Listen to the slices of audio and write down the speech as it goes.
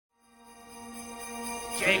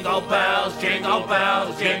Jingle bells,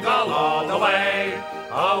 jingle all the way.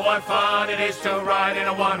 Oh, what fun it is to ride in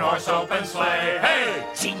a one-horse open sleigh. Hey!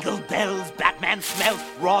 Jingle bells, Batman smelt,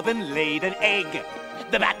 Robin laid an egg.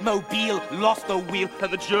 The Batmobile lost the wheel,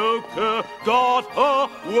 and the Joker got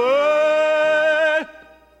away.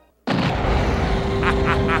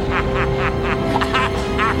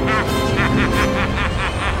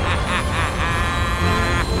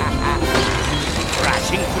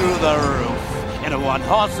 Crashing through the roof in a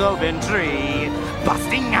one-horse open tree.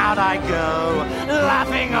 Busting out I go,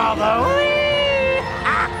 laughing all the way.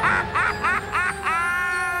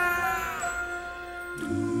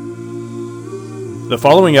 The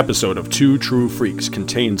following episode of Two True Freaks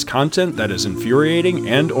contains content that is infuriating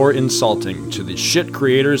and or insulting to the shit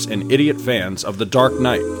creators and idiot fans of The Dark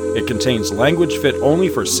Knight. It contains language fit only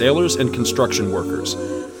for sailors and construction workers.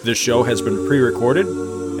 This show has been pre-recorded,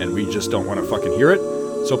 and we just don't want to fucking hear it,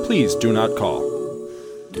 so please do not call.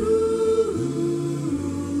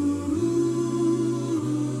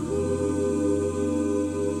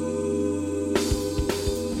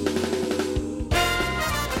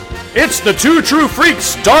 It's the Two True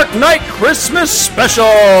Freaks Dark Knight Christmas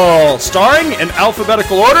Special! Starring, in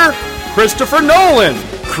alphabetical order, Christopher Nolan,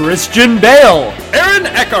 Christian Bale, Aaron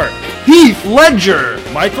Eckhart, Heath Ledger,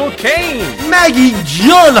 Michael Caine, Maggie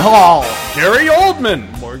Gyllenhaal, Gary Oldman,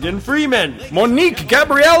 Morgan Freeman, Monique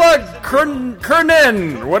Gabriella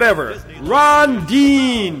Kernan, whatever, Ron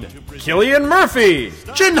Dean, Cillian Murphy,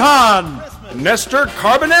 Jinhan, Nestor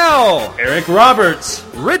Carbonell, Eric Roberts,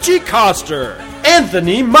 Richie Coster,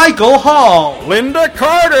 Anthony Michael Hall, Linda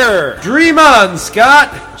Carter, Dream on,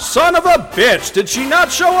 Scott, son of a bitch, did she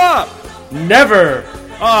not show up? Never.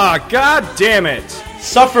 Ah, god damn it.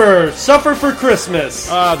 Suffer for Christmas.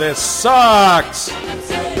 Ah, this sucks.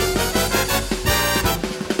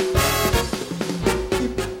 He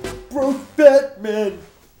broke Batman.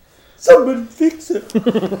 Someone fix it.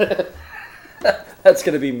 That's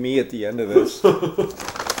gonna be me at the end of this. Somebody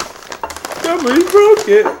broke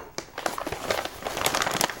it.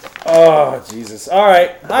 Oh, Jesus. All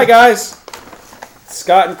right. Hi, guys.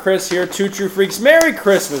 Scott and Chris here, Two True Freaks. Merry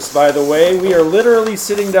Christmas, by the way. We are literally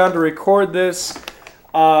sitting down to record this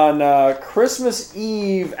on Christmas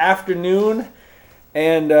Eve afternoon.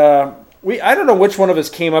 And I don't know which one of us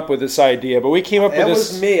came up with this idea, but we came up with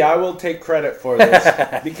this. It was me. I will take credit for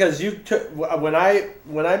this. Because you took when I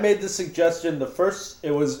made the suggestion,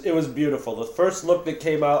 it was beautiful. The first look that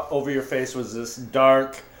came out over your face was this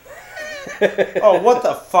dark... oh, what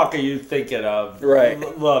the fuck are you thinking of? Right.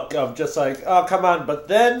 Look, I'm just like, oh, come on. But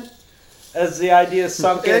then, as the idea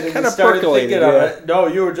sunk in and you started thinking of it, no,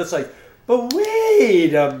 you were just like, but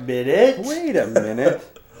wait a minute. Wait a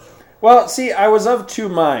minute. Well, see, I was of two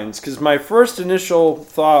minds, because my first initial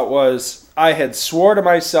thought was, I had swore to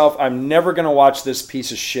myself, I'm never going to watch this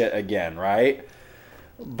piece of shit again, right?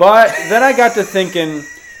 But then I got to thinking...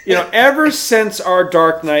 You know, ever since our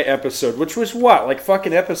Dark Knight episode, which was what, like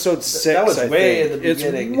fucking episode 6, that was I way think. in the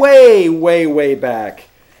beginning. It's way, way, way back.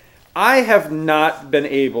 I have not been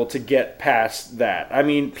able to get past that. I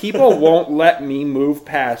mean, people won't let me move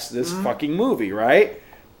past this fucking movie, right?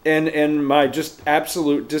 And my just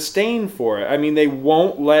absolute disdain for it. I mean, they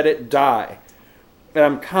won't let it die. And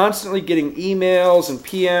I'm constantly getting emails and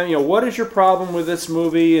PM, you know, what is your problem with this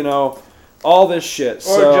movie? You know, all this shit.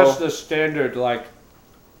 Or just the standard, like,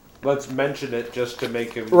 let's mention it just to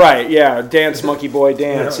make him... Right, yeah. Dance, monkey boy,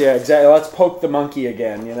 dance. Yeah, exactly. Let's poke the monkey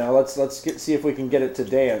again, you know. Let's see if we can get it to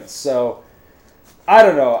dance. So, I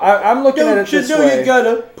don't know. I'm looking at it this way. Don't you know you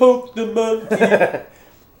gotta poke the monkey?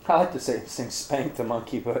 I like to sing spank the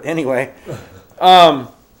monkey, but anyway.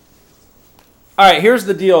 All right, here's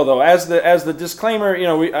the deal, though. As the disclaimer, you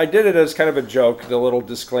know, I did it as kind of a joke, the little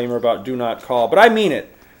disclaimer about do not call. But I mean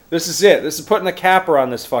it. This is it. This is putting the capper on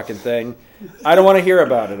this fucking thing. I don't want to hear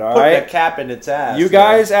about it, all right? Put the cap in its ass. You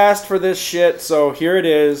guys asked for this shit, so here it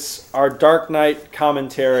is. Our Dark Knight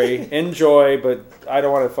commentary. Enjoy, but I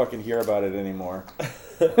don't want to fucking hear about it anymore.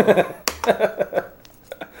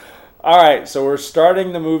 All right, so we're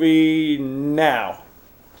starting the movie now.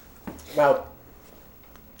 Now,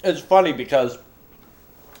 it's funny because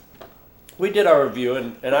we did our review,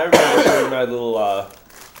 and I remember doing my little,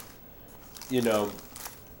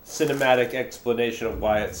 cinematic explanation of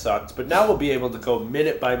why it sucks. But now we'll be able to go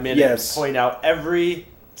minute by minute and point out every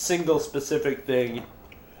single specific thing.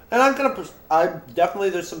 And I definitely,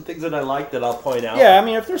 there's some things that I like that I'll point out. Yeah, I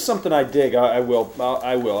mean, if there's something I dig, I will.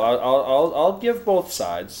 I'll give both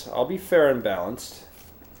sides. I'll be fair and balanced.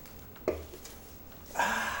 All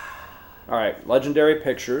right, Legendary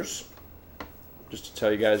Pictures. Just to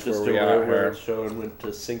tell you guys where we are here. Showing when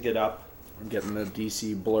to sync it up. I'm getting the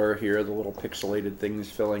DC blur here, the little pixelated things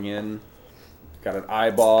filling in. Got an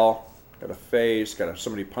eyeball, got a face, got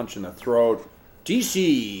somebody punching the throat.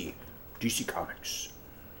 DC Comics.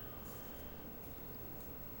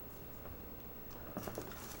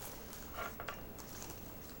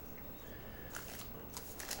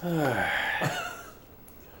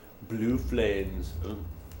 Blue flames.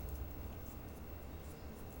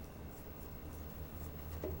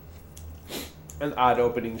 An odd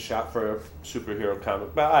opening shot for a superhero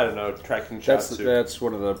comic, but I don't know, tracking shots. That's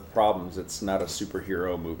one of the problems. It's not a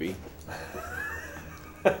superhero movie.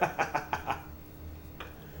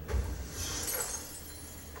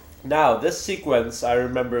 Now, this sequence, I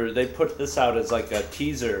remember they put this out as like a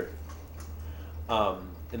teaser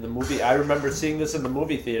in the movie. I remember seeing this in the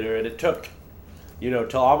movie theater, and it took,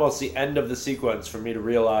 till almost the end of the sequence for me to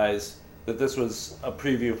realize that this was a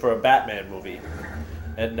preview for a Batman movie,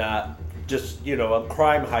 and not just, a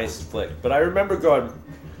crime heist flick. But I remember going,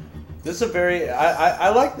 this is a very, I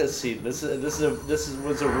like this scene. This was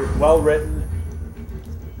a well-written.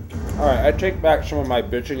 Alright, I take back some of my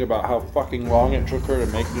bitching about how fucking long it took her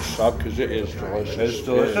to make this sub, because it is delicious. It's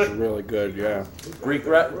delicious. It is really good, yeah. Greek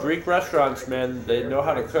restaurants, man, they know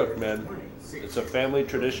how to cook, man. It's a family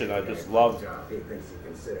tradition. I just love.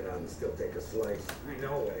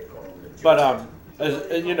 But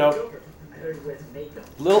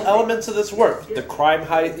little elements of this work. The crime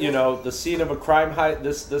heist, the scene of a crime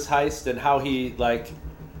heist, this heist, and how he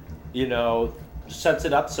sets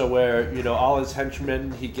it up so where all his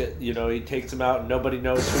henchmen he takes them out and nobody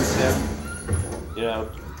knows who's him.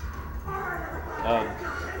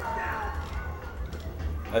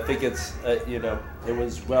 I think it's it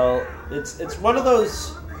was well. It's one of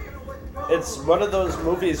those. It's one of those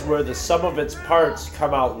movies where the sum of its parts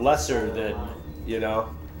come out lesser than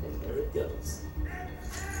There it goes.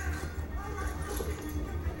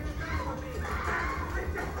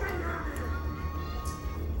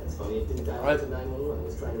 That's funny. It didn't dial to 911. I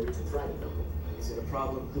was trying to reach a Friday number. Is it a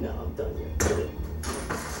problem? No, I'm done here.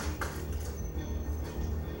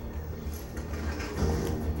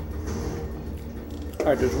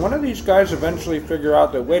 Alright, does one of these guys eventually figure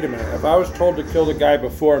out that, wait a minute, if I was told to kill the guy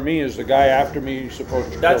before me, is the guy after me supposed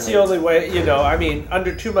to kill me? That's the only way,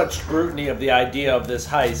 under too much scrutiny of the idea of this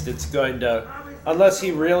heist, it's going to, unless he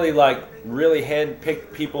really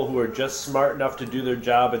handpicked people who are just smart enough to do their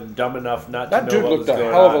job and dumb enough not to know what was going on. That dude looked a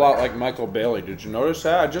hell of a lot like Michael Bailey. Did you notice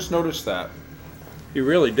that? I just noticed that. He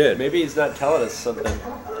really did. Maybe he's not telling us something.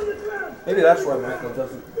 Maybe that's why Michael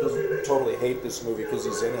doesn't totally hate this movie, because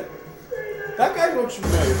he's in it. That guy looks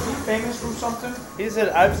familiar. Is he famous from something?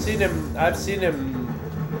 I've seen him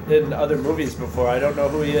in other movies before. I don't know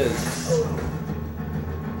who he is.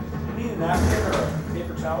 You need a napkin or a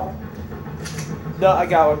paper towel? No, I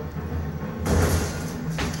got one.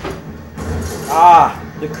 Ah,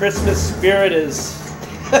 the Christmas spirit is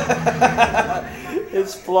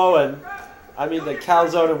flowing. I mean, the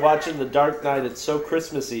calzone and watching The Dark Knight, it's so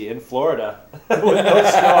Christmassy in Florida. With no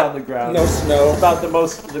snow on the ground. No snow. It's about the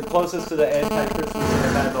closest to the anti-Christmas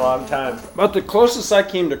I've had in a long time. About the closest I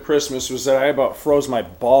came to Christmas was that I about froze my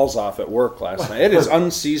balls off at work last night. It is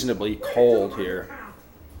unseasonably cold here.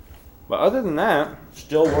 But other than that...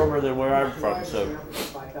 Still warmer than where I'm from, so...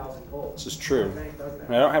 This is true.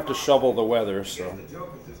 I don't have to shovel the weather, so...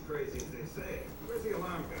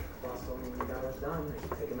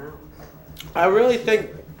 I really think,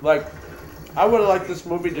 I would have liked this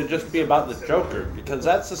movie to just be about the Joker, because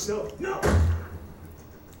that's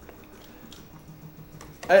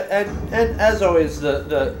and as always,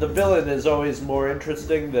 the villain is always more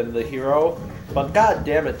interesting than the hero, but god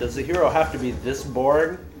damn it, does the hero have to be this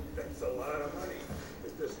boring? That's a lot of money.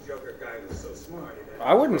 If this Joker guy was so smart...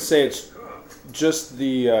 I wouldn't say it's just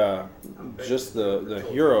the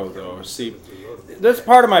hero, though. See, that's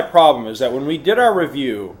part of my problem, is that when we did our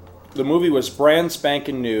review... The movie was brand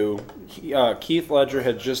spanking new. Heath Ledger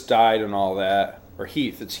had just died and all that. Or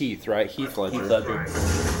Heath. It's Heath, right? Heath Ledger. Heath Ledger.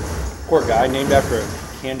 Poor guy, named after a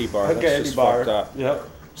candy bar. That's just fucked up. Yep.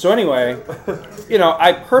 So anyway,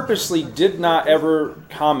 I purposely did not ever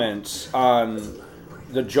comment on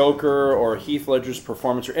the Joker or Heath Ledger's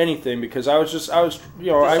performance or anything because I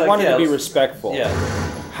wanted to be respectful. Yeah.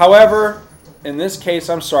 However... In this case,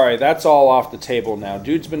 I'm sorry, that's all off the table now.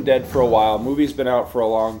 Dude's been dead for a while. Movie's been out for a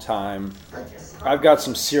long time. I've got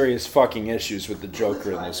some serious fucking issues with the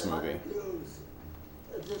Joker in this movie.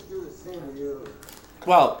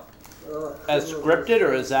 Well, as scripted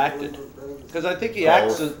or as acted? Because I think he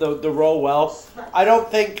acts the role well. I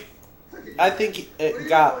think it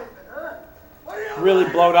got really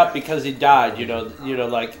blown up because he died,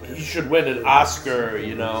 like he should win an Oscar,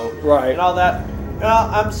 Right. And all that.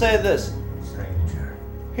 I'm saying this.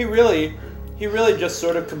 He really just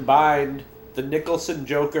sort of combined the Nicholson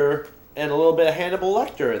Joker and a little bit of Hannibal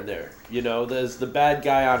Lecter in there. You know, there's the bad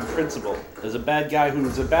guy on principle. There's a bad guy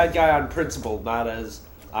who's a bad guy on principle, not as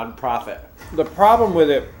on profit. The problem with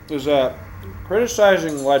it is that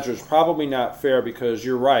criticizing Ledger is probably not fair because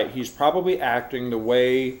you're right. He's probably acting the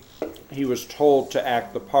way he was told to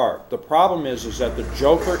act the part. The problem is that the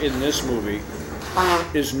Joker in this movie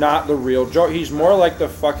is not the real Joker. He's more like the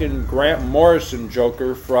fucking Grant Morrison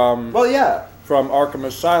Joker from Arkham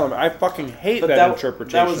Asylum. I fucking hate that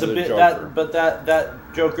interpretation of the Joker.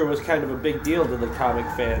 That Joker was kind of a big deal to the comic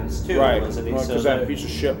fans too, right? Wasn't he? Because that piece of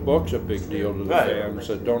shit book's a big deal to the fans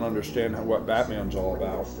that don't understand what Batman's all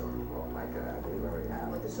about.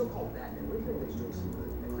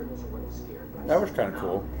 That was kind of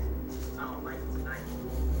cool.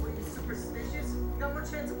 Were you superstitious? Got more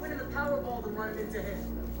chance of winning the Powerball than running into him.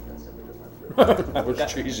 That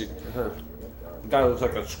was cheesy. The guy looks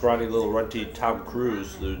like a scrawny little runty Tom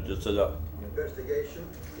Cruise who just said up. Investigation,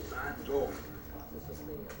 go.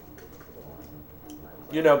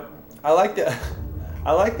 You know, I like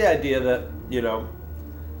the idea that, you know,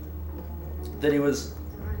 that he was,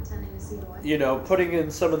 you know, putting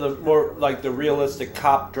in some of the more like the realistic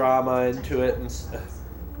cop drama into it, and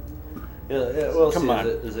we'll see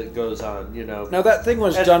as it goes on. You know, now that thing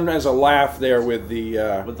was done as a laugh there with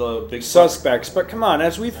the big suspects, but come on,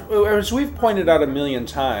 as we've pointed out a million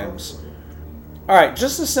times. All right,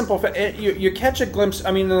 just a simple fact. You catch a glimpse.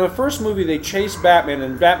 I mean, in the first movie, they chase Batman,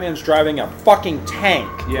 and Batman's driving a fucking tank.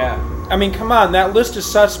 Yeah. I mean, come on, that list of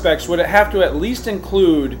suspects would have to at least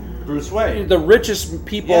include Bruce Wayne, the richest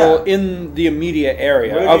people in the immediate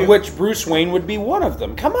area, of which Bruce Wayne would be one of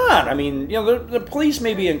them. Come on, I mean, you know, the police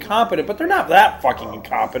may be incompetent, but they're not that fucking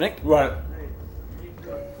incompetent. Right.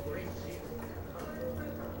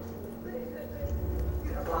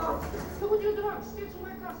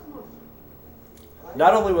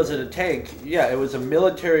 Not only was it a tank, it was a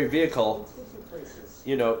military vehicle.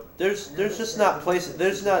 You know, there's just not places.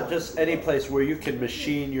 There's not just any place where you can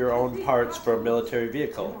machine your own parts for a military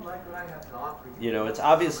vehicle. You know, it's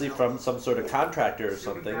obviously from some sort of contractor or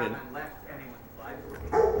something. And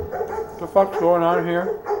what the fuck's going on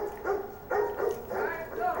here?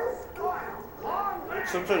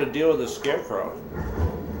 Some sort of deal with a scarecrow.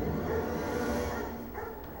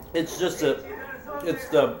 It's just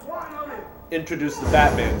introduce the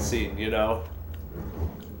Batman scene, you know.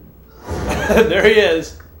 There he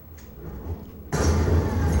is.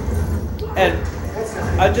 And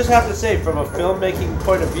I just have to say, from a filmmaking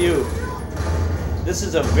point of view, this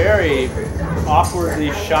is a very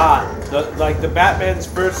awkwardly shot. The Batman's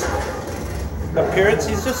first appearance,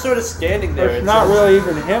 he's just sort of standing there. It's not really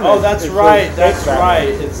even him. Oh, that's right. That's right.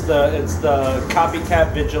 It's the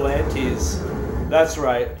copycat vigilantes. That's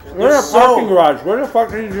right. We're in a parking garage. Where the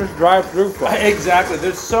fuck did you just drive through from? Exactly.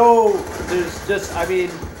 This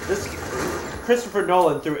Christopher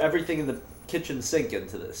Nolan threw everything in the kitchen sink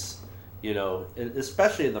into this. You know,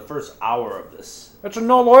 especially in the first hour of this. It's a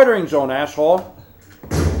no loitering zone, asshole.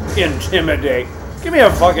 Intimidate. Give me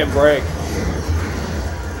a fucking break.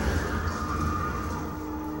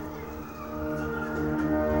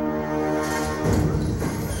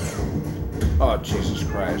 Oh, Jesus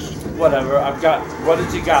Christ. Whatever, what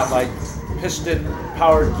has he got, like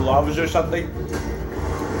piston-powered gloves or something?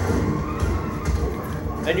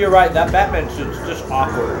 And you're right, that Batman suit's just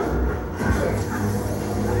awkward.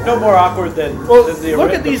 No more awkward than the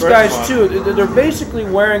look at these guys, too. They're basically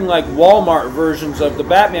wearing, like, Walmart versions of the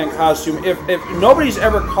Batman costume. If nobody's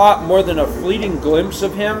ever caught more than a fleeting glimpse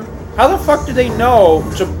of him, how the fuck do they know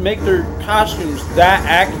to make their costumes that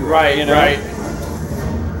accurate? Right, you know? Right.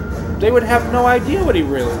 They would have no idea what he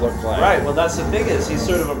really looked like. Right, well, that's the thing is, he's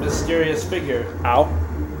sort of a mysterious figure. Ow.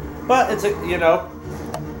 But it's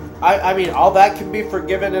I mean, all that can be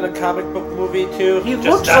forgiven in a comic book movie, too. He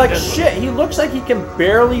looks like shit. He looks like he can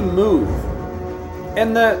barely move.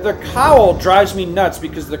 And the cowl drives me nuts,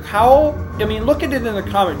 because the cowl, I mean, look at it in the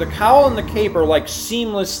comic. The cowl and the cape are like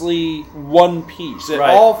seamlessly one piece. It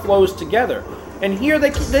all flows together. And here, they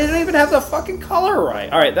don't even have the fucking color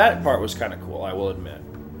right. All right, that part was kind of cool, I will admit.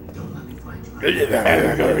 At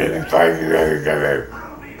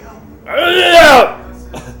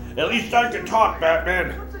least I can talk,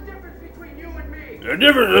 Batman. What's the difference between you and me? The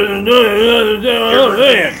difference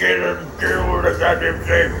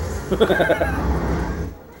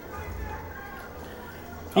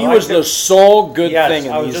He was the sole good thing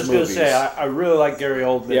in these movies. I was just going to say, I really like Gary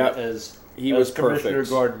Oldman as Commissioner perfect.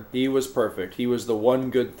 Gordon. He was perfect. He was the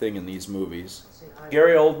one good thing in these movies.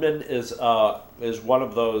 Gary Oldman is one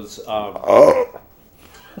of those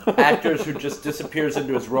actors who just disappears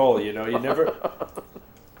into his role. You know,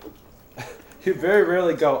 You very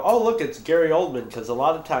rarely go, oh, look, it's Gary Oldman, because a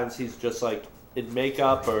lot of times he's just like in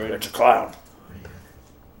makeup or in... It's a clown.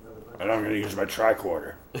 And I'm going to use my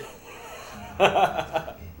tricorder.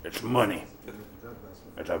 It's money.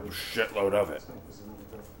 It's a shitload of it.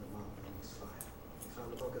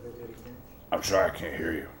 I'm sorry, I can't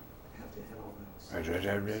hear you.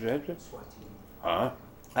 Huh?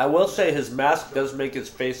 I will say his mask does make his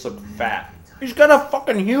face look fat. He's got a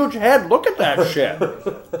fucking huge head. Look at that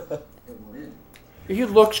shit. He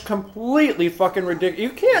looks completely fucking ridiculous. You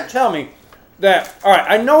can't tell me that... Alright,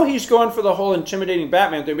 I know he's going for the whole intimidating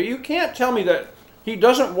Batman thing, but you can't tell me that he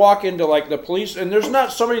doesn't walk into, like, the police, and there's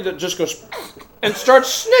not somebody that just goes and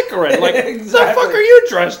starts snickering. Like, Exactly. the fuck are you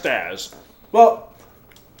dressed as? Well,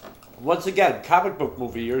 once again, comic book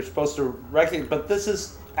movie, you're supposed to recognize, but this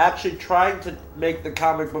is actually trying to make the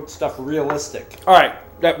comic book stuff realistic. Alright,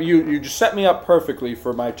 you just set me up perfectly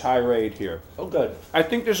for my tirade here. Oh, good. I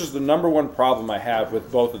think this is the number one problem I have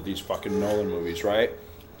with both of these fucking Nolan movies, right?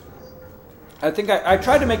 I think I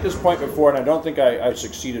tried to make this point before, and I don't think I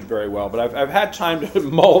succeeded very well, but I've had time to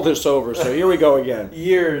mull this over, so here we go again.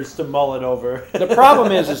 Years to mull it over. The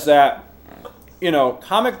problem is that, you know,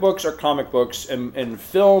 comic books are comic books, and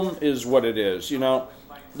film is what it is, you know?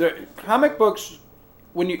 The comic books,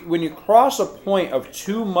 when you cross a point of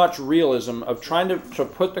too much realism, of trying to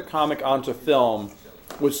put the comic onto film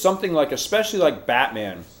with something like, especially like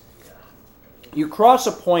Batman, you cross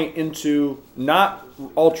a point into not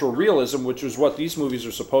ultra realism, which is what these movies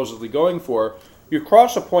are supposedly going for. You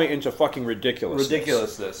cross a point into fucking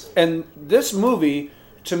ridiculousness. And this movie,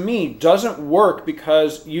 to me, doesn't work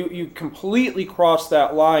because you completely cross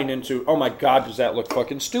that line into, oh my god, does that look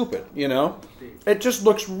fucking stupid, you know? It just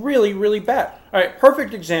looks really, really bad. Alright,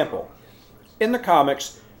 perfect example. In the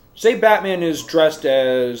comics, say Batman is dressed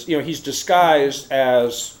as, you know, he's disguised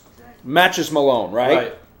as Matches Malone,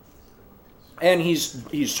 right? And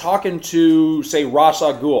he's talking to, say, Ra's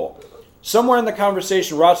al Ghul. Somewhere in the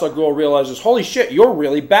conversation, Ra's al Ghul realizes, holy shit, you're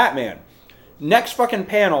really Batman. Next fucking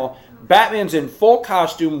panel, Batman's in full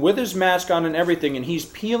costume with his mask on and everything, and he's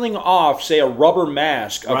peeling off, say, a rubber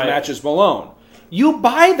mask of Matches Malone. You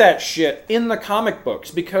buy that shit in the comic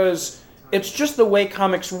books because it's just the way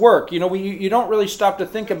comics work. You know, you don't really stop to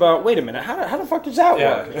think about, wait a minute, how the fuck does that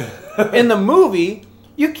work? In the movie,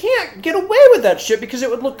 you can't get away with that shit because it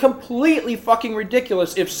would look completely fucking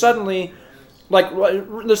ridiculous if suddenly, like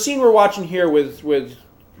the scene we're watching here with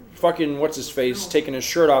fucking what's his face taking his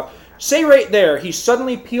shirt off. Say right there, he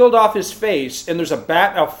suddenly peeled off his face and there's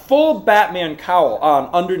a full Batman cowl on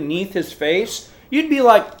underneath his face. You'd be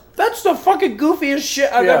like, that's the fucking goofiest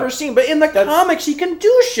shit I've ever seen. But in the comics, he can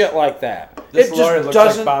do shit like that. This it lawyer just looks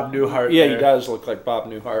doesn't. like Bob Newhart. Yeah, there. he does look like Bob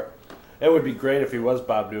Newhart. It would be great if he was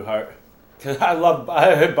Bob Newhart. I love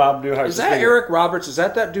Bob Newhart. Is that Eric Roberts? Is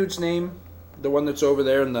that dude's name? The one that's over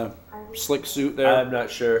there in the slick suit there? I'm not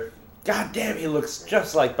sure. God damn, he looks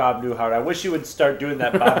just like Bob Newhart. I wish he would start doing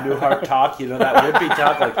that Bob Newhart talk. You know, that wimpy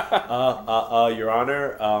talk, like, Your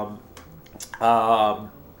Honor.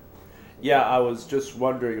 Yeah, I was just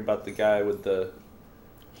wondering about the guy with the...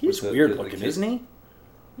 He's weird looking, isn't he?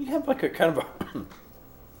 You have like a kind of a...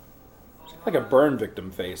 like a burn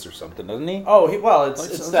victim face or something, doesn't he? Oh,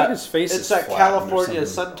 it's that. Like his face it's is that flattened California or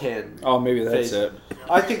suntan. Oh, maybe that's face. it.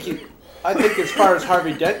 I think as far as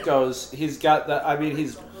Harvey Dent goes, he's got that. I mean,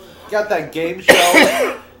 he's got that game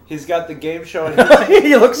show. He's got the game show. And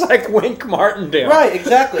he looks like Wink Martindale. Right,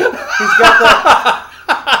 exactly. He's got that.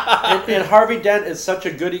 And Harvey Dent is such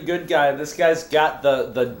a goody good guy. And this guy's got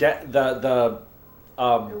the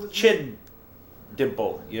chin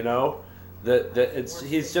dimple. You know. He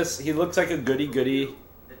looks like a goody good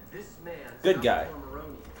guy.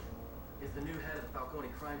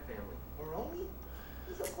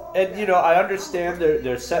 And you know, I understand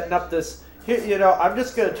they're setting up this. Here, you know, I'm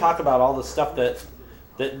just going to talk about all the stuff that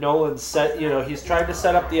Nolan set. You know, he's trying to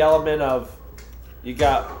set up the element of you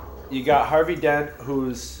got Harvey Dent,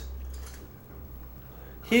 who's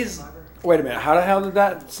Wait a minute, how the hell did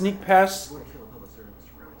that sneak past?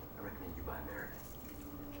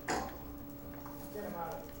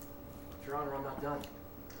 Your Honor, I'm not done.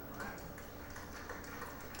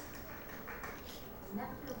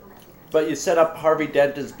 But you set up Harvey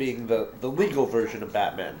Dent as being the legal version of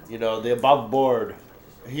Batman. You know, the above board.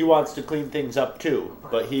 He wants to clean things up too,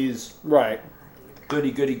 but he's right.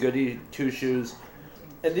 Goody, two shoes.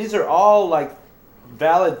 And these are all like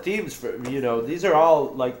valid themes for, you know, these are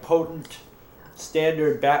all like potent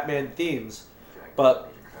standard Batman themes.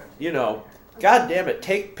 But, you know, god damn it,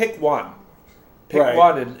 pick one. Pick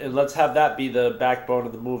one and let's have that be the backbone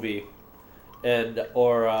of the movie.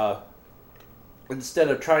 Or instead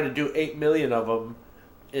of trying to do 8 million of them,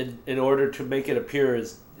 in order to make it appear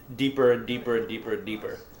as deeper and deeper and deeper and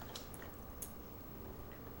deeper.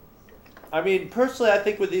 I mean, personally, I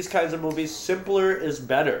think with these kinds of movies, simpler is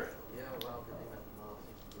better.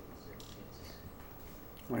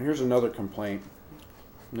 Well, here's another complaint.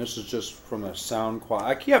 And this is just from the sound quality.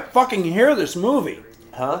 I can't fucking hear this movie.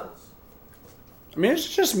 Huh? I mean, it's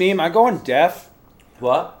just me. Am I going deaf?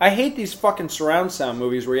 What? I hate these fucking surround sound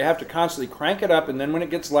movies where you have to constantly crank it up, and then when it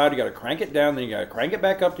gets loud, you got to crank it down, then you got to crank it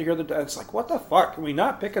back up to hear the. It's like, what the fuck? Can we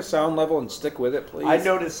not pick a sound level and stick with it, please? I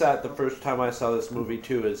noticed that the first time I saw this movie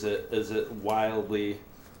too. Is it wildly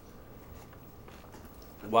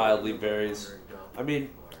varies? I mean,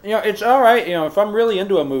 you know, it's all right. You know, if I'm really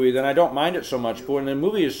into a movie, then I don't mind it so much. But when the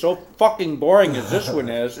movie is so fucking boring as this one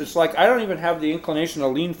is, it's like I don't even have the inclination to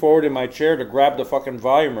lean forward in my chair to grab the fucking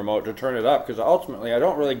volume remote to turn it up, because ultimately I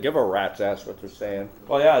don't really give a rat's ass what they're saying.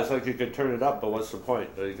 well, yeah, it's like you could turn it up, but what's the point?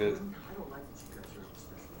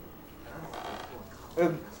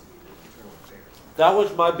 And that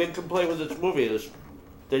was my big complaint with this movie is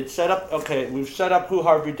they'd set up. Okay, we've set up who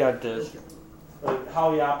Harvey Dent is, like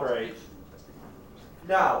how he operates.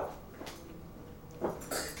 Now,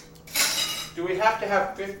 do we have to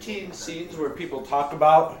have 15 scenes where people talk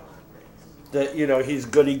about that, you know, he's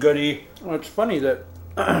goody-goody? Well, it's funny that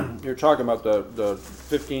you're talking about the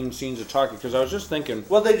 15 scenes of talking, because I was just thinking.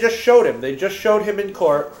 Well, they just showed him. They just showed him in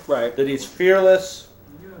court. Right. That he's fearless.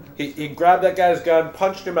 He grabbed that guy's gun,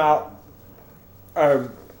 punched him out. A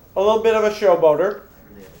little bit of a showboater.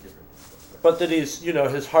 But that he's, you know,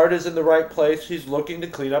 his heart is in the right place. He's looking to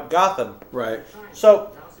clean up Gotham. Right.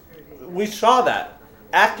 So, we saw that.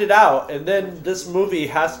 Acted out. And then this movie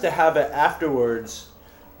has to have it afterwards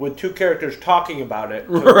with two characters talking about it.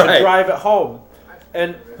 To drive it home.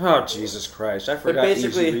 And oh, Jesus Christ. I forgot Easy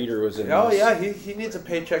Reader was in this. Oh, yeah. He needs a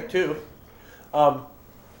paycheck, too.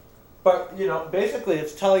 But, you know, basically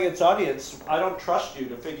it's telling its audience, I don't trust you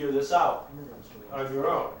to figure this out on your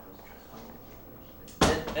own.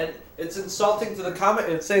 And it's insulting to the comic.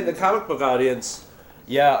 It's saying the comic book audience,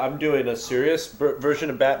 yeah, I'm doing a serious version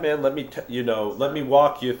of Batman. Let me, let me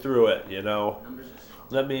walk you through it. You know,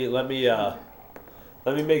 let me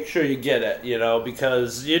make sure you get it. You know,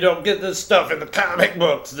 because you don't get this stuff in the comic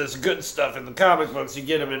books. This good stuff in the comic books. You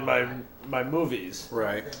get them in my movies.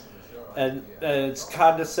 Right. And it's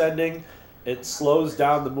condescending. It slows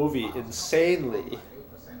down the movie insanely.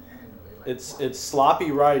 It's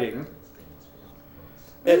sloppy writing.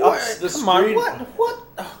 It ups the screen.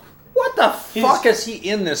 What the fuck is he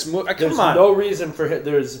in this movie? Come There's on. no reason for him.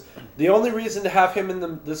 There's the only reason to have him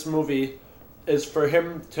in this movie is for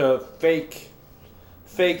him to fake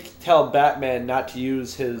tell Batman not to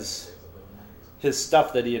use his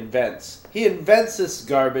stuff that he invents. He invents this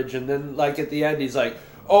garbage, and then like at the end he's like,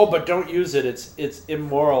 "Oh, but don't use it. It's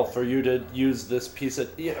immoral for you to use this piece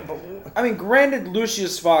of." Yeah, but I mean, granted,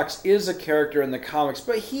 Lucius Fox is a character in the comics,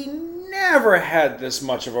 but he never had this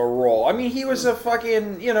much of a role. I mean, he was a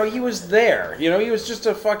fucking, he was there. He was just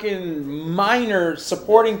a fucking minor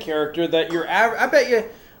supporting character that I bet you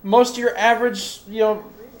most of your average,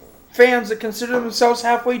 fans that consider themselves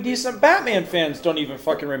halfway decent Batman fans don't even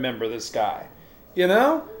fucking remember this guy.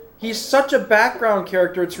 He's such a background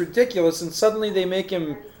character, it's ridiculous, and suddenly they make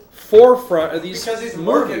him forefront of these because he's movies.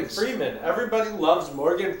 Morgan Freeman. Everybody loves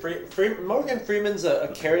Morgan Freeman. Morgan Freeman's a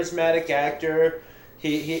charismatic actor.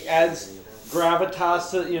 He adds gravitas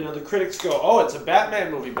to, the critics go, oh, it's a Batman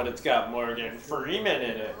movie, but it's got Morgan Freeman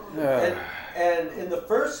in it. And in the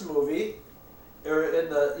first movie, or in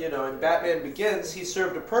Batman Begins, he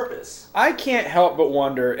served a purpose. I can't help but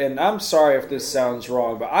wonder, and I'm sorry if this sounds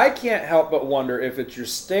wrong, but I can't help but wonder if it's your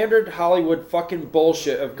standard Hollywood fucking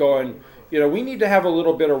bullshit of going, we need to have a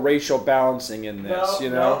little bit of racial balancing in this,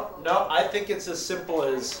 No, I think it's as simple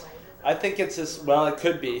as, it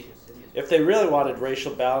could be. If they really wanted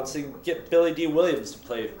racial balancing, get Billy D. Williams to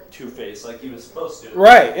play Two-Face like he was supposed to.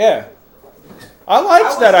 Right, yeah. I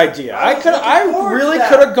liked that idea. I really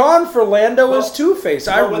could have gone for Lando as Two-Face.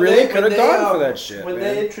 I really could have gone for that shit. When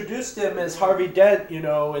they introduced him as Harvey Dent, in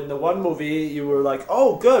the one movie, you were like,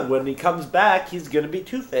 oh, good. When he comes back, he's going to be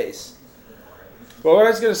Two-Face. Well, what I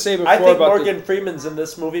was going to say before I think about Morgan Freeman's in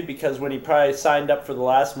this movie because when he probably signed up for the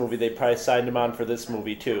last movie, they probably signed him on for this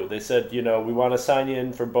movie too. They said, we want to sign you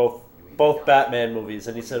in for both Batman movies,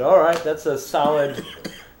 and he said, all right, that's a solid,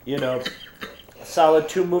 solid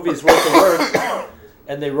 2 movies worth of work.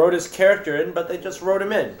 And they wrote his character in, but they just wrote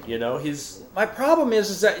him in. He's. My problem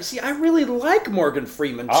is that I really like Morgan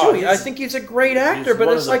Freeman too. I think he's a great actor, but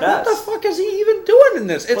it's like, what the fuck is he even doing in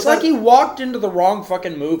this? It's like he walked into the wrong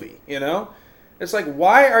fucking movie. It's like,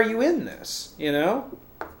 why are you in this?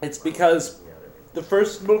 It's because the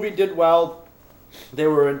first movie did well. They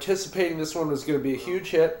were anticipating this one was going to be a huge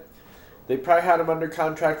hit. They probably had him under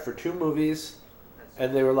contract for 2 movies,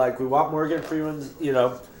 and they were like, we want Morgan Freeman's,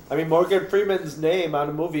 Morgan Freeman's name on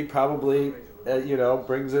a movie probably,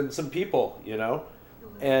 brings in some people,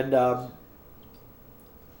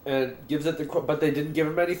 and gives it but they didn't give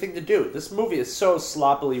him anything to do. This movie is so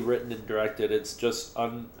sloppily written and directed. It's just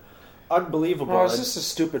unbelievable. Oh, is this a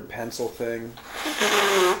stupid pencil thing?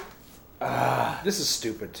 This is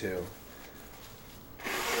stupid too.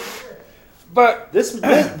 But this,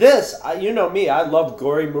 you know me, I love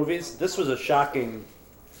gory movies. This was a shocking.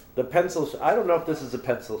 The pencil. I don't know if this is a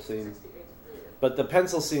pencil scene, but the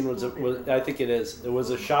pencil scene was. I think it is. It was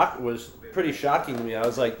a shock. It was pretty shocking to me. I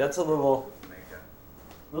was like, that's a little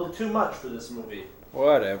too much for this movie.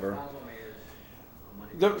 Whatever.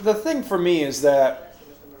 The thing for me is that,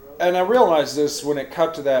 and I realized this when it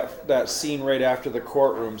cut to that scene right after the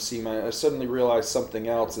courtroom scene, I suddenly realized something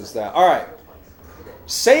else is that, all right,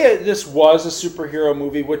 say this was a superhero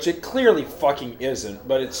movie, which it clearly fucking isn't,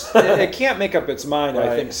 but it can't make up its mind, right.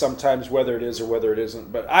 I think, sometimes whether it is or whether it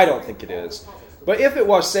isn't, but I don't think it is. But if it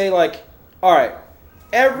was, say, like, all right,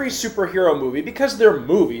 every superhero movie, because they're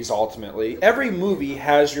movies ultimately, every movie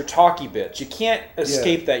has your talky bits. You can't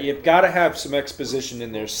escape that. You've got to have some exposition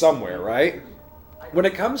in there somewhere, right? When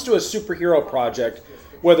it comes to a superhero project,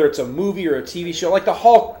 whether it's a movie or a TV show, like the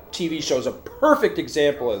Hulk TV show is a perfect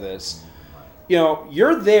example of this.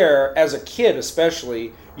 You're there as a kid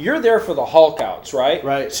especially, you're there for the Hulk outs, right?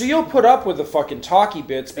 Right. So you'll put up with the fucking talky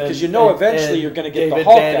bits because eventually you're going to get David the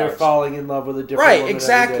Hulk Banner outs. falling in love with a different right, woman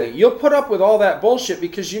exactly. every day. You'll put up with all that bullshit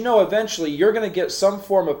because eventually you're going to get some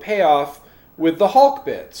form of payoff with the Hulk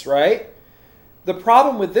bits, right? The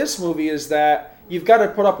problem with this movie is that you've got to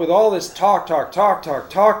put up with all this talk,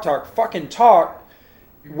 fucking talk,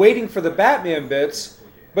 waiting for the Batman bits.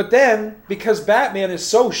 But then, because Batman is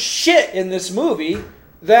so shit in this movie,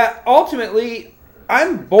 that ultimately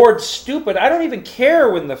I'm bored stupid. I don't even care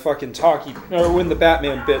when the fucking when the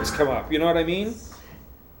Batman bits come up. You know what I mean?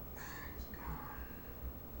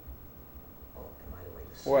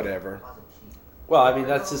 Whatever. Well, I mean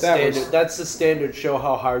that's the standard. That's the standard. Show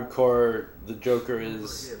how hardcore the Joker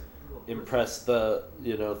is. Impress the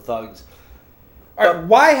thugs. All right,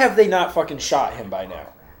 why have they not fucking shot him by now?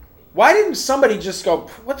 Why didn't somebody just go,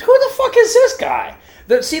 who the fuck is this guy?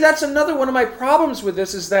 That's another one of my problems with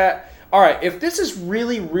this is that, all right, if this is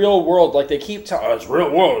really real world, like they keep telling us, it's real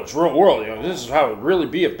world, this is how it would really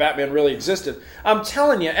be if Batman really existed. I'm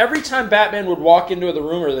telling you, every time Batman would walk into the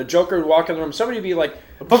room or the Joker would walk in the room, somebody would be like,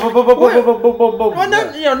 well,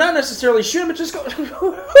 not necessarily shoot him, but just go,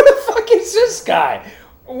 who the fuck is this guy?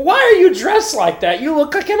 Why are you dressed like that? You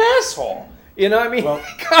look like an asshole. You know what I mean? Well,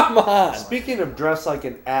 come on. Speaking of dressed like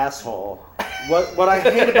an asshole, what I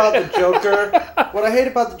hate about the Joker,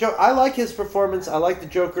 I like his performance. I like the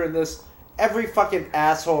Joker in this. Every fucking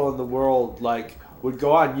asshole in the world, would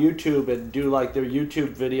go on YouTube and do, their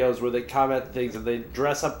YouTube videos where they comment things and they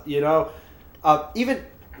dress up, all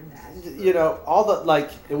the,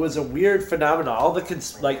 it was a weird phenomenon. All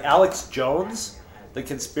the, Alex Jones, the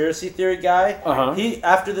conspiracy theory guy, he,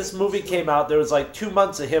 after this movie came out, there was 2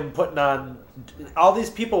 months of him putting on, all these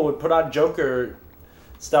people would put on Joker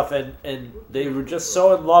stuff, and they were just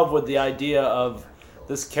so in love with the idea of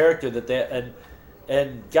this character that they,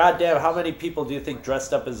 and goddamn, how many people do you think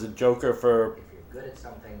dressed up as a Joker for,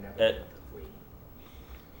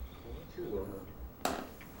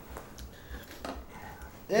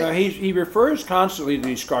 he refers constantly to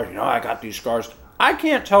these scars. I got these scars. I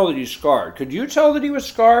can't tell that he's scarred. Could you tell that he was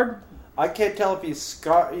scarred? I can't tell if he's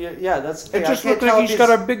scarred. Yeah, that's the thing. It just looked like he's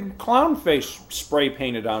got a big clown face spray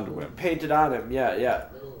painted onto him. Painted on him, yeah.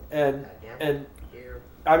 And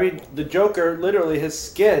I mean, the Joker, literally, his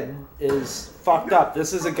skin is fucked up.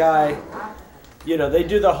 This is a guy, they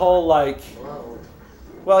do the whole,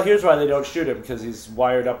 well, here's why they don't shoot him, because he's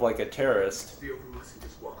wired up like a terrorist.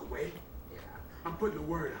 I'm putting the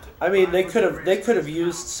word out. I mean, they could have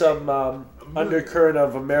used some undercurrent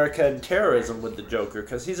of American terrorism with the Joker,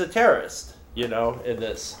 because he's a terrorist, in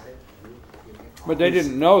this. But they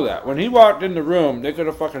didn't know that. When he walked in the room, they could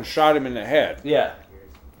have fucking shot him in the head. Yeah.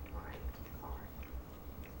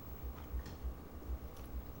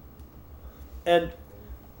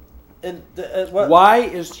 Why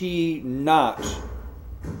is he not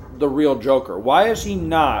the real Joker? Why is he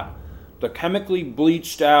not the chemically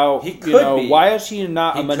bleached out? He could be. Why is he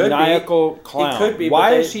not a maniacal clown? He could be.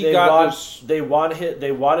 Why has he got this? They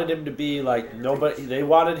wanted him to be like nobody. They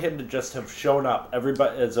wanted him to just have shown up.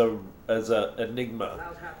 Everybody as a enigma,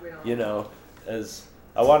 as.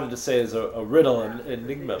 I wanted to say as a riddle and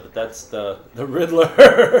enigma, but that's the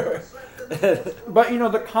Riddler. But, you know,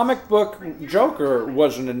 the comic book Joker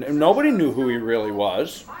nobody knew who he really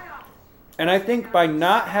was. And I think by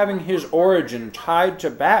not having his origin tied to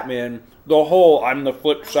Batman, the whole, I'm the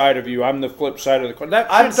flip side of you, I'm the flip side of the coin, that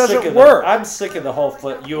shit doesn't work. I'm sick of the whole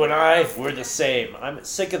flip. You and I, we're the same. I'm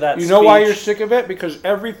sick of that You know why you're sick of it? Because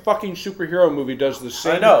every fucking superhero movie does the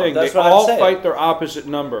same thing. They all fight their opposite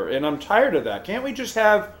number. And I'm tired of that. Can't we just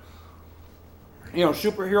have, you know,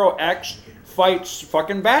 superhero X fights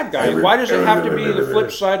fucking bad guys? Why does it have to be the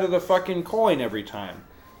flip side of the fucking coin every time?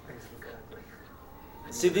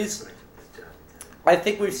 See, I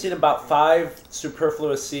think we've seen about 5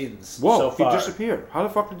 superfluous scenes so far. He disappeared. How the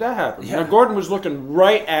fuck did that happen? Yeah. Now, Gordon was looking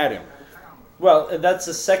right at him. Well, and that's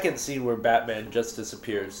the second scene where Batman just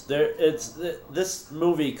disappears. This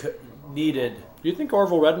movie needed... Do you think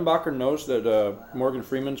Orville Redenbacher knows that Morgan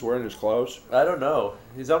Freeman's wearing his clothes? I don't know.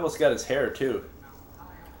 He's almost got his hair, too.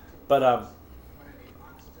 But,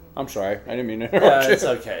 I'm sorry, I didn't mean to interrupt you. It's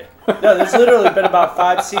okay. No, there's literally been about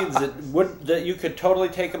 5 scenes that you could totally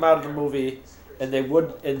take them out of the movie, and they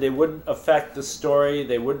wouldn't affect the story.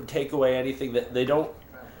 They wouldn't take away anything that they don't.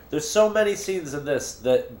 There's so many scenes in this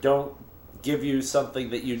that don't give you something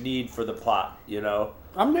that you need for the plot. You know.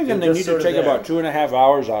 I'm thinking they need to take about 2.5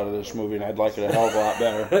 hours out of this movie, and I'd like it a hell of a lot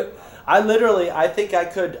better. I think I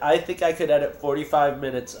could edit 45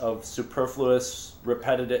 minutes of superfluous,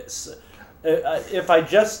 repetitive. If I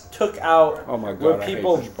just took out where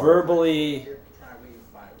people verbally.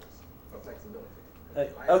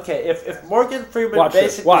 Okay, if Morgan Freeman watch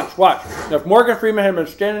basically... Watch. Now, if Morgan Freeman had been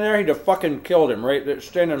standing there, he'd have fucking killed him, right?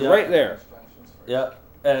 Standing right there. Yeah,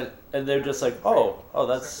 and they're just like, oh,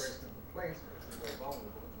 that's...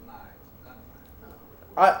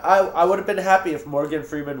 I would have been happy if Morgan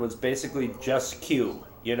Freeman was basically just Q.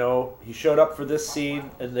 You know, he showed up for this scene,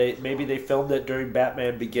 and maybe they filmed it during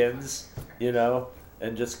Batman Begins, you know,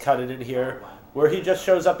 and just cut it in here, where he just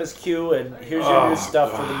shows up as Q, and here's your new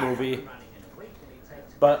stuff for the movie.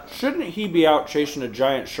 But shouldn't he be out chasing a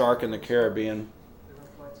giant shark in the Caribbean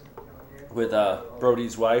with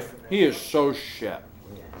Brody's wife? He is so shit.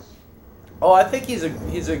 Oh, I think he's a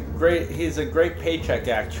great paycheck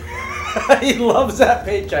actor. He loves that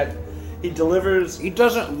paycheck. He delivers. He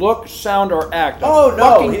doesn't look, sound, or act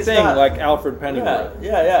he's thing not. like Alfred Pennyworth.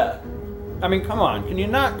 Yeah. I mean, come on. Can you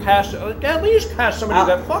not cast... At least cast somebody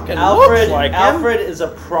that fucking looks like him? Alfred is a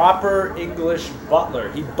proper English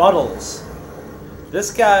butler. He buttles.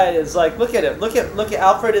 This guy is like, look at him. Look at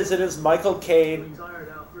Alfred as it is Michael Caine. Tired,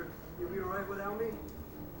 Alfred. You'll be alright without me?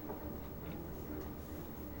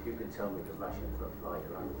 You can tell me the Russians will fly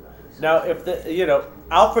around the place. Now,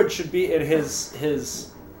 Alfred should be in his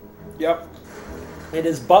in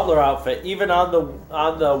his butler outfit, even on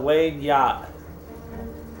the Wayne yacht.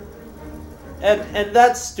 And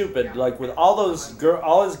that's stupid. Like with all his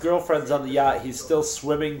girlfriends on the yacht, he's still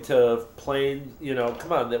swimming to plane. You know,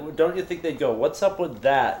 come on, don't you think they'd go, "What's up with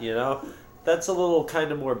that?" You know, that's a little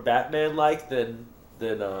kind of more Batman-like than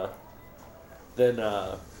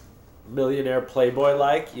millionaire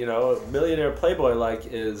playboy-like. You know, millionaire playboy-like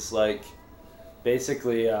is like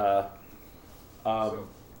basically, I'll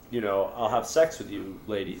have sex with you,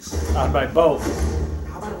 ladies, on my boat.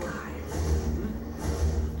 How about a lie?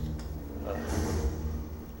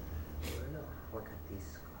 Look at these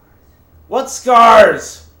scars. What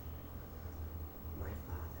scars? My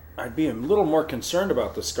father. I'd be a little more concerned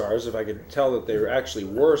about the scars if I could tell that they actually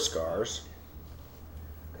were scars.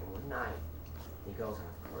 And one night, he goes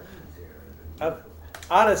on crazy.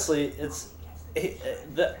 Honestly,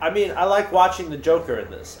 I like watching the Joker in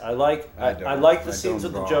this. I like the scenes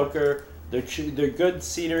with the Joker. They're good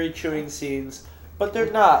scenery chewing scenes, but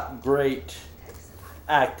they're not great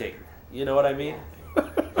acting. You know what I mean?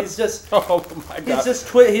 He's just oh my God.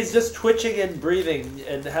 He's just twitching and breathing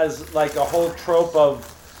and has like a whole trope of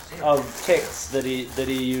kicks that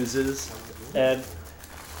he uses and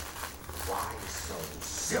Why so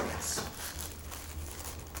serious?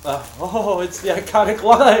 It's the iconic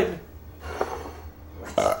line.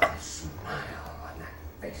 What's that smile on that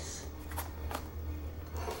face?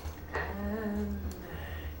 And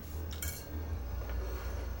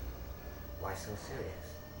why so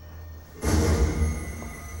serious?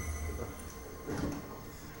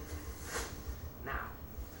 Now,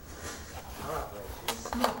 our operation is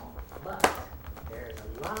small, but there's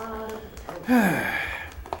a lot of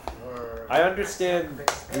I understand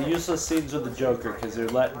the useless scenes with the Joker because they're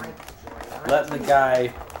letting the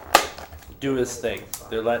guy do his thing.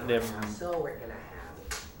 They're letting him. So we're gonna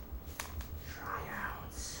have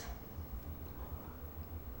tryouts.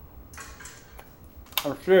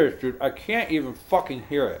 I'm serious, dude. I can't even fucking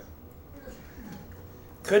hear it.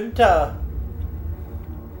 Couldn't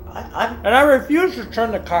And I refuse to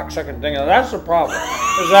turn the cocksucking thing on. That's the problem.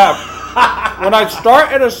 Is that when I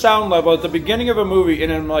start at a sound level at the beginning of a movie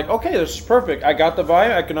and I'm like, okay, this is perfect. I got the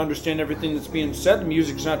vibe. I can understand everything that's being said. The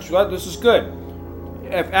music's not too loud. This is good.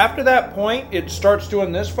 If after that point it starts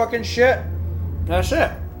doing this fucking shit, that's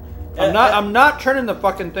it. I'm not turning the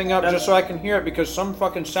fucking thing up just so I can hear it because some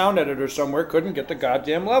fucking sound editor somewhere couldn't get the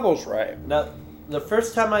goddamn levels right. Now, the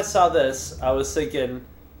first time I saw this, I was thinking,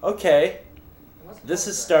 okay, this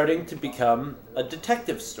is starting to become a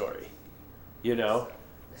detective story. You know,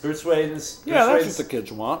 Bruce Wayne's. Yeah, that's what the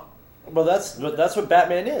kids want. Well, that's what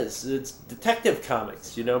Batman is. It's detective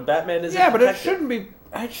comics. You know, Batman is. Yeah, a but it shouldn't be.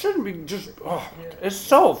 It shouldn't be just. Oh, it's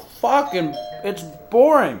so fucking. It's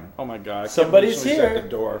boring. Oh my god! Somebody's here at the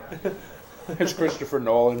door. It's Christopher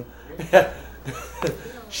Nolan.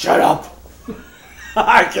 Shut up!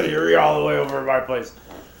 I can hear you all the way over my place.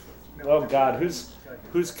 Oh God,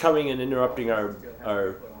 who's coming and interrupting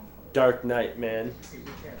our Dark Knight, man?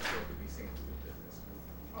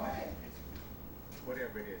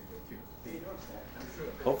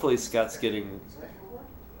 Hopefully Scott's getting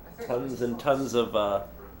tons and tons of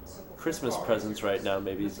Christmas presents right now.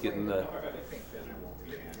 Maybe he's getting the...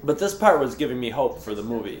 But this part was giving me hope for the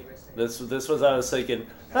movie. This was, I was thinking,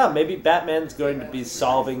 maybe Batman's going to be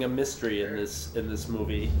solving a mystery in this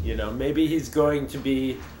movie. You know, maybe he's going to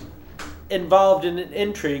be involved in an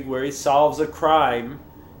intrigue where he solves a crime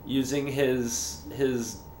using his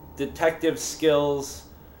detective skills,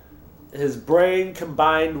 his brain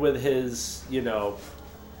combined with his, you know,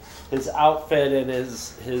 his outfit and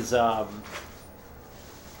his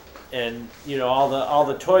and you know all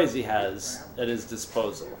the toys he has at his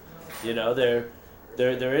disposal. You know, they're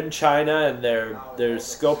in China and they're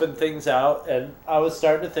scoping things out, and I was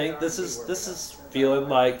starting to think this is feeling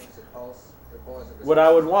like what I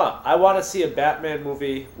would want. I want to see a Batman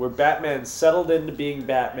movie where Batman settled into being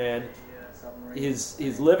Batman.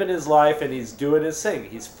 He's living his life and he's doing his thing.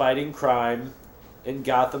 He's fighting crime in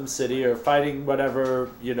Gotham City or fighting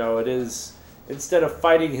whatever, you know, it is. Instead of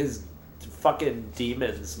fighting his fucking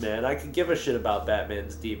demons, man. I could give a shit about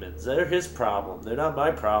Batman's demons. They're his problem. They're not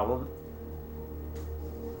my problem.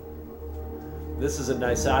 This is a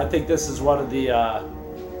nice... I think this is one of the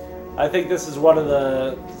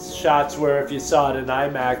shots where if you saw it in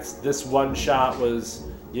IMAX, this one shot was,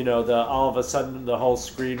 you know, all of a sudden the whole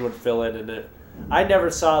screen would fill in, and it... I never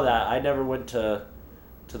saw that. I never went to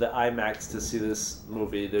the IMAX to see this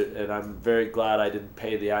movie, and I'm very glad I didn't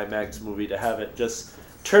pay the IMAX movie to have it just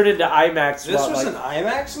turn into IMAX. This was an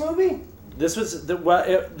IMAX movie? This was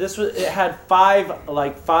it had five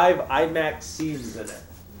IMAX scenes in it.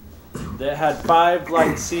 It had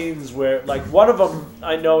 5 scenes where one of them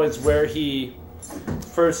I know is where he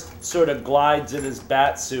first sort of glides in his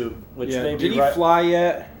bat suit, which maybe did he fly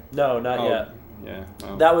yet? No, not yet. Yeah,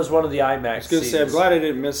 well. That was one of the IMAX I was going to scenes. say, I'm glad I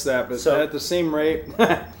didn't miss that, but at the same rate.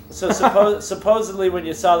 So supposedly when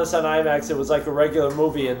you saw this on IMAX, it was like a regular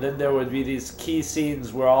movie, and then there would be these key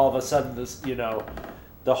scenes where all of a sudden this, you know,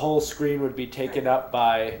 the whole screen would be taken up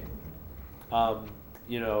by,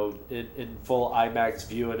 you know, in full IMAX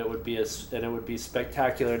view, and it would be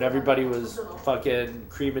spectacular, and everybody was fucking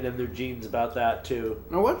creaming in their jeans about that too.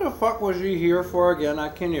 Now, what the fuck was he here for again? I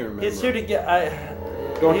can't even remember. He's here to get.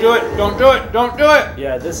 Don't do it! Don't do it! Don't do it!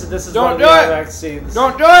 Yeah, this is don't one of the IMAX scenes.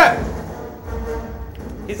 Don't do it!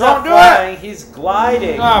 He's not flying. He's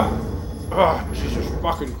gliding. Oh, Jesus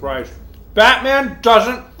fucking Christ! Batman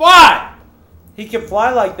doesn't fly. He can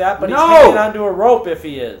fly like that, but he's hanging onto a rope if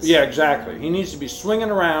he is. Yeah, exactly. He needs to be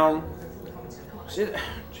swinging around.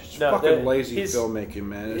 Just fucking lazy filmmaking,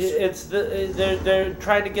 man. They're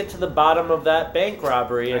trying to get to the bottom of that bank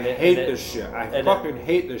robbery. I hate this shit. I fucking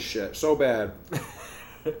hate this shit so bad.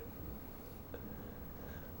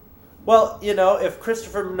 Well, you know, if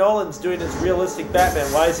Christopher Nolan's doing his realistic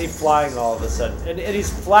Batman, why is he flying all of a sudden? And he's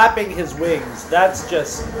flapping his wings. That's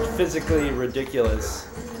just physically ridiculous.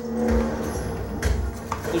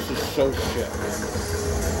 This is so shit, man.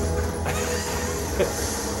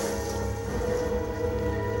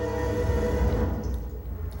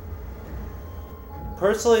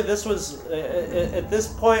 Personally, this was at this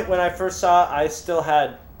point when I first saw it, I still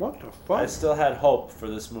had hope for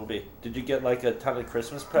this movie. Did you get a ton of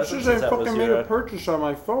Christmas presents? This is I fucking made a purchase on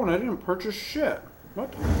my phone. I didn't purchase shit.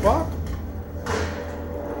 What the fuck?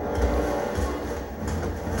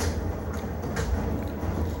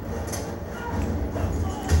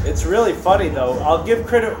 It's really funny, though. I'll give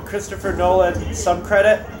Christopher Nolan some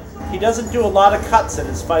credit. He doesn't do a lot of cuts in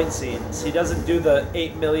his fight scenes. He doesn't do the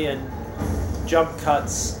 8 million jump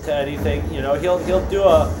cuts to anything. You know, he'll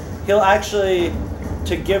actually,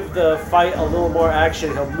 to give the fight a little more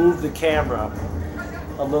action, he'll move the camera.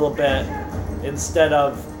 a little bit instead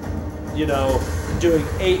of, doing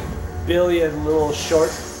 8 billion little short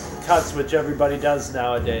cuts, which everybody does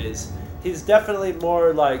nowadays. He's definitely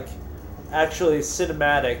more like actually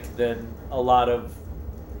cinematic than a lot of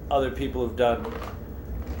other people who've done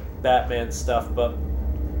Batman stuff. But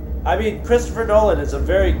I mean, Christopher Nolan is a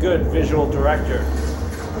very good visual director.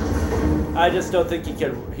 I just don't think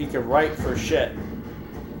he can write for shit.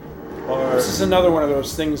 This is another one of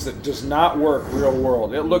those things that does not work real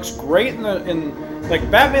world. It looks great in like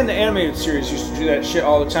Batman the animated series used to do that shit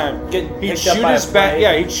all the time. He'd shoot his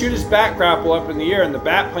bat grapple up in the air, and the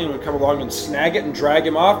bat plane would come along and snag it and drag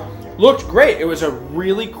him off. Looked great. It was a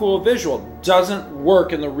really cool visual. Doesn't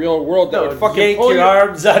work in the real world. That would fucking yank pull your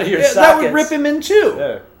arms out of your sockets. That would rip him in two.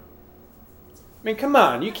 Yeah. I mean, come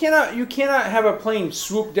on. You cannot have a plane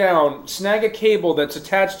swoop down, snag a cable that's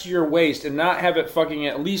attached to your waist, and not have it fucking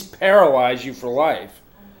at least paralyze you for life.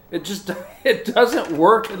 It doesn't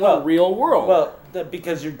work in the real world. Well,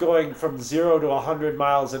 because you're going from 0 to 100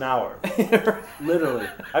 miles an hour. Literally.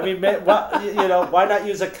 I mean, why not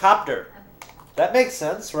use a copter? That makes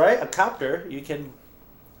sense, right? A copter, you can...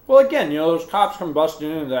 Well, again, those cops come busting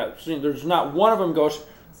into that scene. There's not one of them goes,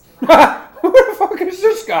 who the fuck is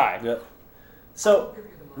this guy? Yeah. So,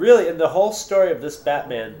 really, in the whole story of this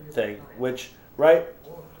Batman thing, which, right,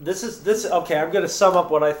 okay, I'm going to sum up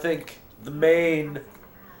what I think the main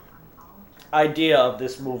idea of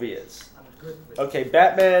this movie is. Okay,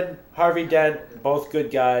 Batman, Harvey Dent, both good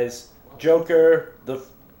guys. Joker, the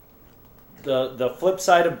flip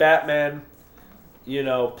side of Batman,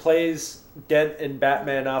 plays Dent and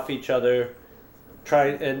Batman off each other,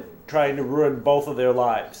 trying to ruin both of their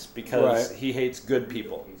lives because he hates good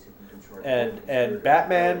people. And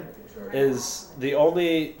Batman is the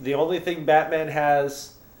only thing Batman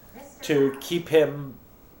has to keep him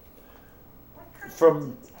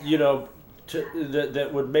from that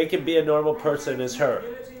would make him be a normal person is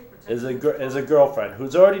a girlfriend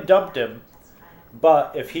who's already dumped him.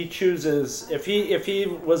 But if he chooses, if he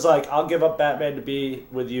was like, I'll give up Batman to be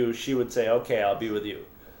with you, she would say, okay, I'll be with you.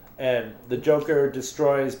 And the Joker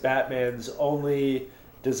destroys Batman's only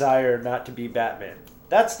desire not to be Batman.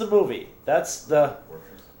 That's the movie. That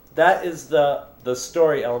is the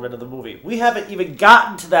story element of the movie. We haven't even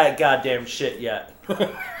gotten to that goddamn shit yet.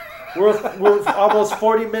 We're almost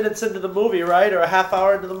 40 minutes into the movie, right? Or a half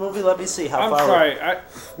hour into the movie? Let me see how far. I'm sorry.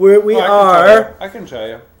 I can tell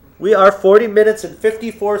you. We are 40 minutes and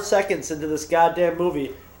 54 seconds into this goddamn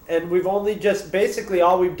movie, and we've only just basically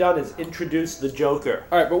all we've done is introduce the Joker.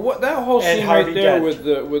 All right, but that whole scene right there with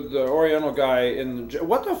the Oriental guy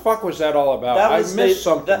what the fuck was that all about? I missed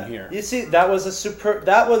something here. You see, that was a super.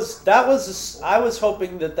 I was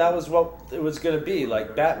hoping that was what it was going to be,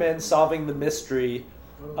 like Batman solving the mystery.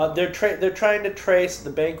 They're trying to trace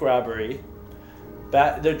the bank robbery.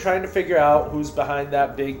 They're trying to figure out who's behind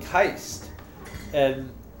that big heist,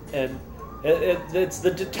 and it's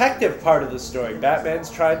the detective part of the story. Batman's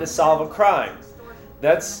trying to solve a crime.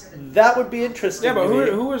 That would be interesting. Yeah, but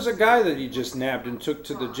who was the guy that he just nabbed and took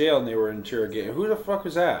to the jail and they were interrogating? Who the fuck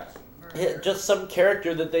was that? Just some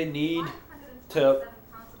character that they need to.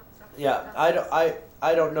 Yeah,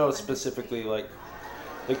 I don't know specifically like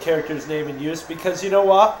the character's name and use, because you know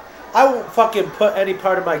what? I won't fucking put any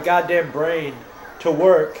part of my goddamn brain to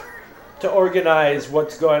work to organize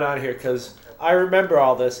what's going on here, because I remember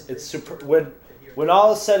all this. It's super. When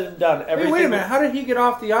all is said and done, everything. Hey, wait a minute. How did he get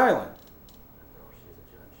off the island?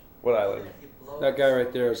 What island? That guy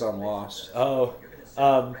right there is on Lost. Oh,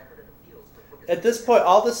 at this point,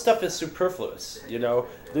 all this stuff is superfluous.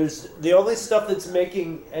 There's the only stuff that's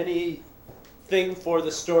making anything for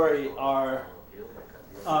the story are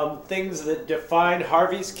things that define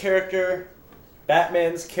Harvey's character,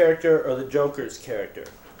 Batman's character, or the Joker's character.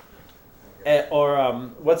 Or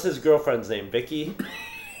what's his girlfriend's name? Vicky?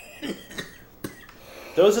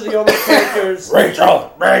 Those are the only characters.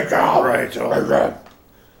 Rachel.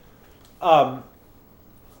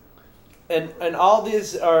 And all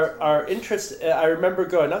these are interest. I remember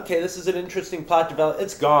going, okay, this is an interesting plot development.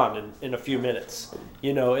 It's gone in a few minutes.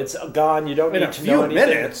 It's gone. You don't need to know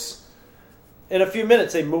anything. In a few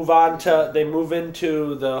minutes, they move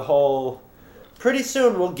into the whole. Pretty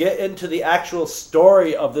soon, we'll get into the actual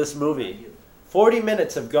story of this movie. 40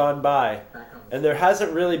 minutes have gone by, and there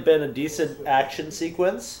hasn't really been a decent action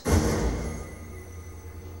sequence.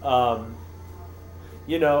 I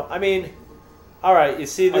mean, all right, you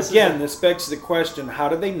see this again. This begs the question: how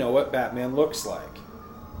do they know what Batman looks like?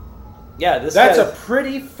 Yeah, that's a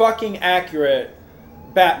pretty fucking accurate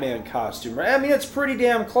Batman costume, right? I mean, it's pretty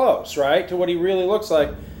damn close, right, to what he really looks like.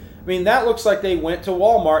 I mean, that looks like they went to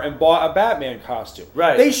Walmart and bought a Batman costume.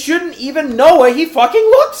 Right. They shouldn't even know what he fucking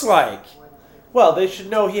looks like. Well, they should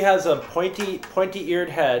know he has a pointy-eared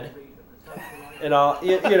head, and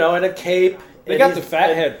and a cape. They got the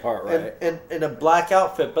fat head part right, and a black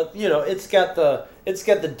outfit, but it's got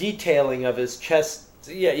the detailing of his chest.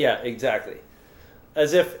 Yeah, exactly.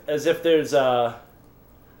 As if there's here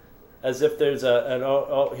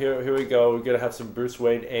we go. We're gonna have some Bruce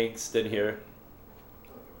Wayne angst in here.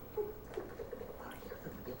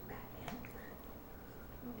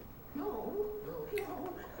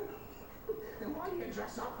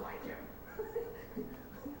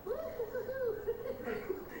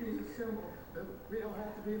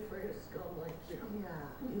 Be afraid of scum like you. Yeah,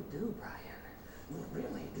 you do, Brian. You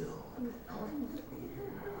really do. Oh,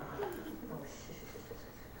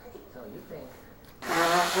 so you think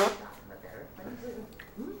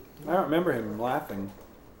I don't remember him laughing.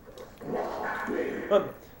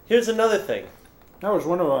 But here's another thing. That was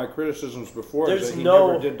one of my criticisms before. There's is that he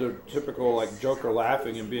no- never did the typical like Joker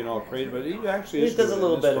laughing and being all crazy, but he actually He does a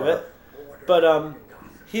little bit of it, but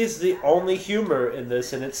he's the only humor in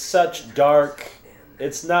this, and it's such dark.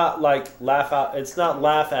 It's not like laugh out. It's not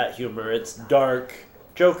laugh at humor. It's dark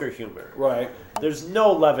Joker humor. Right. There's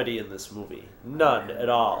no levity in this movie. None at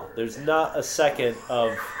all. There's not a second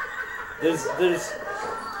of. There's.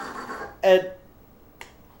 And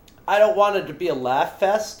I don't want it to be a laugh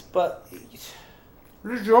fest, but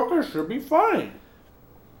The Joker should be fine.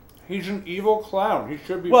 He's an evil clown. He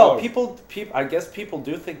should be. well, bugged. people. I guess people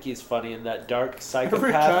do think he's funny in that dark psychopath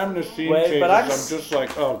Every time the scene way, changes, but I'm just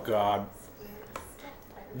like, oh god.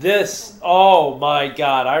 This, oh my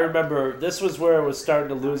god, I remember this was where it was starting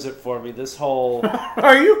to lose it for me. This whole,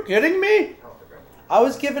 Are you kidding me? I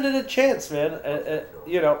was giving it a chance, man.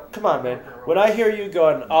 Come on, man. When I hear you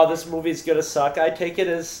going, oh, this movie's gonna suck, I take it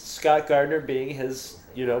as Scott Gardner being his,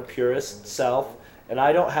 purest self, and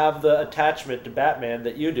I don't have the attachment to Batman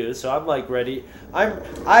that you do, so I'm like ready. I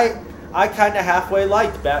kind of halfway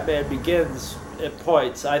liked Batman Begins at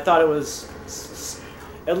points. I thought it was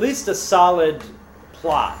at least a solid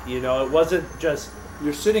plot, it wasn't just.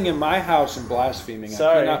 You're sitting in my house and blaspheming.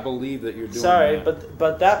 Sorry. I cannot believe that you're doing Sorry, that.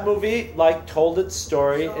 but that movie told its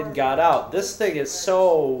story and got out. This thing is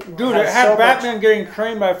so. Dude, has it had so Batman much- getting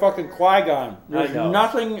trained by fucking Qui-Gon. There's I know.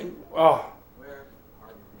 nothing. Oh,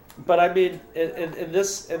 But I mean, in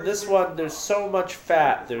this one, there's so much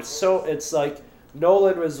fat. It's like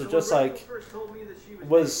Nolan was just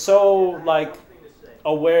was so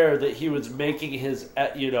aware that he was making his,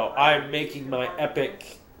 I'm making my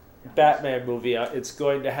epic Batman movie. It's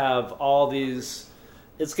going to have all these,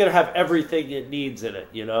 it's going to have everything it needs in it,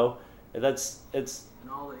 and it's, and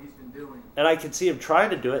all that he's been doing. and I can see him trying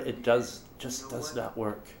to do it. It just does not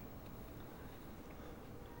work.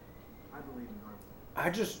 I believe in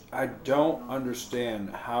art. I don't understand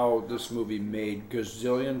how this movie made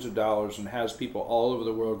gazillions of dollars and has people all over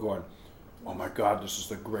the world going, oh my god, this is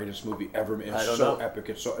the greatest movie ever made. It's I don't so know. epic.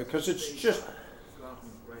 It's so, because it's just,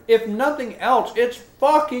 if nothing else, it's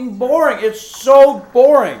fucking boring. It's so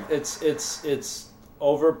boring. It's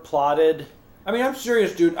over plotted. I mean, I'm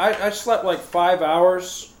serious, dude. I slept like 5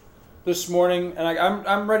 hours this morning, and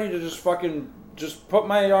I'm ready to just fucking just put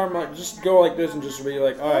my arm, just go like this, and just be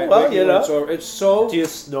like, all right, Well, thank it's over. It's so. Do you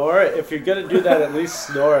snore? If you're gonna do that, at least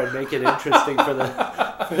snore and make it interesting for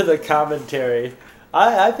the commentary.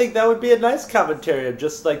 I think that would be a nice commentary of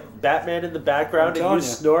just like Batman in the background and you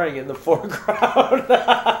snoring in the foreground.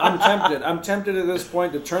 I'm tempted at this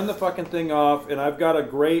point to turn the fucking thing off, and I've got a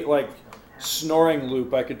great snoring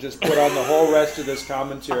loop I could just put on the whole rest of this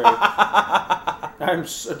commentary.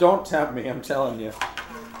 Don't tempt me, I'm telling you.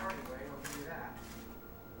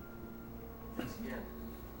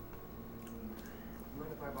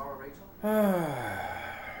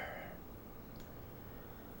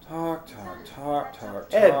 Talk.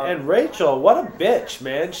 And Rachel, what a bitch,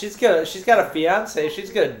 man. She's got a fiance.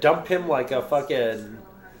 She's gonna dump him like a fucking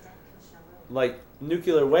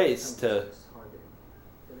nuclear waste to.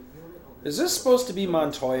 Is this supposed to be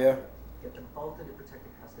Montoya?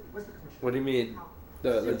 What do you mean?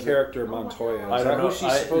 The character Montoya. I don't know. Who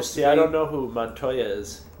she's supposed to be? I don't know who Montoya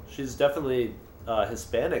is. She's definitely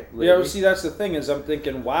Hispanic lady. Yeah, well, see, that's the thing is I'm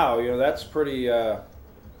thinking, wow, that's pretty. I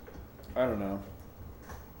don't know.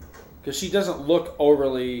 Because she doesn't look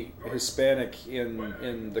overly Hispanic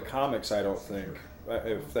in the comics, I don't think.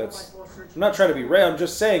 If that's, I'm not trying to be racist. I'm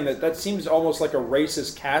just saying that seems almost like a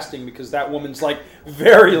racist casting because that woman's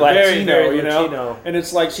very Latino, very you know, Latino. and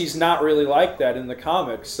it's she's not really like that in the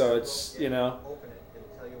comics. So it's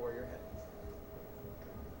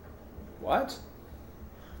What?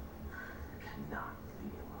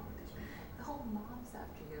 The whole mob's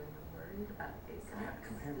after you.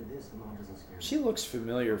 Compared to this, the mom doesn't scare me. She looks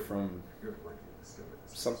familiar from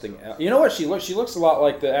something else. You know what she looks? She looks a lot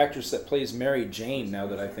like the actress that plays Mary Jane. Now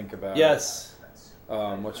that I think about Yes. it.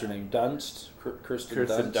 What's her name? Dunst. Kirsten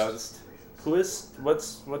Dunst. Who is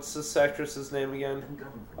what's this actress's name again?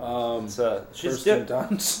 She's Kirsten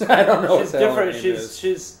Dunst. I don't know. She's what the hell her different. name is.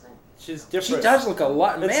 She's different. She does look a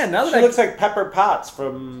lot. Man, now that she looks like Pepper Potts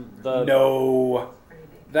from the. No,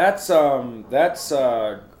 that's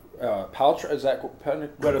Paltrow. Is that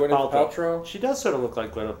Gwyneth Paltrow? She does sort of look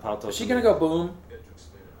like Gwyneth Paltrow. Is she gonna go boom?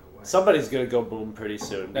 Somebody's gonna go boom pretty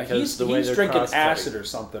soon. Now, because he's drinking acid or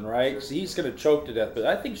something, right? So he's gonna choke to death. But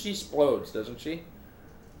I think she explodes, doesn't she?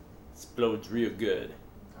 Explodes real good.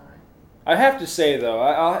 I have to say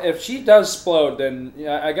though, if she does explode, then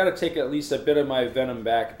I got to take at least a bit of my venom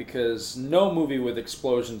back, because no movie with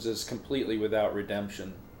explosions is completely without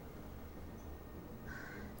redemption.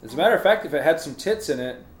 As a matter of fact, if it had some tits in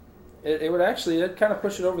it, it would actually kind of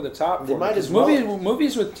push it over the top. They might as well. well.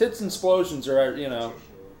 Movies with tits and explosions are,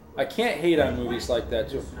 I can't hate on movies like that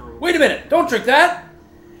too. Wait a minute! Don't drink that.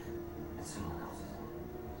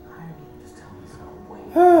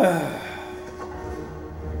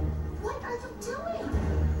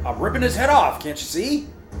 I'm ripping his head off, can't you see?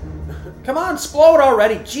 Come on, explode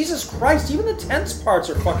already. Jesus Christ, even the tense parts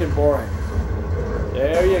are fucking boring.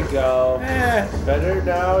 There you go. Better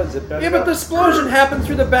now? Is it better? Yeah, but the explosion happened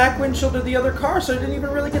through the back windshield of the other car, so I didn't even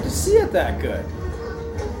really get to see it that good.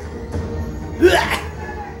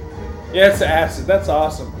 Yeah, it's acid. That's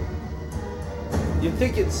awesome. You'd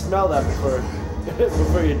think you'd smell that before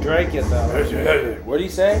you drank it, though. What do you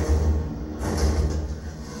say?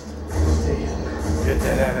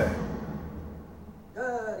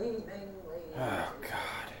 Oh,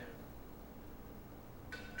 God.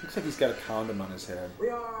 Looks like he's got a condom on his head. We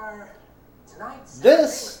are tonight's.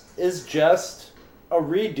 This is just a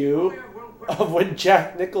redo of when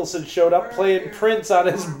Jack Nicholson showed up playing Prince on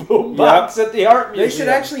his boombox at the art museum. They should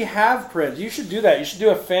actually have Prince. You should do that. You should do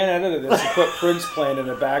a fan edit of this and put Prince playing in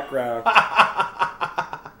the background.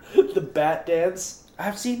 The bat dance.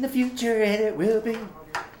 I've seen the future and it will be.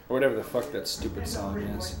 Or whatever the fuck that stupid song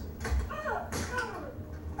is.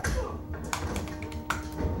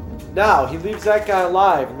 Now he leaves that guy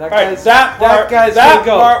alive, and that That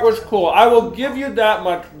part was cool. I will give you that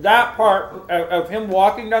much. That part of him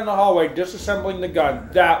walking down the hallway, disassembling the gun,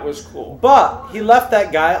 that was cool. But he left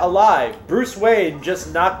that guy alive. Bruce Wayne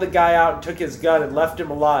just knocked the guy out and took his gun and left him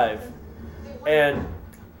alive. And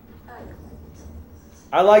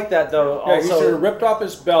I like that though. Yeah, also, he should have ripped off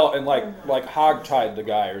his belt and like hog-tied the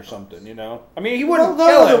guy or something, I mean, he wouldn't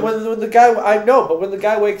kill him. When the guy, I know, but when the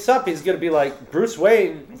guy wakes up, he's gonna be like, Bruce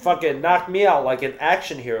Wayne fucking knocked me out like an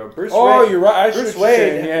action hero. Bruce Wayne, you're right. Bruce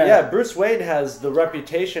Wayne, yeah, Bruce Wayne has the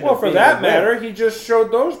reputation. Well, of for being that a matter, wimp. he just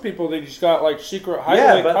showed those people that he's got like secret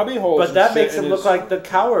hideaway cubby holes. But that and makes shit him look like a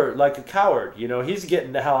coward. He's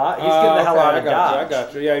getting the hell out. He's getting the hell out of Dodge. I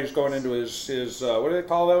got you. Yeah, he's going into his what do they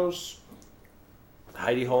call those?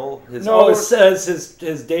 Hidey hole. It says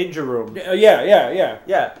his danger room.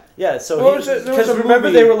 Yeah. So because remember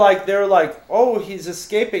they were like, oh, he's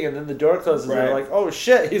escaping, and then the door closes. And they're like, oh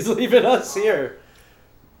shit, he's leaving us here.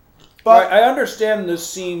 But I understand this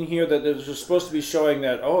scene here that there's supposed to be showing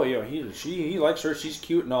that he likes her, she's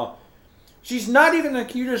cute and all. She's not even the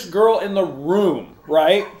cutest girl in the room,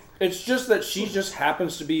 right? It's just that she just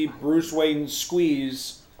happens to be Bruce Wayne's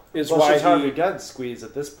squeeze. She's already done squeeze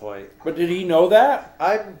at this point. But did he know that?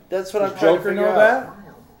 That's what I'm trying to Joker figure know out. that?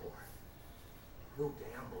 Who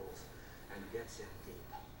gambles and gets in deep?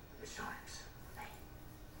 The sharks.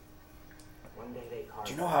 One day they carve.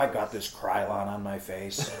 Do you know how I got this Krylon on my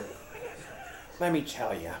face? Let me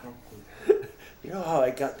tell you. You know how I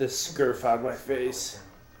got this scurf on my face?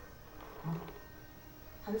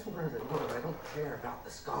 I just wanted to know that I don't care about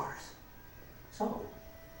the scars. So,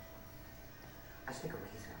 I stick a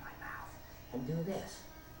razor in my mouth and do this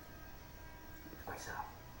to myself.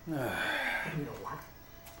 And you know what?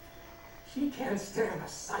 She can't stand the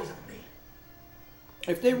sight of me.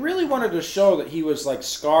 If they really wanted to show that he was like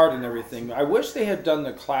scarred and everything, I wish they had done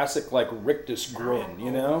the classic like rictus grin,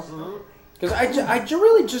 Because I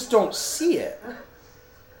really just don't see it.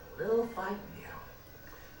 A little fight you.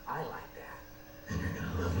 I like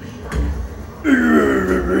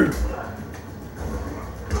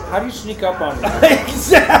How do you sneak up on him?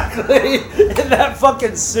 Exactly! In that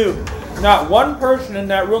fucking suit. Not one person in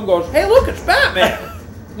that room goes, "Hey, look, it's Batman."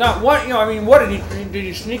 Not one. What did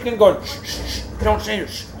he sneak in going? Shh, shh, shh, don't say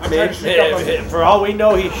it. I'm trying to sneak up on him. For all we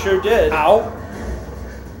know, he sure did. Ow.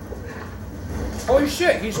 Holy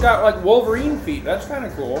shit, he's got like Wolverine feet. That's kind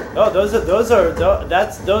of cool. No, those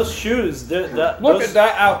shoes. Look at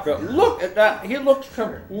that outfit. Look at that. He looks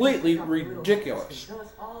completely ridiculous.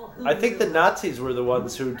 I think the Nazis were the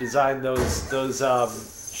ones who designed those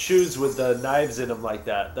shoes with the knives in them like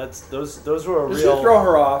that. Those were a Does real. he throw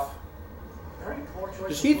her off?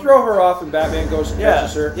 Does he throw her off and Batman goes and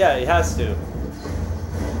catches her? Yeah, he has to.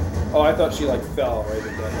 Oh, I thought she like fell right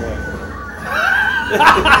at that point.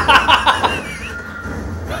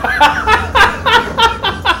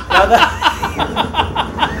 Now that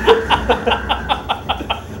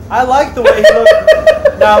I like the way he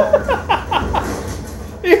looked. Now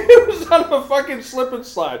He was on a fucking slip and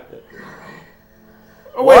slide.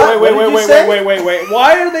 Oh, What? What did you say? wait.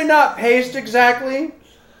 Why are they not paced exactly?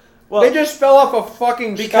 well, They just fell off a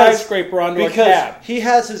fucking skyscraper onto a cab. he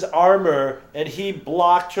has his armor and he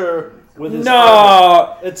blocked her with his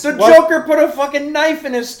armor. No, It's the what- Joker put a fucking knife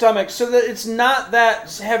in his stomach so that it's not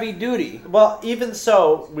that heavy duty. Well, even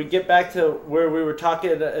so, we get back to where we were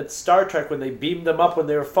talking at Star Trek when they beamed them up when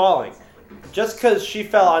they were falling. Just because she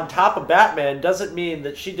fell on top of Batman doesn't mean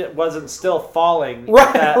that she wasn't still falling. Right,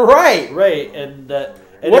 at that right. rate, and that.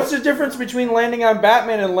 And What's if- the difference between landing on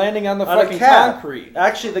Batman and landing on the on a fucking cab. concrete?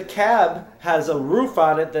 Actually, the cab has a roof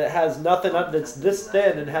on it that has nothing. That's this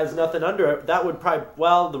thin and has nothing under it. That would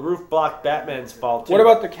probably the roof blocked Batman's fall too. What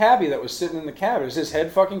about the cabbie that was sitting in the cab? Is his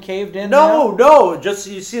head fucking caved in? No. Just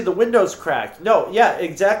you see the windows cracked. No, yeah,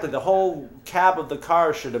 exactly. The whole cab of the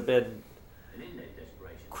car should have been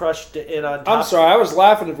crushed in on top. I'm sorry, I was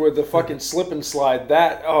laughing with the fucking slip and slide.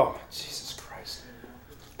 Oh, Jesus Christ!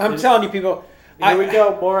 I'm telling you, people. Here we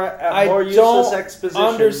go. More useless don't exposition.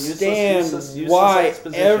 understand Useless why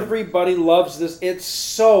exposition. everybody loves this. It's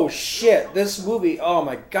so shit. This movie, oh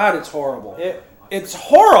my god, it's horrible. It's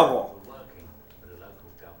horrible.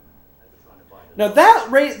 Now that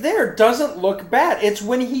right there doesn't look bad. It's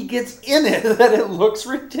when he gets in it that it looks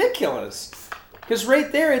ridiculous. Because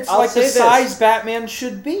right there, it's I'll like the say this. size Batman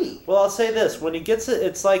should be. Well, I'll say this: when he gets it,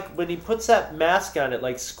 it's like when he puts that mask on, it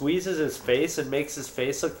like squeezes his face and makes his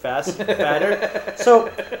face look fatter.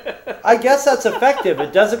 So, I guess that's effective.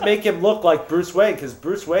 It doesn't make him look like Bruce Wayne because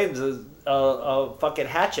Bruce Wayne's a fucking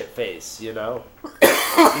hatchet face, you know.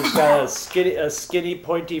 He's got a skinny,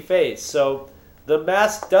 pointy face. So the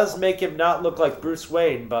mask does make him not look like Bruce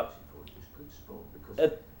Wayne, but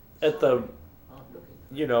at the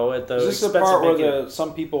Is this the expense part of where making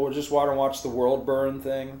some people would just want to watch the world burn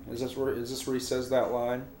thing? Is this where he says that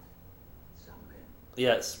line?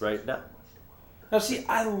 Yes, right now. Now, see,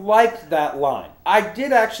 I liked that line. I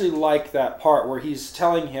did actually like that part where he's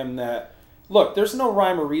telling him that, look, there's no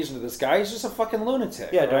rhyme or reason to this guy. He's just a fucking lunatic.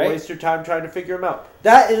 Yeah, don't right? waste your time trying to figure him out.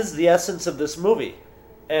 That is the essence of this movie.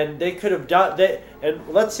 And they could have done... And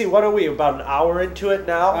let's see, what are we, about an hour into it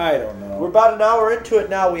now? I don't know. We're about an hour into it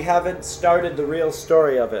now. We haven't started the real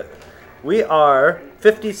story of it. We are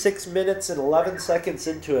 56 minutes and 11 seconds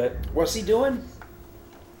into it. What's he doing?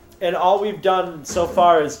 And all we've done so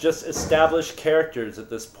far is just establish characters at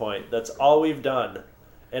this point. That's all we've done.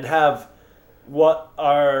 And have what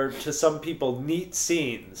are, to some people, neat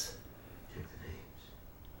scenes.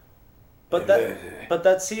 But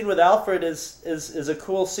that scene with Alfred is a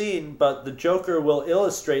cool scene, but the Joker will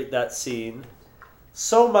illustrate that scene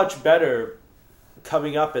so much better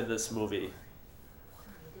coming up in this movie.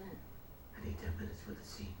 I need 10 minutes for the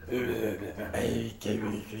scene.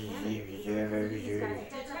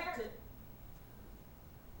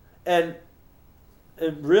 And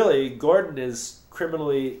really, Gordon is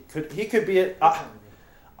criminally... He could be...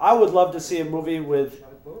 I would love to see a movie with...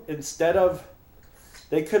 Instead of...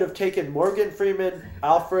 They could have taken Morgan Freeman,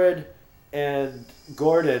 Alfred, and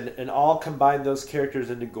Gordon and all combined those characters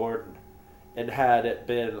into Gordon and had it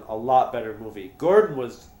been a lot better movie. Gordon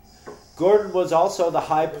was also the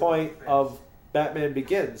high point of Batman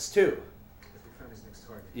Begins too.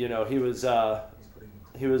 You know, he was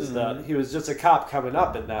just a cop coming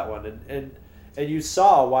up in that one, and you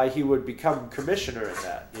saw why he would become commissioner in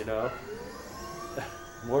that, you know.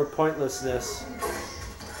 More pointlessness.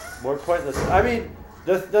 I mean,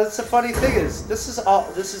 that's the funny thing is this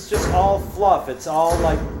is just all fluff. It's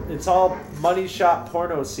all money shot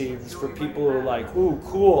porno scenes for people who are like, ooh,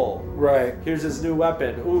 cool. Right. Here's his new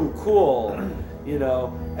weapon. Ooh, cool. You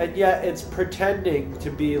know, and yet it's pretending to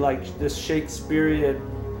be like this Shakespearean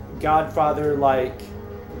Godfather like,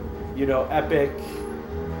 you know, epic.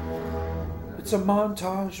 It's a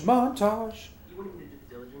montage.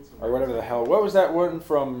 Or whatever the hell. What was that one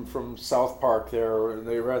from South Park there where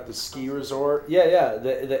they were at the ski resort? Yeah,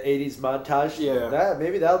 the 80s montage. Yeah.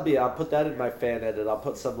 Maybe that'll be, I'll put that in my fan edit. I'll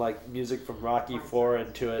put some like music from Rocky IV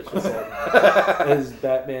into it. Just like, his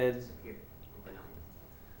Batman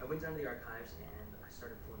went down to the archives and I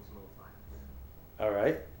started pulling some old files. All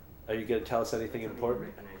right. Are you going to tell us anything important?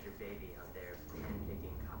 Recognize your baby out there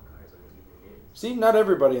hand-picking cop cars on the evening news. See, not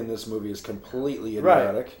everybody in this movie is completely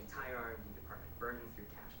idiotic. Entire R&D department burning through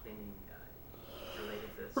cash cleaning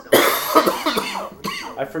related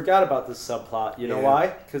to I forgot about this subplot. You know Yeah. why?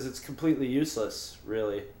 Because it's completely useless,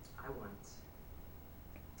 really. I want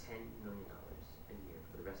 $10 million a year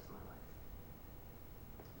for the rest of my life.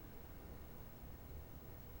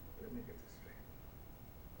 Let me get this straight.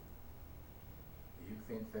 You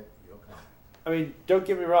think that your client, I mean, don't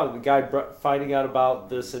get me wrong. The guy finding out about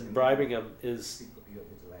this and bribing him is...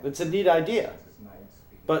 It's a neat idea.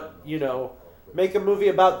 But, you know, make a movie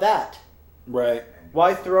about that. Right.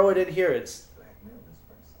 Why throw it in here? It's...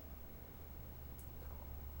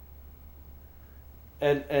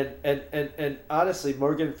 And honestly,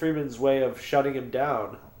 Morgan Freeman's way of shutting him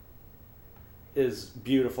down is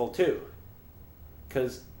beautiful too,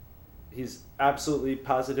 because he's absolutely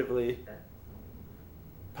positively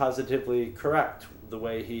correct the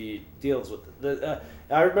way he deals with it.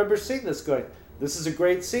 I remember seeing this going, this is a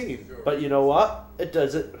great scene, but you know what? It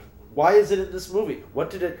doesn't. Why is it in this movie?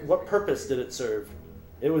 What purpose did it serve?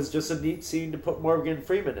 It was just a neat scene to put Morgan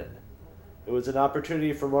Freeman in. It was an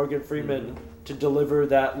opportunity for Morgan Freeman to deliver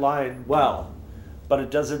that line well, but it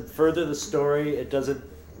doesn't further the story. It doesn't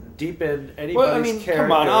deepen anybody's Well, I mean, character.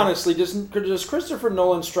 come on, honestly, does Christopher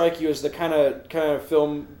Nolan strike you as the kind of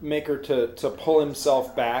filmmaker to pull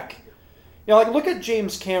himself back? You know, like look at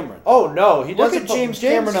James Cameron. Oh no, he Look doesn't. at James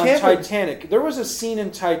Cameron on Titanic. There was a scene in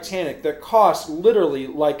Titanic that cost literally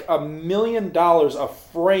like $1 million a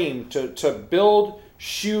frame to build,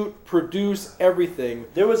 shoot, produce, everything.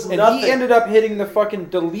 There was and nothing. he ended up hitting the fucking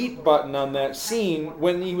delete button on that scene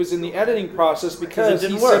when he was in the editing process because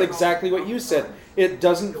didn't he work. said exactly what you said. It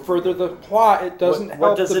doesn't further the plot. It doesn't help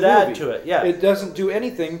What does the it add movie. to it? Yeah. It doesn't do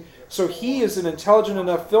anything. So he is an intelligent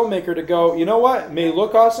enough filmmaker to go, you know what? May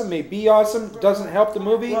look awesome, may be awesome, doesn't help the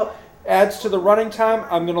movie, Well- adds to the running time,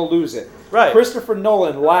 I'm going to lose it. Right. Christopher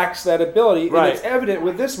Nolan lacks that ability, Right. and it's evident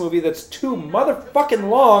with this movie that's too motherfucking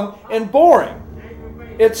long and boring.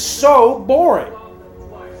 It's so boring.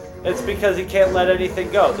 It's because he can't let anything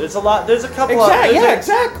go. There's a lot. There's a couple. Exactly, There's yeah, a,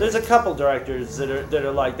 exactly. There's a couple directors that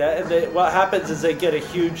are like that, and what happens is they get a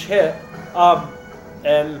huge hit,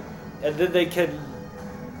 and then they can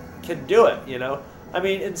do it. You know, I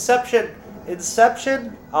mean, Inception.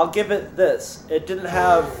 I'll give it this. It didn't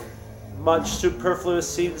have much superfluous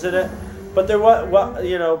scenes in it, but there was.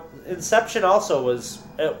 You know, Inception also was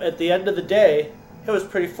at the end of the day, it was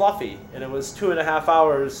pretty fluffy, and it was 2.5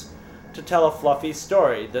 hours to tell a fluffy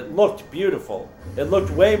story that looked beautiful. It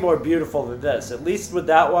looked way more beautiful than this. At least with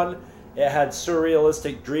that one, it had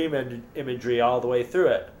surrealistic dream imagery all the way through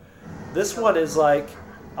it. This one is like,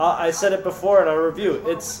 I said it before in our review,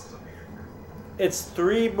 it's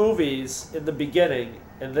 3 movies in the beginning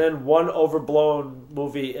and then 1 overblown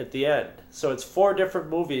movie at the end. So it's 4 different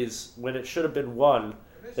movies when it should have been 1.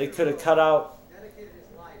 They could have cut out.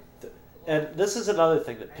 And this is another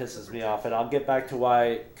thing that pisses me off, and I'll get back to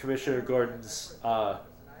why Commissioner Gordon's...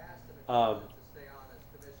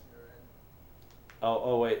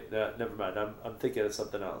 wait, never mind. I'm thinking of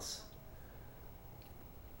something else.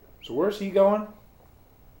 So where's he going?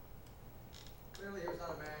 Clearly, he was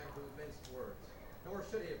not a man who minced words, nor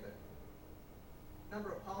should he have been.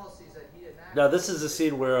 Number of policies that he enacted. Now, this is a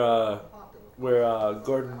scene where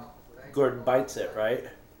Gordon bites it, right?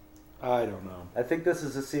 I don't know. I think this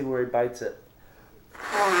is the scene where he bites it. he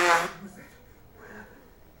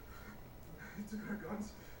took our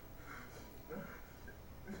guns,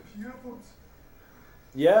 uniforms.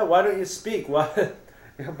 Yeah, why don't you speak? Why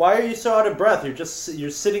are you so out of breath? You're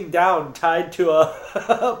sitting down, tied to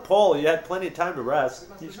a pole. You had plenty of time to rest.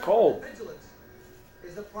 He's cold. Vigilance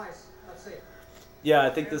is the price of safety. Yeah, I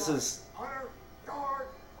think this is. Honor, guard,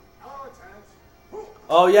 our attacks.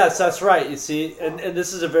 Oh yes, that's right. You see, and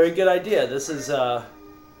this is a very good idea. This is I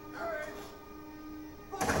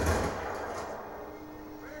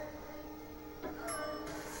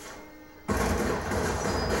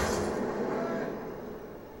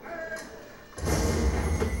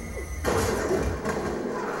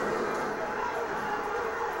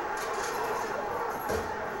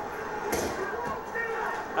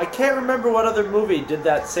can't remember what other movie did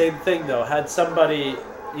that same thing though. Had somebody,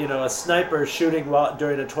 you know, a sniper shooting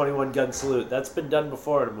during a 21 gun salute. That's been done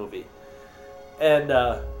before in a movie. And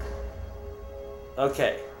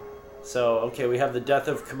okay, we have the death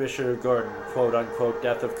of Commissioner Gordon, quote unquote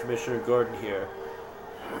death of Commissioner Gordon here,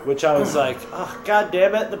 which I was like, oh god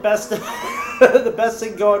damn it, the best, the best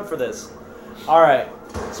thing going for this. All right,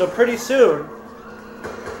 so pretty soon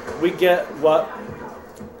we get what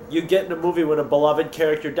you get in a movie when a beloved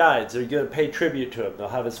character dies. They're going to pay tribute to him. They'll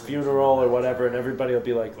have his funeral or whatever, and everybody will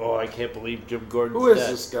be like, "Oh, I can't believe Jim Gordon's Who is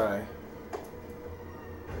dead." this guy?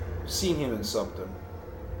 Seen him in something.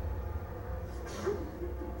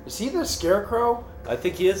 Is he the Scarecrow? I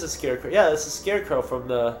think he is a Scarecrow. Yeah, this is Scarecrow from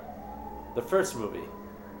the first movie.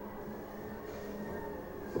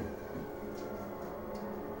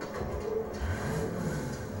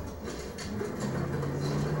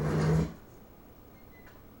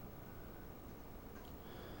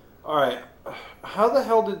 All right. How the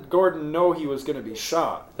hell did Gordon know he was going to be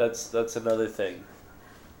shot? That's another thing.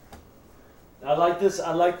 I like this.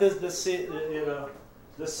 This scene. You know,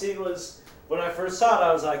 this scene was when I first saw it.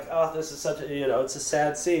 I was like, oh, this is such a. You know, it's a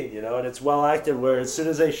sad scene. You know, and it's well acted. Where as soon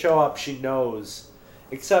as they show up, she knows.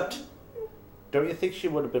 Except, don't you think she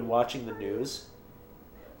would have been watching the news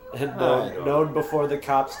and known before the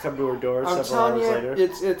cops come to her door several hours later?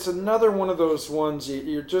 It's another one of those ones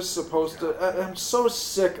you're just supposed to. I'm so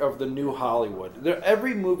sick of the new Hollywood.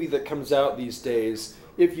 Every movie that comes out these days,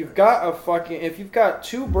 if you've got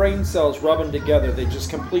two brain cells rubbing together, they just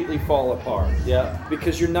completely fall apart. Yeah.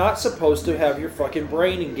 Because you're not supposed to have your fucking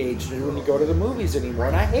brain engaged when you go to the movies anymore,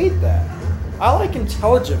 and I hate that. I like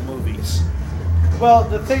intelligent movies. Well,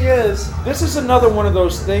 the thing is, this is another one of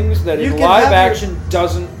those things that in can live have action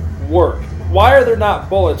doesn't work. Why are there not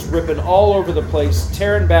bullets ripping all over the place,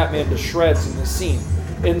 tearing Batman to shreds in this scene?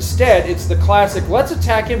 Instead, it's the classic, let's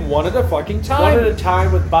attack him one at a fucking time. One at a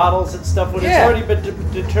time with bottles and stuff, when it's already been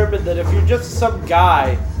determined that if you're just some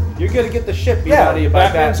guy, you're going to get the shit beat out of you by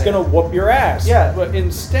Batman's Batman. going to whoop your ass. Yeah. But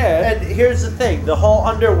instead... And here's the thing, the whole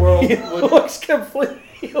underworld... He looks completely...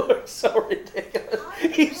 He looks so ridiculous.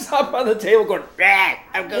 He's up on the table going,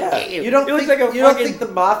 I'm going to get you. You don't don't think the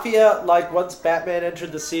mafia, like, once Batman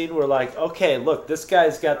entered the scene, were like, okay, look, this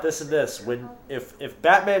guy's got this and this. If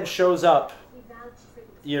Batman shows up,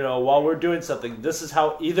 you know, while we're doing something, this is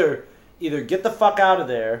how either get the fuck out of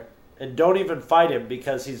there and don't even fight him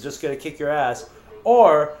because he's just going to kick your ass,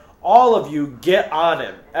 or all of you get on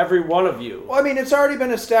him, every one of you. Well, I mean, it's already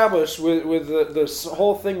been established with this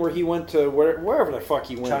whole thing where he went to wherever the fuck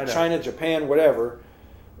he went, China, Japan, whatever.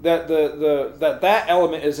 That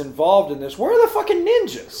element is involved in this. Where are the fucking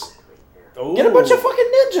ninjas? Ooh. Get a bunch of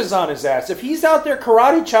fucking ninjas on his ass. If he's out there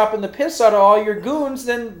karate chopping the piss out of all your goons,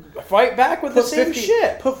 then fight back with the same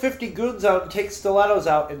shit. Put 50 goons out and take stilettos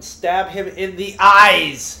out and stab him in the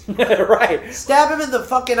eyes. Right. Stab him in the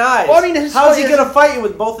fucking eyes. Well, I mean, how's he going to fight you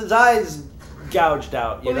with both his eyes gouged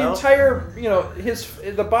out, you know? The entire,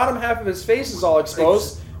 the bottom half of his face is all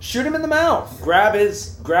exposed. Shoot him in the mouth. Grab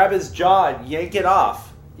his jaw and yank it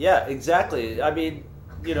off. Yeah, exactly. I mean,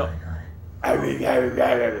 you know...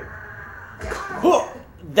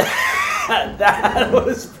 That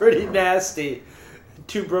was pretty nasty.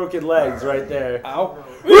 2 broken legs right there. Ow.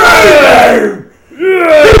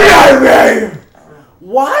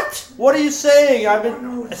 What? What are you saying? I'm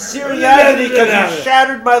in searing agony because you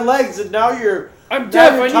shattered my legs and now you're... I'm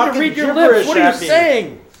deaf. I need to read your lips. What are you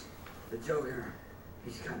saying? The Joker,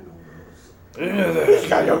 he's got no rules. He's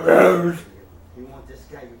got no rules. You want this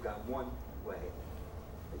guy, you've got one way.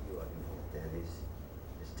 But you already know what that is.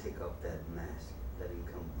 Just take off that mask. Let him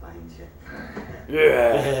come find you.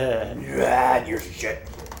 Yeah, you're shit.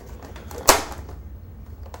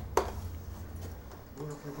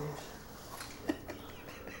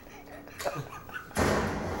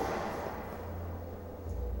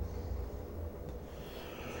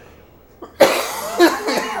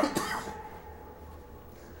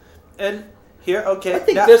 And here, okay. I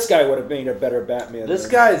think this guy would have made a better Batman. This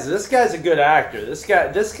guy's a good actor. This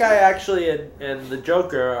guy actually and the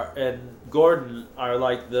Joker and Gordon are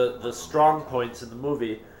like the strong points in the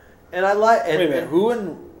movie. And I like. Wait a minute, who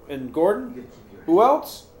and Gordon? Who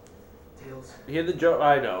else? Here the Joker.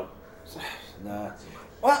 I know. Nah.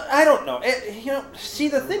 Well, I don't know. See,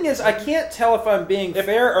 the thing is, I can't tell if I'm being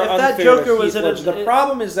fair or unfair. That Joker was the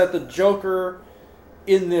problem is that the Joker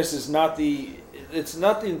in this is not the. It's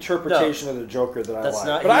not the interpretation of the Joker that I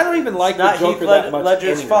like. But I don't even like the Joker that much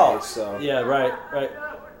Ledger's fault. So. Yeah, right.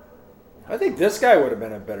 I think this guy would have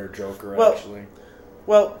been a better Joker, actually.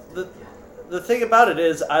 Well, the thing about it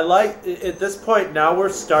is, I like, at this point, now we're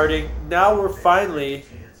finally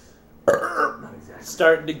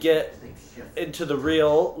starting to get into the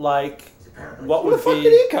real, like, what would be... Where the fuck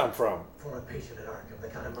did he come from? Former patient at Arkham, the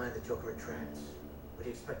kind of mind the Joker attracts. What do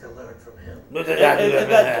you expect to learn from him?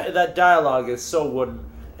 And that dialogue is so wooden.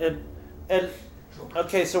 And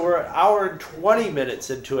okay, so we're an hour and 20 minutes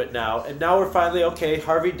into it now, and now we're finally, okay,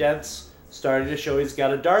 Harvey Dent's starting to show he's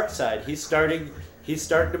got a dark side. He's starting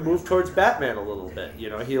to move towards Batman a little bit. You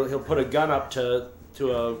know, he'll put a gun up to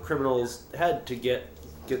a criminal's head to get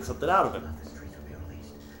get something out of him. The streets will be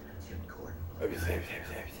released. Jim Gordon.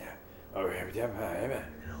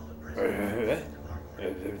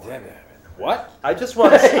 What? I just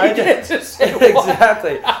want to.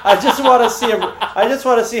 Exactly. I just want to see him. I just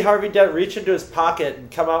want to see Harvey Dent reach into his pocket and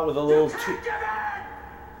come out with a little.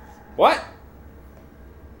 What?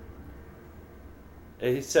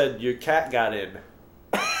 And he said, "Your cat got in."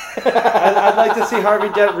 I'd like to see Harvey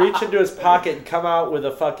Dent reach into his pocket and come out with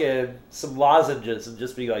some lozenges and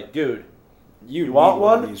just be like, "Dude, you want need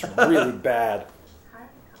one?" of these really bad.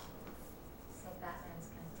 Said Batman's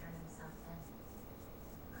gonna turn himself in.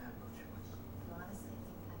 I have no choice. You honestly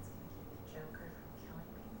think that's gonna keep the Joker from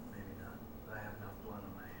killing people? Maybe not. But I have enough blood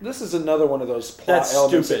on my hands. This is another one of those plot That's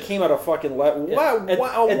elements stupid. that came out of fucking At this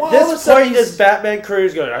this point, his Batman career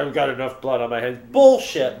is going, I've got enough blood on my hands.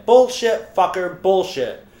 Bullshit. Bullshit, fucker.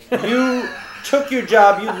 Bullshit. You took your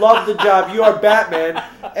job. You love the job. You are Batman.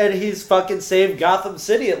 And he's fucking saved Gotham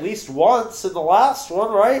City at least once in the last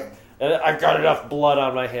one, right? And I've got enough blood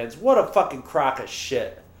on my hands. What a fucking crock of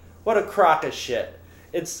shit. What a crock of shit.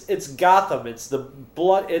 It's Gotham. It's the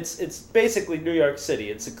blood. It's basically New York City.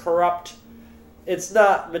 It's a corrupt... It's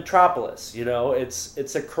not Metropolis, you know.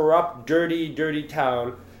 It's a corrupt, dirty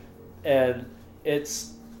town, and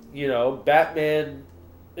it's, you know, Batman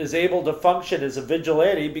is able to function as a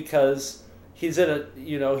vigilante because he's in a,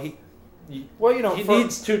 you know, he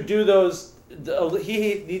needs to do those.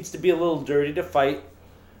 He needs to be a little dirty to fight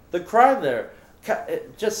the crime there. He's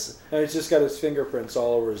just got his fingerprints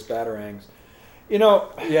all over his batarangs. You know,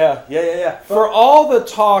 yeah. For all the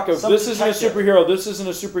talk of Some this isn't a detective. superhero, this isn't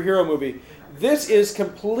a superhero movie, this is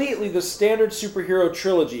completely the standard superhero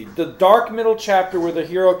trilogy. The dark middle chapter where the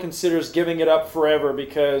hero considers giving it up forever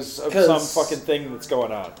because of some fucking thing that's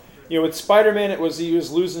going on. You know, with Spider-Man, he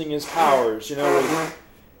was losing his powers. You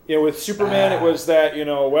know, with Superman, it was that,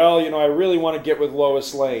 I really want to get with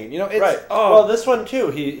Lois Lane. You know, it's right. Well, this one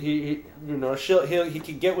too. He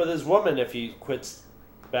can get with his woman if he quits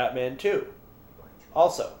Batman too.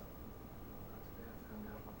 Also.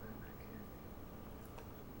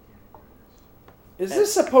 Is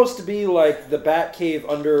this supposed to be like the Batcave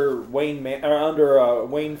under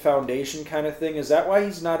Wayne Foundation kind of thing? Is that why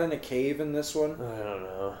he's not in a cave in this one? I don't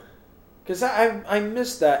know. Because I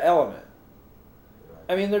missed that element.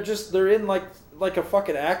 I mean, they're in like a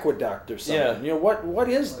fucking aqueduct or something. Yeah. You know, what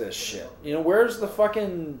is this shit? You know, where's the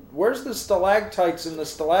stalactites and the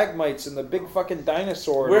stalagmites and the big fucking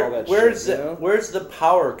dinosaur and all that shit? Where's the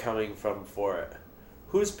power coming from for it?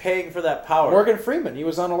 Who's paying for that power? Morgan Freeman. He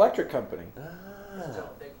was on Electric Company. Gentlemen,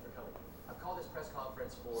 thank you for coming. I've called this press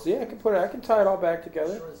conference for... So yeah, I can tie it all back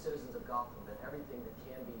together. Assure the citizens of Gotham that everything that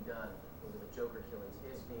can be done over the Joker killings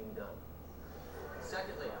is being done.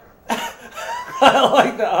 Secondly... I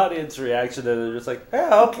like the audience reaction. They're just like,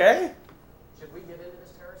 yeah, okay. Should we give in to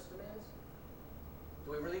this terrorist demands?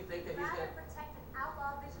 Do we really think that he's Rather going to... protect an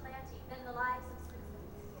outlaw vigilante than the lives of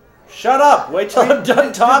citizens. Shut up. Wait till I'm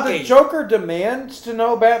done talking. Did the Joker demands to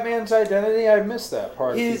know Batman's identity? I missed that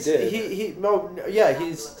part. He's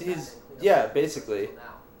basically.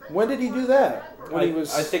 When did he do that? When he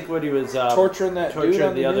was I think when he was torturing that dude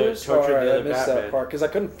on the news? Torturing the I other missed Batman. that part because I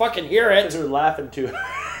couldn't fucking hear it. They were laughing too.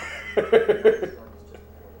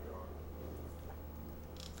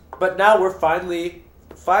 But now we're finally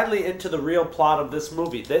into the real plot of this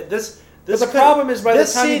movie. But the problem is by the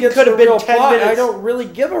time he gets to the real plot, I don't really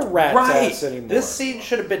give a rat's ass anymore. This scene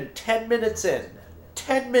should have been 10 minutes in.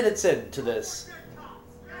 10 minutes into this.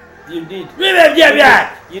 You need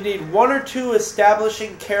one or two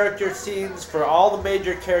establishing character scenes for all the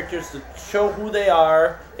major characters to show who they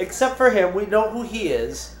are. Except for him, we know who he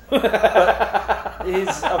is. But he's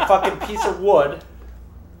a fucking piece of wood.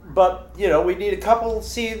 But, you know, we need a couple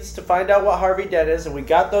scenes to find out what Harvey Dent is, and we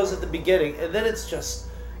got those at the beginning, and then it's just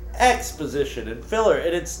exposition and filler,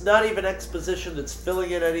 and it's not even exposition that's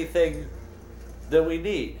filling in anything that we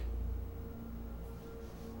need.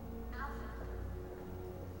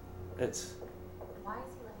 It's... Why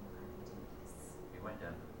is he letting Harvey do this? He went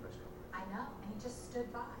down to the press conference. I know, and he just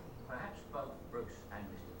stood by. Perhaps both Bruce and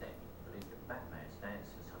Mr. Dent believe that Batman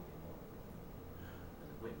stands for something more. And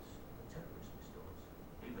the wins the terrorist restores,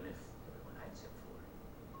 even if everyone hates him for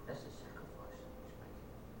it. That's the sacrifice that he's making.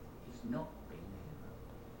 He's not being a hero,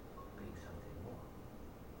 being something more.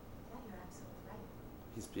 Yeah, you're absolutely right.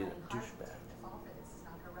 He's being a Letting Harvey douchebag. take the fall for this is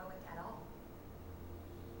not heroic at all.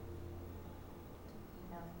 You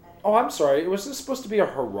know him better. Oh, I'm sorry. Was this supposed to be a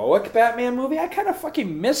heroic Batman movie? I kind of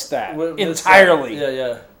fucking missed that Missed entirely. that. Yeah.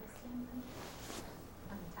 When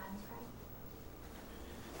the time's right.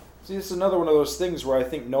 See, this is another one of those things where I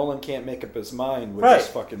think Nolan can't make up his mind with Right. this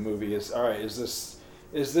fucking movie. Is this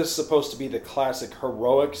is this supposed to be the classic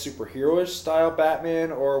heroic superhero-ish style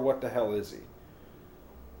Batman, or what the hell is he?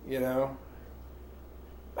 You know?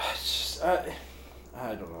 I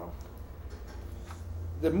don't know.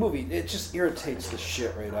 The movie, it just irritates the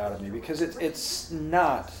shit right out of me because it's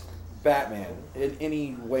not Batman in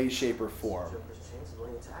any way, shape, or form.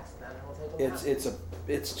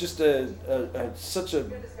 It's just such a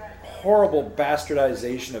horrible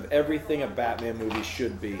bastardization of everything a Batman movie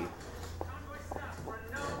should be.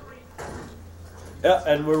 Yeah,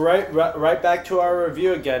 and we're right back to our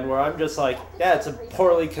review again, where I'm just like, yeah, it's a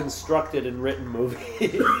poorly constructed and written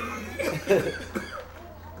movie.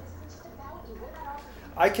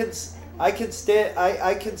 I can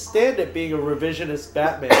stand it being a revisionist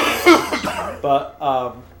Batman,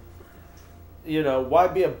 but you know, why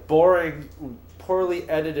be a boring, poorly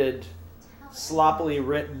edited, sloppily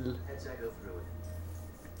written?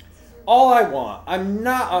 All I want, I'm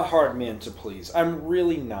not a hard man to please. I'm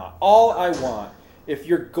really not. All I want, if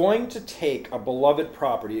you're going to take a beloved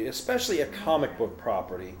property, especially a comic book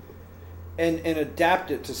property, and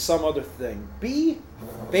adapt it to some other thing, be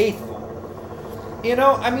faithful. You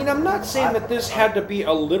know, I mean, I'm not saying that this had to be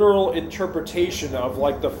a literal interpretation of,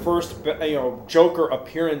 like, the first, Joker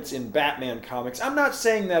appearance in Batman comics. I'm not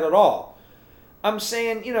saying that at all. I'm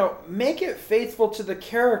saying, make it faithful to the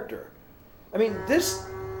character. I mean, this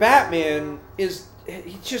Batman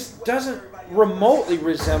he just doesn't remotely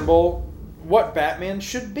resemble what Batman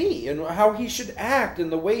should be and how he should act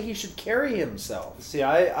and the way he should carry himself. See,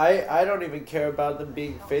 I don't even care about them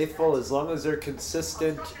being faithful as long as they're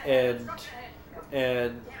consistent and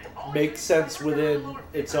make sense within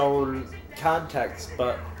its own context,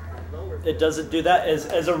 but it doesn't do that.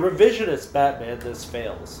 As a revisionist Batman, this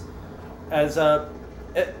fails.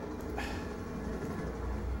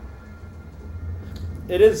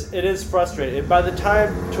 It is frustrating. And by the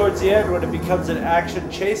time towards the end, when it becomes an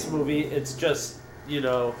action chase movie, it's just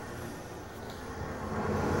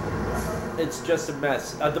it's just a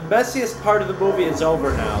mess. The messiest part of the movie is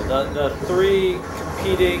over now. The three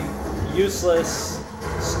competing useless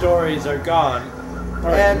stories are gone.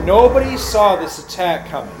 Right. And nobody saw this attack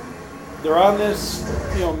coming. They're on this,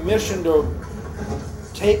 mission to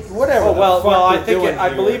take whatever. I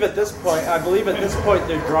believe at this point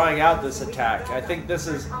they're drawing out this attack. I think this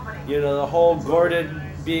is, the whole Gordon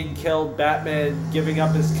being killed, Batman giving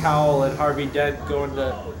up his cowl, and Harvey Dent going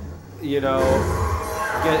to,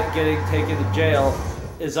 getting taken to jail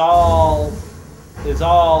is all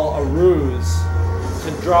a ruse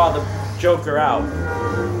to draw the Joker out,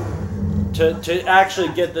 to actually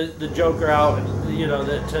get the Joker out,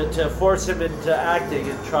 to force him into acting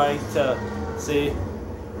and trying to see.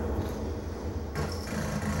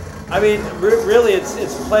 I mean, really,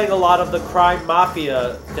 it's playing a lot of the crime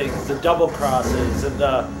mafia things, the double crosses,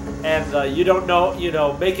 and you don't know,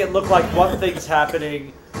 make it look like one thing's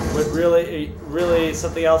happening when really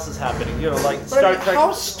something else is happening. Like Star Trek.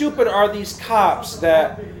 How stupid are these cops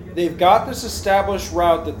that they've got this established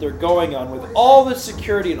route that they're going on with all this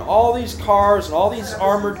security and all these cars and all these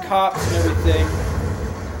armored cops and everything,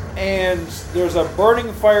 and there's a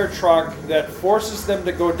burning fire truck that forces them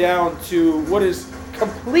to go down to what is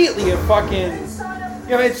completely a fucking,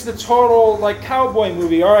 it's the total, cowboy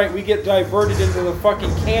movie. All right, we get diverted into the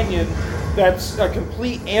fucking canyon that's a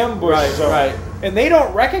complete ambush zone. Right. And they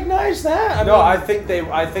don't recognize that? I think they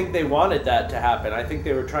wanted that to happen. I think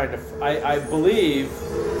they were trying to, I believe,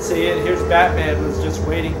 here's Batman was just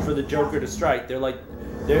waiting for the Joker to strike. They were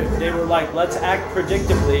like, let's act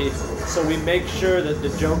predictably so we make sure that the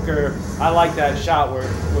Joker, I like that shot where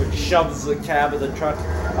it shoves the cab of the truck.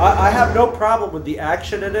 I have no problem with the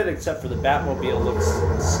action in it, except for the Batmobile looks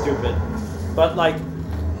stupid. But,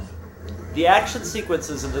 the action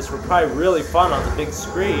sequences in this were probably really fun on the big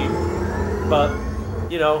screen. But,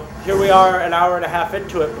 here we are an hour and a half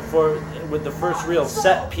into it with the first real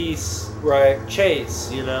set piece chase,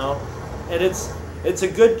 and it's a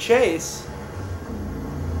good chase.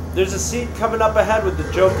 There's a scene coming up ahead with the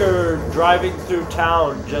Joker driving through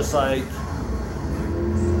town, just like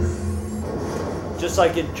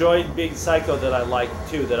enjoying being psycho, that I liked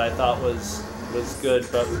too, that I thought was good,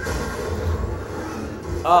 but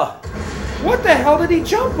what the hell did he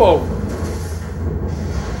jump over?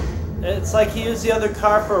 It's like he used the other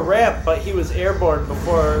car for a ramp, but he was airborne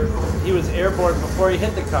before he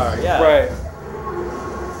hit the car. Yeah. Right.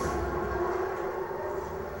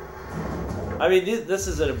 I mean, this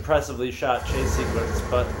is an impressively shot chase sequence,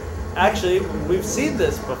 but actually, we've seen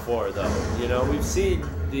this before, though. We've seen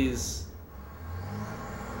these.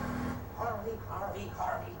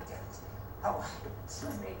 Harvey, Dent. Oh,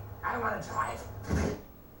 excuse me. I want to drive.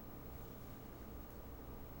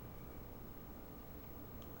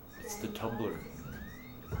 It's the tumbler.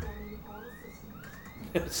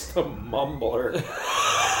 It's the mumbler.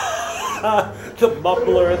 The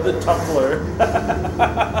mumbler and the tumbler.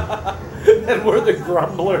 And we're the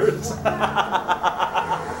grumblers.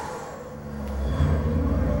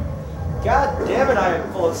 God damn it, I am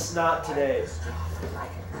full of snot today.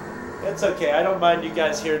 It's okay, I don't mind you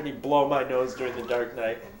guys hearing me blow my nose during the Dark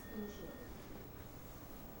Knight.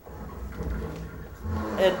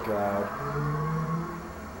 And God.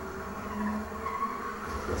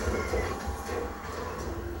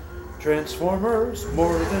 Transformers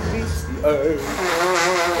more than meets the eye.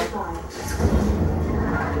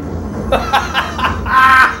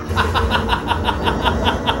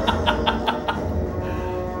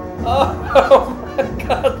 Oh my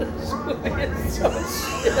god, this movie is so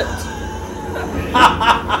shit.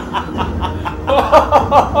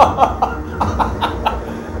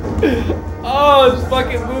 Oh, this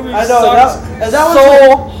fucking movie I know, sucks that was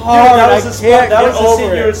so hard. Dude, that was I can't that was get the scene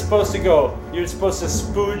over you it. were supposed to go. You were supposed to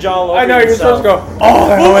spooge all over I know, you're yourself. supposed to go,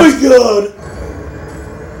 Oh my god!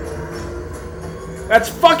 That's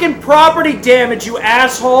fucking property damage, you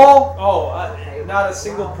asshole! Oh, not a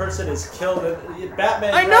single person is killed.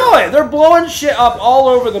 Batman. I know it! They're blowing shit up all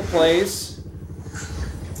over the place.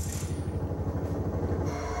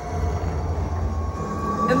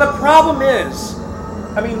 And the problem is,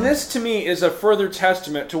 I mean, this to me is a further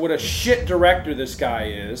testament to what a shit director this guy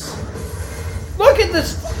is. Look at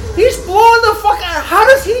this. He's blowing the fuck out. How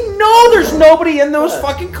does he know there's nobody in those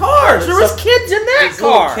fucking cars? There was kids in that There's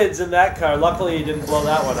car. little kids in that car. Luckily, he didn't blow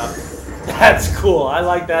that one up. That's cool. I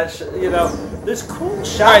like that. You know, there's cool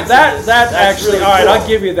shots. All right, that's actually really all right. cool. I'll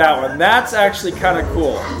give you that one. That's actually kind of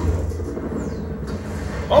cool.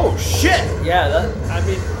 Oh shit! Yeah, I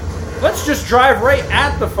mean, let's just drive right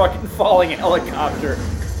at the fucking falling helicopter.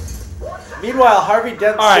 Meanwhile, Harvey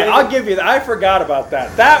Dent. All right, I'll give you that. I forgot about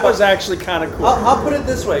that. That was actually kind of cool. I'll put it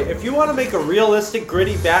this way: if you want to make a realistic,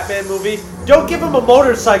 gritty Batman movie, don't give him a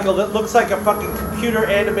motorcycle that looks like a fucking computer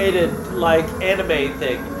animated like anime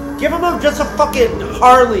thing. Give him just a fucking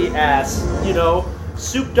Harley ass, you know,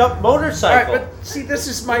 souped up motorcycle. All right, but see, this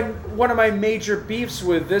is one of my major beefs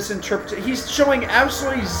with this interpretation. He's showing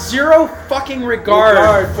absolutely zero fucking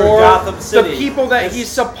regard for Gotham City. the people that he's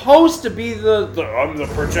supposed to be the I'm the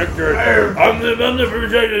protector. I'm the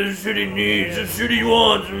protector the city needs, the city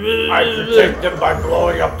wants. I protect them by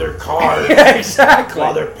blowing up their cars. Yeah, exactly.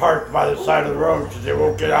 While they're parked by the side of the road because they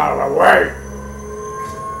won't get out of the way.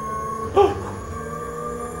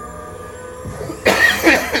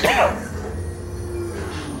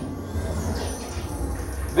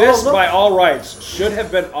 This, by all rights, should have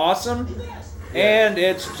been awesome, and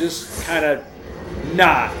it's just kind of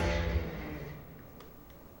not.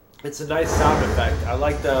 It's a nice sound effect. I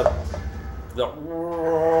like the.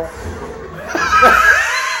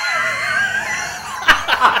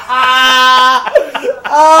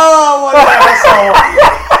 Oh, what an asshole!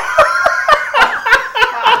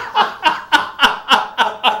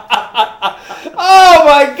 Oh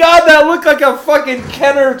my god, that looked like a fucking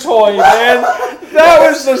Kenner toy, man. That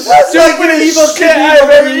was the stupidest shit I've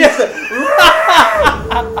ever used.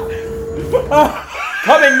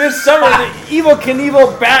 Coming this summer, the Evel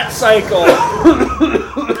Knievel Bat Cycle.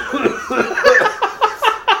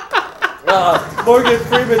 Morgan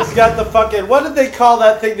Freeman's got the fucking. What did they call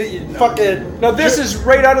that thing that you fucking. Now, this is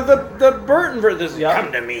right out of the Burton version.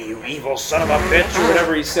 Come to me, you evil son of a bitch, or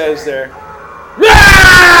whatever he says there.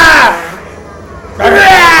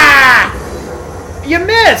 You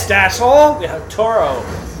missed, asshole! Yeah, Toro.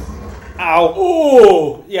 Ow.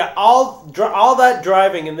 Ooh! Yeah, all that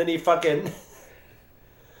driving, and then he fucking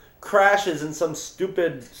crashes in some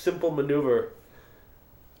stupid, simple maneuver.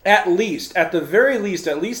 At the very least,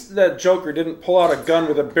 the Joker didn't pull out a gun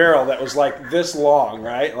with a barrel that was like this long,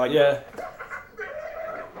 right? Like, yeah.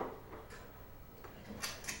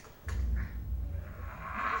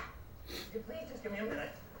 Please just give me a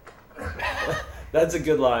minute. That's a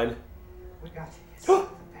good line. We got you.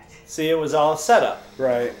 See, it was all set up.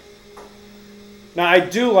 Right. Now, I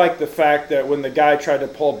do like the fact that when the guy tried to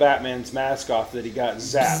pull Batman's mask off, that he got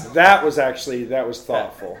zapped. That was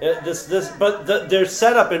thoughtful. Their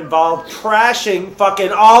setup involved trashing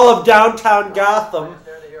fucking all of downtown Gotham.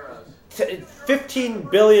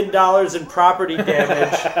 $15 billion in property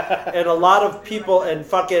damage, and a lot of people and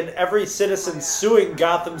fucking every citizen suing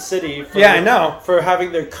Gotham City for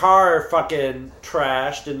having their car fucking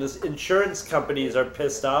trashed, and the insurance companies are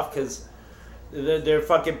pissed off because they're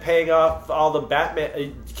fucking paying off all the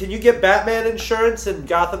Batman. Can you get Batman insurance in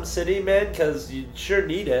Gotham City, man? Because you sure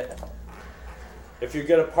need it if you're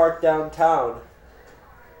gonna park downtown.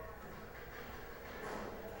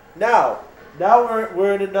 Now, Now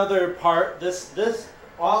we're in another part.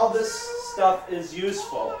 All this stuff is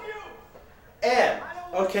useful. And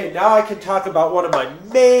okay, now I can talk about one of my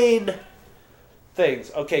main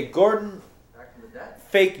things. Okay, Gordon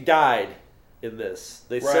fake died in this.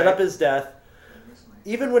 They set up his death.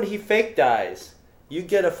 Even when he fake dies, you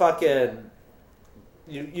get a fucking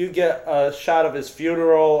you get a shot of his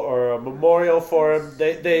funeral or a memorial for him.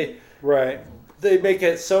 They make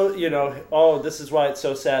it so, oh, this is why it's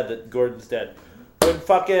so sad that Gordon's dead. When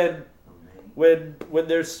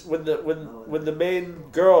the main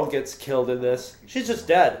girl gets killed in this, she's just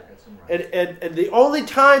dead. And the only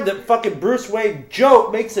time that fucking Bruce Wayne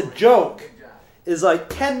makes a joke is like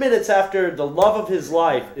 10 minutes after the love of his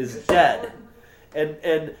life is dead.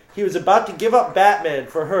 And he was about to give up Batman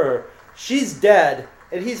for her. She's dead,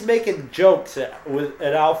 and he's making jokes at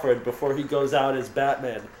Alfred before he goes out as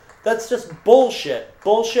Batman. That's just bullshit.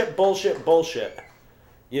 Bullshit.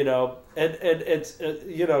 And it's,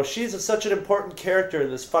 she's such an important character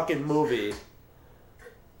in this fucking movie.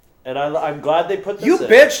 And I'm glad they put this in.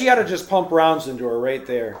 Bitch, you gotta just pump rounds into her right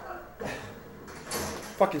there.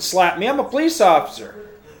 Fucking slap me, I'm a police officer.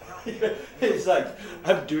 He's like,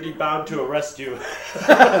 I'm duty bound to arrest you.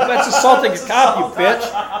 That's assaulting a cop, you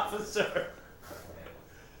bitch. Officer.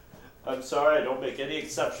 I'm sorry, I don't make any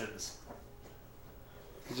exceptions.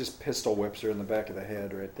 He just pistol whips her in the back of the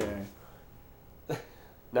head right there.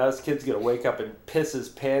 Now this kid's gonna wake up and piss his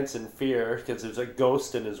pants in fear because there's a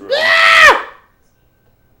ghost in his room. I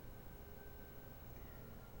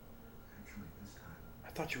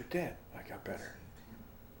thought you were dead. I got better.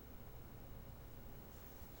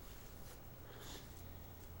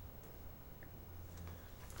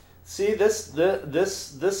 See, this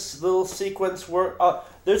little sequence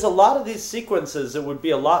there's a lot of these sequences that would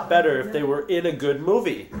be a lot better if they were in a good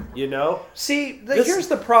movie, See, here's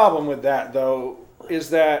the problem with that, though,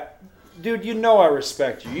 is that, dude, I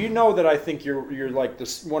respect you. You know that I think you're like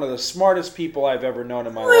one of the smartest people I've ever known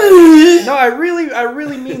in my life. No, I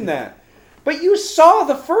really mean that. But you saw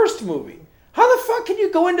the first movie. How the fuck can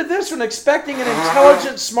you go into this one expecting an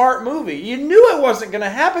intelligent, smart movie? You knew it wasn't going to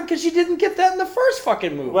happen because you didn't get that in the first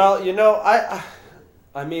fucking movie. Well,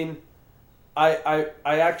 I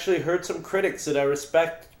actually heard some critics that I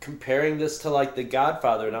respect comparing this to like The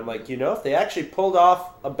Godfather, and I'm like, if they actually pulled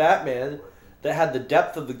off a Batman that had the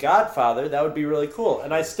depth of The Godfather, that would be really cool.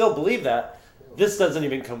 And I still believe that. This doesn't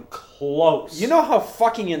even come close. You know how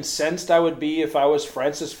fucking incensed I would be if I was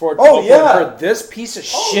Francis Ford Coppola for this piece of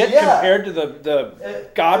shit compared to the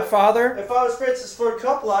Godfather? If I was Francis Ford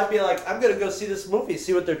Coppola, I'd be like, I'm going to go see this movie,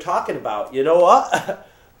 see what they're talking about. You know what?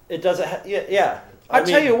 It doesn't... I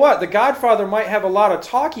tell you what, The Godfather might have a lot of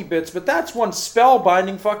talky bits, but that's one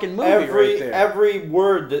spellbinding fucking movie right there. Every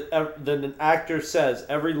word that an actor says,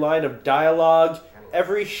 every line of dialogue,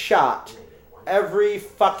 every shot, every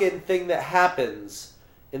fucking thing that happens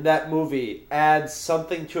in that movie adds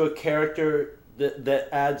something to a character that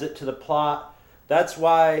adds it to the plot. That's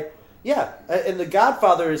why, and The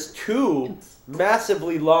Godfather is two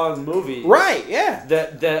massively long movies. Right, yeah.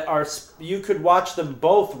 That are, you could watch them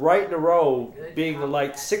both right in a row, being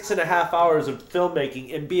like 6.5 hours of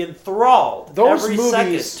filmmaking and be enthralled every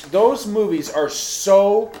second. Those movies are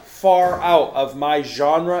so far out of my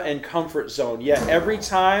genre and comfort zone, yet every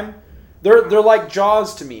time... They're like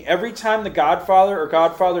Jaws to me. Every time The Godfather or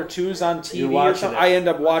Godfather 2 is on TV or something, I end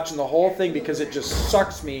up watching the whole thing because it just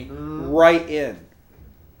sucks me right in.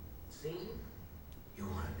 See? You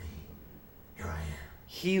wanted me. Here I am.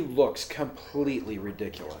 He looks completely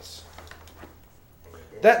ridiculous.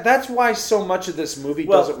 That's why so much of this movie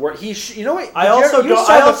doesn't work. I also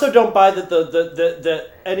don't buy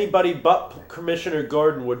that anybody but Commissioner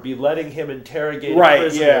Gordon would be letting him interrogate a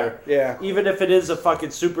prisoner. Yeah. Even if it is a fucking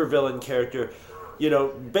supervillain character.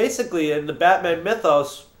 Basically in the Batman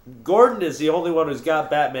mythos, Gordon is the only one who's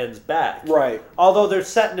got Batman's back. Right. Although they're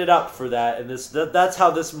setting it up for that, and that's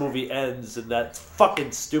how this movie ends, and that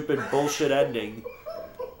fucking stupid bullshit ending.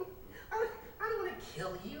 I don't want to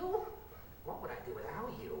kill you. What would I do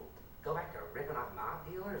without you? Go back to ripping off mob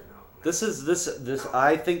dealers? No.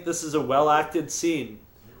 I think this is a well-acted scene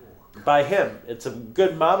by him. It's a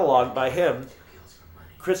good monologue by him.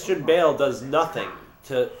 Christian Bale does nothing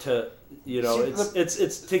to Heath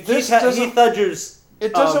Ledger's...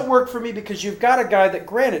 It doesn't work for me because you've got a guy that,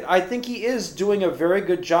 granted, I think he is doing a very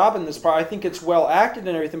good job in this part. I think it's well acted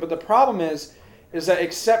and everything, but the problem is that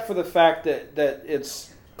except for the fact that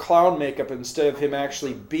it's clown makeup instead of him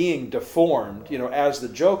actually being deformed, as the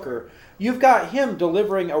Joker, you've got him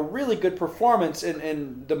delivering a really good performance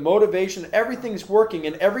and the motivation, everything's working,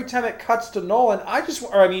 and every time it cuts to Nolan,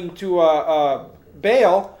 to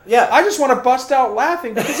Bale, Yeah. I just want to bust out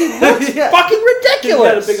laughing because he looks Yeah. fucking He's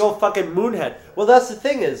ridiculous. got a big old fucking moon head. Well, that's the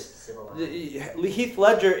thing is, Heath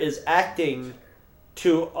Ledger is acting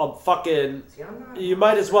to a fucking. You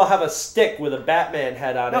might as well have a stick with a Batman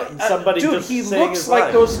head on it, and somebody dude, just he saying looks his like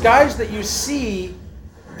line. those guys that you see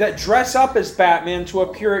that dress up as Batman to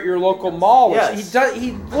appear at your local mall. Yes.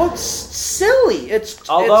 He looks silly.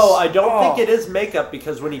 Although I don't think it is makeup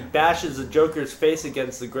because when he bashes the Joker's face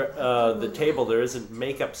against the table, there isn't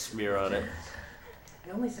makeup smear on it.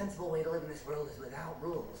 The only sensible way to live in this world is without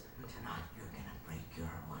rules. And tonight you're gonna break your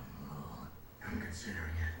one rule. I'm considering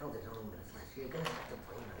it. No, there's no room in the flesh. You're gonna have to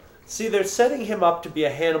play it. See, they're setting him up to be a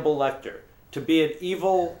Hannibal Lecter, to be an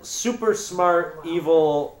evil, super smart,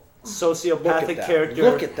 evil, sociopathic character.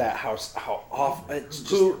 Look at that house. How off. It's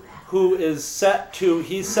just, who is set to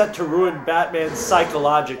ruin Batman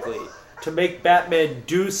psychologically, to make Batman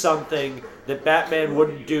do something that Batman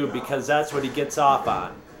wouldn't do because that's what he gets off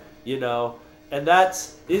on, you know. And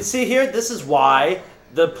that's, you see here, this is why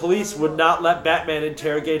the police would not let Batman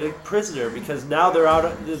interrogate a prisoner, because now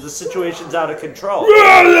the situation's out of control.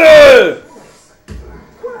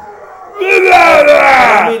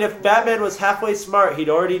 I mean, if Batman was halfway smart, he'd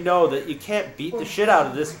already know that you can't beat the shit out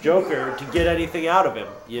of this Joker to get anything out of him,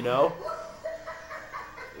 you know?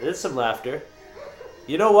 There's some laughter.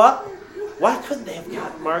 You know what? Why couldn't they have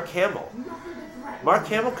gotten Mark Hamill? Mark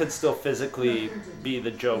Hamill could still physically be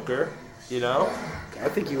the Joker, you know? I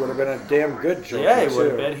think he would have been a damn good Joker. Yeah, he would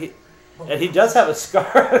have been. And he does have a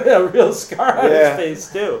scar, a real scar on his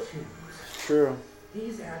face, too. True.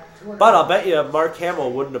 But I'll bet you Mark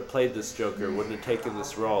Hamill wouldn't have played this Joker, wouldn't have taken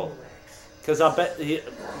this role. Because I'll bet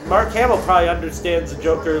Mark Hamill probably understands the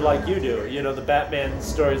Joker like you do. You know, the Batman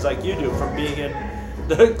stories like you do from being in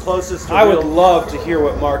the closest to I real... would love to hear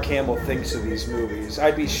what Mark Hamill thinks of these movies.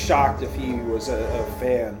 I'd be shocked if he was a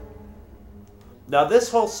fan. Now this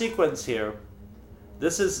whole sequence here,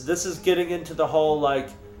 this is getting into the whole, like,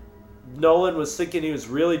 Nolan was thinking he was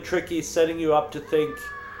really tricky, setting you up to think,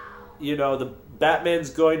 you know, the Batman's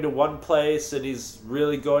going to one place and he's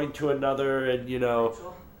really going to another, and you know,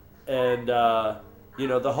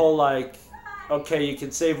 the whole, like, okay, you can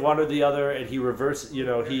save one or the other, and he reverses, you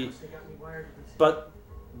know, but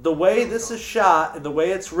the way this is shot and the way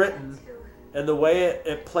it's written and the way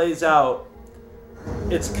it plays out,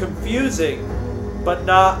 it's confusing, but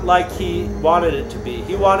not like he wanted it to be.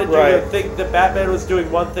 He wanted you to think that Batman was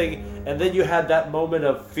doing one thing, and then you had that moment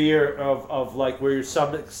of fear of like where your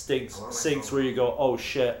stomach sinks, where you go, oh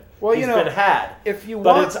shit, well, he's been had. If you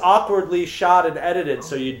but want... it's awkwardly shot and edited,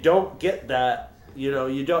 so you don't get that. You know,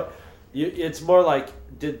 you don't. It's more like,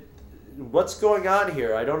 what's going on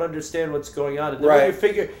here? I don't understand what's going on. And then when you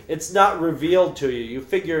figure, it's not revealed to you. You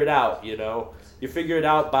figure it out. You know. You figure it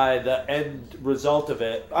out by the end result of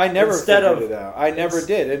it. I never figured it out. I never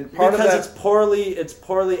did, and part of that it's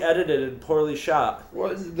poorly edited and poorly shot.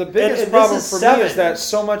 Well, the biggest problem for me is that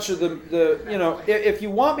so much of the you know, if you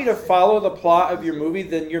want me to follow the plot of your movie,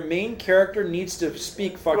 then your main character needs to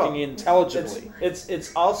speak fucking intelligibly.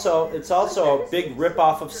 It's also a big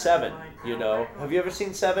ripoff of Seven. You know, have you ever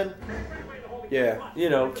seen Seven? Yeah. You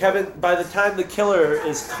know, Kevin. By the time the killer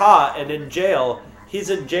is caught and in jail. He's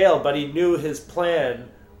in jail, but he knew his plan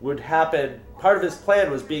would happen. Part of his plan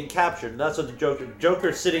was being captured, and that's what the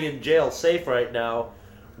Joker's sitting in jail safe right now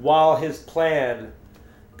while his plan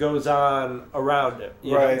goes on around him.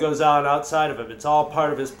 You know, goes on outside of him. It's all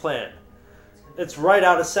part of his plan. It's right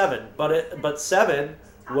out of Seven, but Seven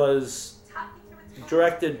was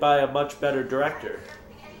directed by a much better director.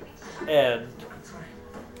 And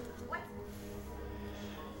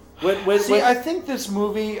I think this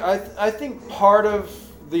movie, I think part of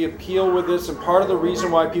the appeal with this and part of the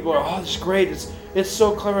reason why people are, oh, this is great, it's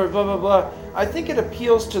so clever, blah, blah, blah. I think it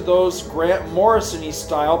appeals to those Grant Morrison-y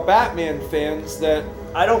style Batman fans that...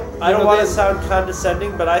 I don't want to sound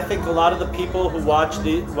condescending, but I think a lot of the people who watch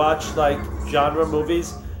like genre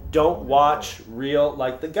movies don't watch real,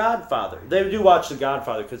 like The Godfather. They do watch The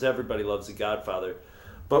Godfather because everybody loves The Godfather.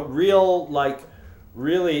 But real, like...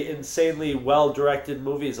 really insanely well-directed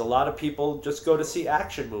movies, a lot of people just go to see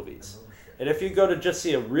action movies. And if you go to just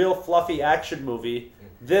see a real fluffy action movie,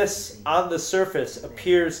 this, on the surface,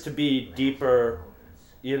 appears to be deeper,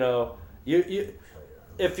 you know.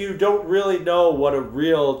 If you don't really know what a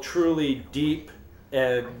real, truly deep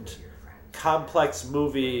and complex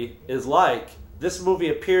movie is like, this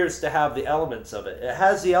movie appears to have the elements of it. It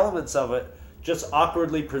has the elements of it, just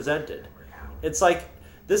awkwardly presented. It's like,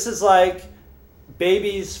 this is like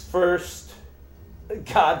Baby's first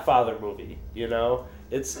Godfather movie, you know?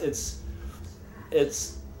 It's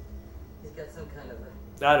He's got some kind of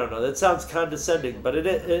I don't know, that sounds condescending, but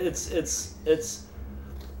it's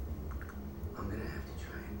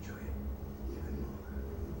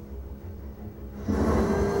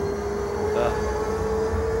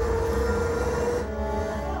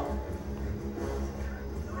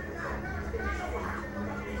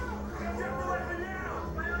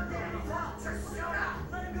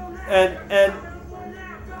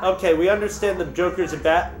okay, we understand the Joker's a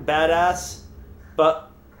badass,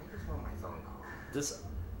 but this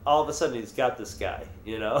all of a sudden he's got this guy,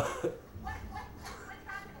 you know. What's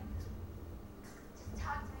happening? Just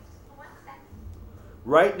talk to me just for 1 second.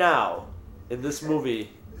 Right now, in this movie,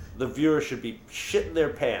 the viewer should be shitting their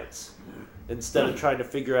pants instead of trying to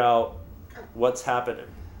figure out what's happening.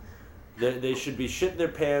 They should be shitting their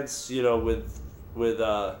pants, you know, with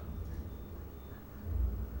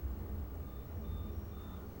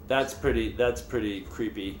that's pretty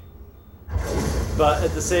creepy. But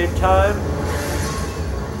at the same time,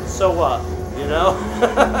 so what, you know?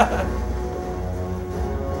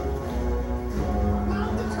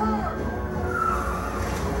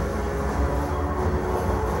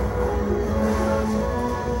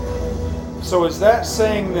 So is that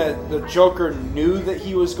saying that the Joker knew that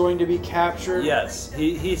he was going to be captured? Yes,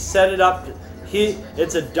 he set it up.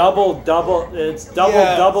 It's a double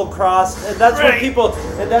cross, and that's where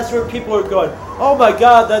people are going, oh my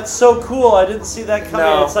god, that's so cool, I didn't see that coming.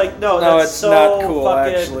 No. It's like, no, that's it's so not cool,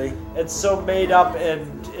 fucking, actually. it's so made up,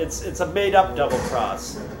 and it's a made up double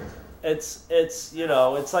cross. It's you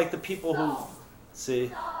know, it's like the people who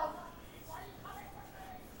see.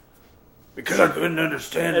 Because I couldn't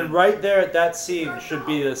understand And right there at that scene should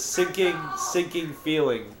be a sinking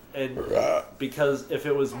feeling. And because if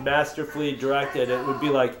it was masterfully directed, it would be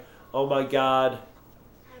like, oh my god,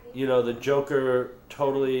 you know, the Joker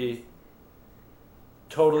totally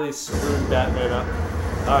screwed Batman up.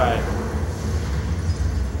 Alright.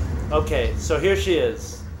 Okay, so here she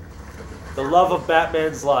is. The love of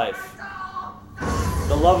Batman's life.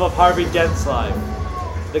 The love of Harvey Dent's life.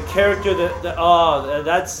 The character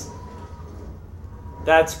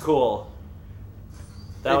that's cool.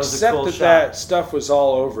 That was a cool shot. Except that stuff was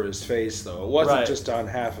all over his face, though. It wasn't Right. just on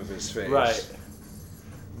half of his face. Right.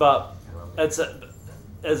 But as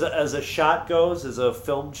a shot goes, as a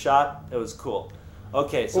filmed shot, it was cool.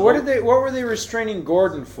 Okay, so Well, what were they restraining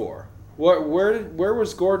Gordon for? Where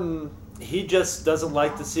was Gordon? He just doesn't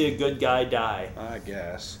like to see a good guy die. I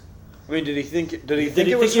guess. I mean, did he think it was think her,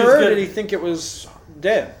 he was or good? did he think it was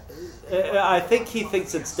dead? I think he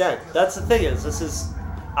thinks it's dead. That's the thing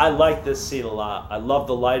I like this scene a lot. I love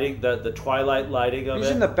the lighting, the twilight lighting of it. He's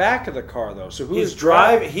in the back of the car, though. So He's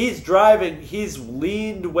driving. He's driving. He's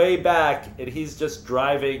leaned way back, and he's just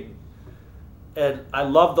driving. And I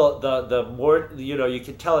love the more, you know, you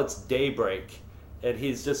can tell it's daybreak, and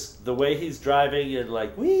he's just the way he's driving and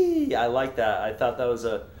like wee. I like that. I thought that was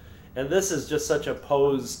and this is just such a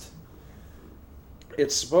posed.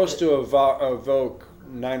 It's supposed to evoke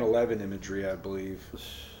 9/11 imagery, I believe.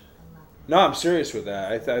 No, I'm serious with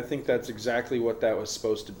that. I think that's exactly what that was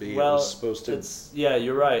supposed to be. Well, it was supposed to. Yeah,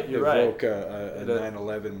 you're right. You're right. Evoke a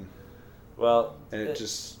 9/11. Well, and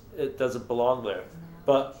it doesn't belong there.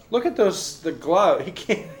 But look at the glove. He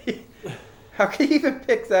can't. How can he even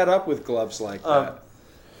pick that up with gloves like that?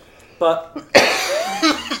 But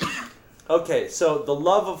okay, so the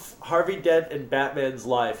love of Harvey Dent in Batman's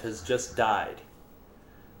life has just died.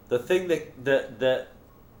 The thing that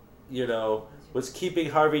you know was keeping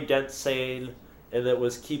Harvey Dent sane, and that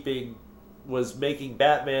was making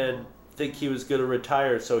Batman think he was going to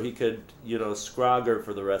retire so he could, you know, scrogger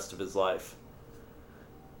for the rest of his life.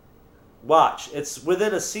 Watch, it's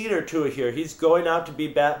within a scene or two here. He's going out to be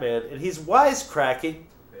Batman, and he's wisecracking.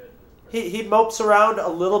 He mopes around a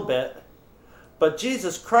little bit, but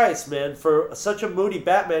Jesus Christ, man, for such a moody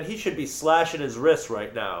Batman, he should be slashing his wrists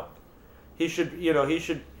right now. He should.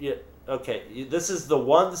 Yeah, okay, this is the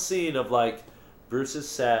one scene of like, Bruce is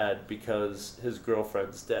sad because his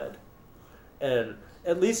girlfriend's dead. And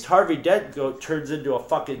at least Harvey Dent turns into a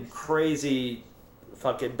fucking crazy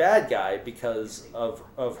fucking bad guy because of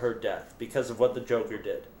her death, because of what the Joker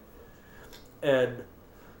did. And,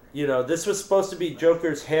 you know, this was supposed to be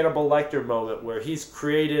Joker's Hannibal Lecter moment where he's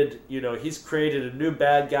created a new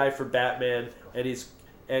bad guy for Batman, and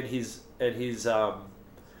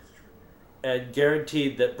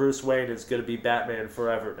guaranteed that Bruce Wayne is going to be Batman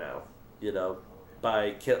forever now, you know,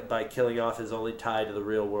 by killing off his only tie to the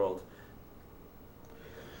real world.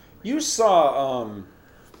 You saw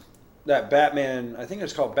that Batman, I think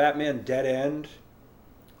it's called Batman Dead End.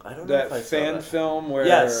 I don't know if I that saw fan that. film where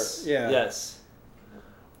Yes.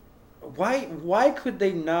 Why could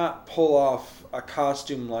they not pull off a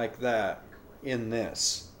costume like that in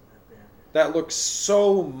this? That looks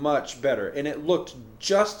so much better, and it looked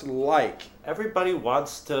just like. Everybody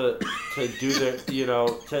wants to do their, you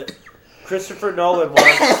know, Christopher Nolan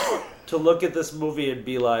wants to look at this movie and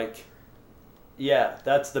be like, yeah,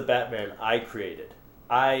 that's the Batman I created.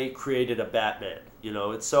 I created a Batman. You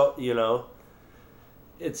know, it's so, you know,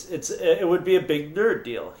 it would be a big nerd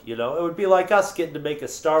deal, you know. It would be like us getting to make a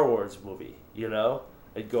Star Wars movie, you know,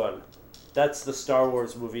 and going, that's the Star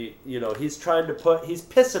Wars movie, you know. He's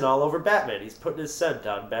pissing all over Batman. He's putting his scent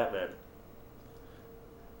on Batman.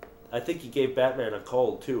 I think he gave Batman a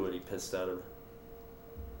cold too when he pissed on him.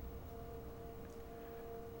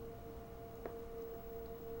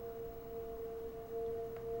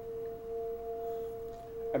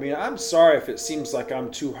 I mean, I'm sorry if it seems like I'm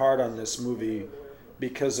too hard on this movie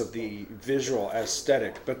because of the visual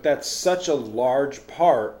aesthetic, but that's such a large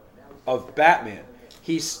part of Batman.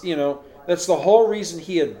 He's, you know, that's the whole reason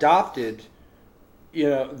he adopted, you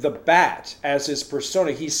know, the Bat as his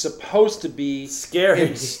persona. He's supposed to be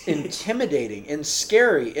scary, intimidating, and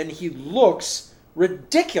scary, and he looks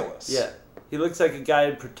ridiculous. Yeah, he looks like a guy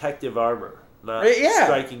in protective armor. Not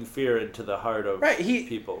striking fear into the heart of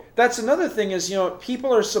people. That's another thing is, you know,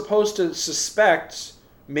 people are supposed to suspect,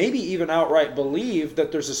 maybe even outright believe,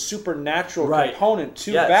 that there's a supernatural component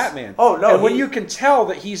to Batman. Oh, no. And when you can tell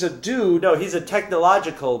that he's a dude... No, he's a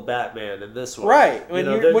technological Batman in this one. Right.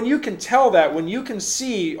 When you can tell that, when you can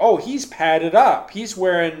see, oh, he's padded up. He's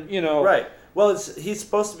wearing, you know... Right. Well, he's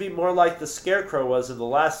supposed to be more like the Scarecrow was in the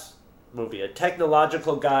last movie, a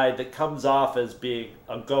technological guy that comes off as being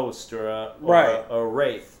a ghost or a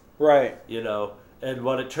wraith, right? You know, and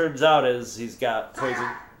what it turns out is he's got poison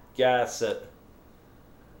gas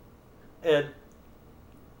and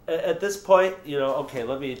at this point, you know, okay,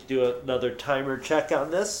 let me do another timer check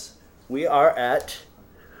on this. We are at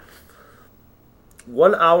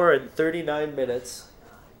 1 hour and 39 minutes.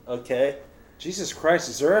 Okay, Jesus Christ,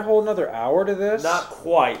 is there a whole another hour to this? Not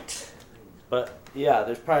quite, but. Yeah,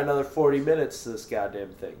 there's probably another 40 minutes to this goddamn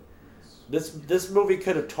thing. This movie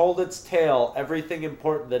could have told its tale, everything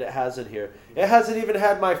important that it has in here. It hasn't even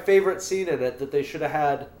had my favorite scene in it that they should have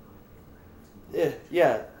had.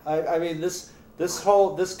 Yeah, I mean this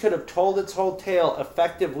could have told its whole tale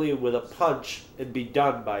effectively with a punch and be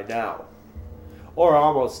done by now, or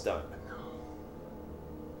almost done.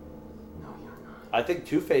 I think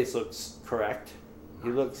Two-Face looks correct. He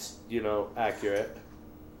looks, you know, accurate.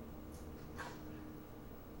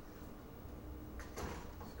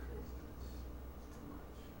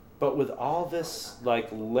 But with all this, like,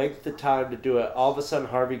 length of time to do it, all of a sudden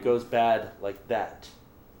Harvey goes bad like that.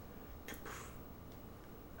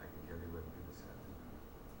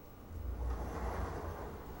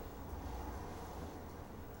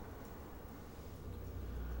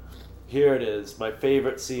 Here it is, my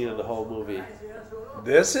favorite scene in the whole movie.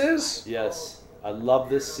 This is? Yes, I love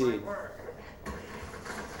this scene.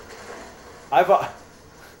 I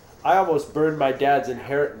almost burned my dad's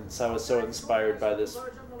inheritance. I was so inspired by this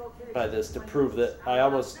to prove that I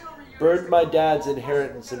almost burned my dad's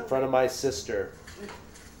inheritance in front of my sister,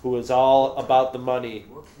 who was all about the money,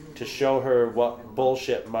 to show her what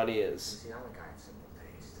bullshit money is.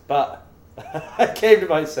 But I came to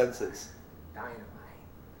my senses.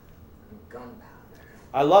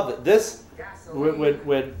 I love it. This,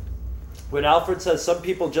 when Alfred says some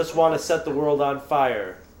people just want to set the world on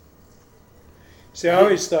fire. See, I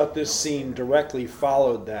always thought this scene directly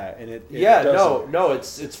followed that, and it doesn't. No,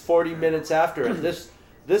 it's 40 minutes after it.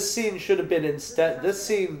 This scene should have been instead. This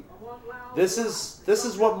is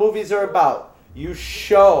what movies are about. You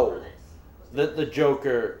show that the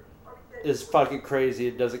Joker is fucking crazy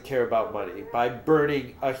and doesn't care about money by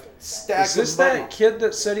burning a stack of money. Is this that kid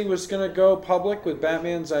that said he was going to go public with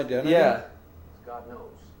Batman's identity? Yeah. God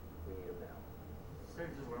knows we need him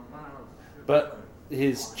now. But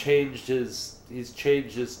he's changed his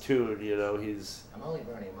tune, you know. I'm only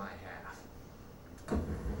burning my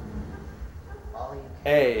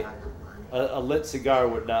half. A lit cigar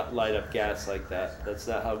would not light up gas like that. That's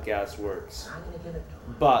not how gas works. I'm gonna give it to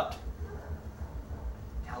him. But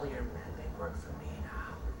Tell your men they work for me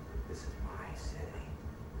now. This is my city.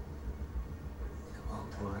 Come on,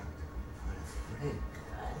 boy.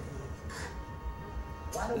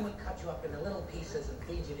 Why don't we cut you up into little pieces and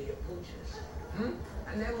feed you to your pooches?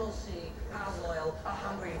 And then we'll see how loyal a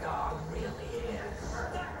hungry dog really is. It's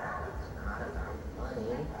not about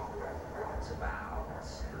money. It's about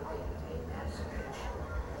sending a message.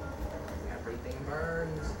 Everything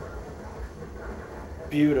burns.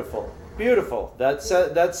 beautiful. Beautiful. That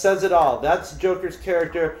says it all. That's Joker's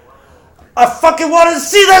character. I fucking wanted to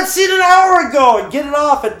see that scene an hour ago and get it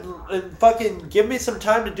off and fucking give me some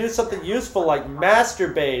time to do something useful like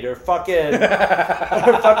masturbate or fucking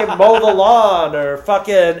mow the lawn or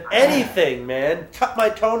fucking anything, man. Cut my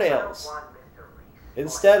toenails.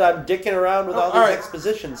 Instead, I'm dicking around with all these right.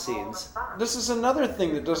 exposition scenes. This is another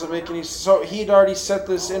thing that doesn't make any. So he'd already set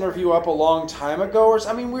this interview up a long time ago. Or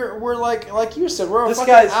I mean, we're like you said, we're a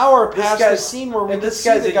fucking hour past the scene where we can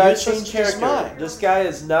see the guy changed his mind. This guy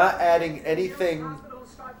is not adding anything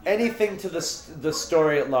to the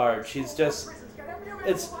story at large. He's just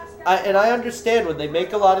and I understand when they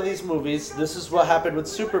make a lot of these movies. This is what happened with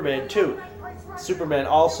Superman too. Superman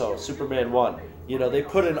 1. You know, they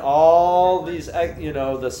put in all these, you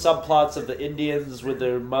know, the subplots of the Indians with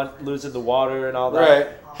their losing the water and all that. Right.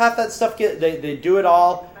 Half that stuff they do it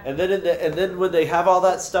all, and then when they have all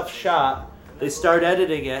that stuff shot, they start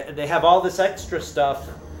editing it, and they have all this extra stuff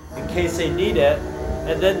in case they need it,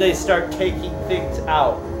 and then they start taking things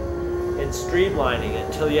out and streamlining it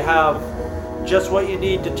until you have just what you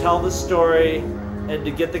need to tell the story and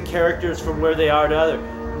to get the characters from where they are to other.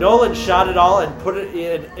 Nolan shot it all and put it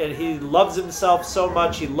in, and he loves himself so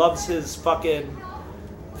much. He loves his fucking...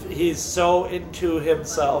 He's so into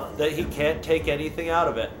himself that he can't take anything out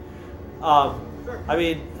of it.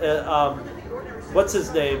 What's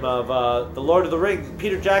his name of The Lord of the Rings?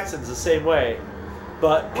 Peter Jackson's the same way,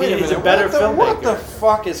 but he's a better filmmaker. What the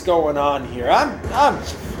fuck is going on here?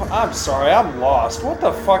 I'm sorry, I'm lost. What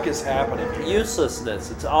the fuck is happening here? Uselessness.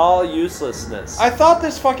 It's all uselessness. I thought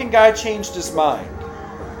this fucking guy changed his mind.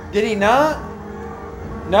 Did he not?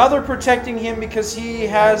 Now they're protecting him because he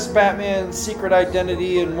has Batman's secret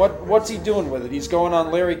identity, and what's he doing with it? He's going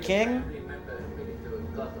on Larry King?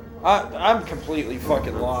 I'm completely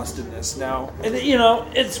fucking lost in this now. And, you know,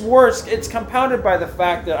 it's worse. It's compounded by the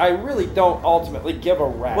fact that I really don't ultimately give a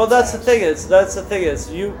rat's Well, that's ass. the thing is,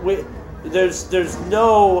 there's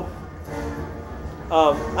no...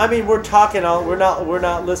 we're talking all... We're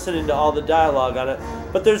not listening to all the dialogue on it.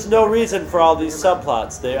 But there's no reason for all these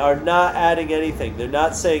subplots. They are not adding anything. They're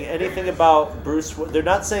not saying anything about Bruce. They're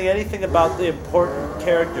not saying anything about the important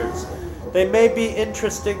characters. They may be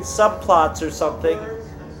interesting subplots or something.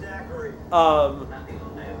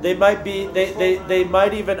 They might be. They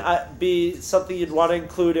might even be something you'd want to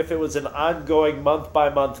include if it was an ongoing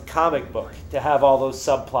month-by-month comic book to have all those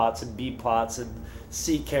subplots and B plots and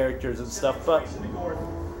C characters and stuff. But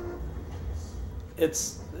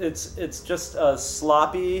it's just a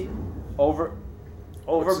sloppy,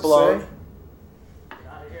 overblown.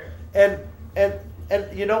 And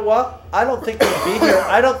you know what? I don't think we'd be here.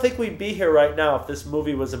 I don't think we'd be here right now if this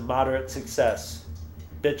movie was a moderate success,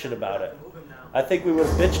 bitching about it. I think we would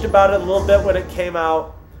have bitched about it a little bit when it came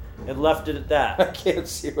out and left it at that. I can't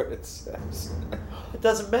see what it says. It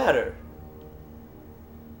doesn't matter.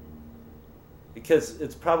 Because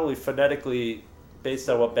it's probably phonetically based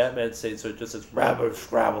on what Batman says, so it just says rabble,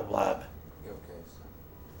 scrabble, blab.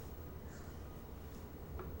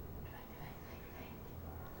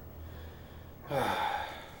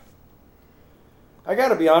 I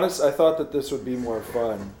gotta be honest, I thought that this would be more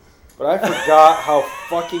fun. But I forgot how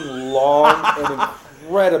fucking long and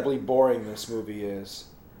incredibly boring this movie is.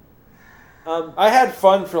 I had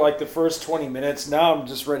fun for like the first 20 minutes. Now I'm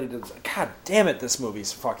just ready to... God damn it, this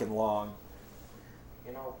movie's fucking long.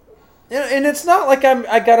 And it's not like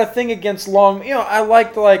I got a thing against long... You know, I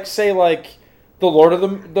like say, like, The Lord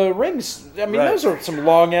of the Rings. I mean, those are some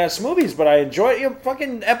long-ass movies, but I enjoy... You know,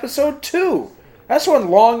 fucking Episode 2. That's one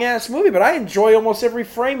long-ass movie, but I enjoy almost every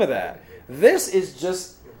frame of that. This is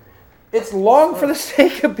just... It's long for the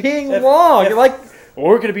sake of being long. You're like,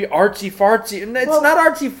 we're going to be artsy-fartsy. And it's not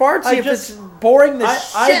artsy-fartsy if it's boring the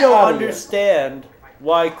shit I don't out of you. understand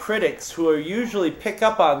why critics who are usually pick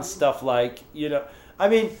up on stuff like, you know... I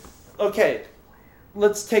mean... Okay,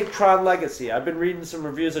 let's take Tron Legacy. I've been reading some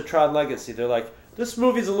reviews of Tron Legacy. They're like, this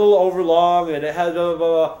movie's a little overlong and it had blah, blah,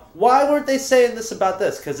 blah. Why weren't they saying this about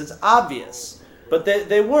this? Because it's obvious. But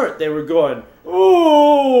they weren't. They were going,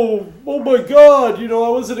 oh my God, you know, I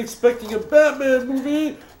wasn't expecting a Batman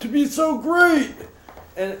movie to be so great.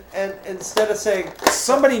 And instead of saying...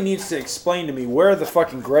 Somebody needs to explain to me where the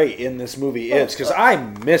fucking great in this movie is, because I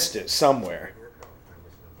missed it somewhere.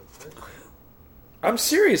 I'm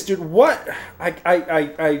serious, dude. What? I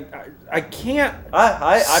can't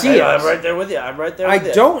see it. I'm right there with you. I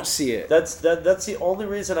don't see it. That's the only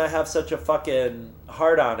reason I have such a fucking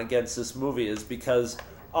hard-on against this movie is because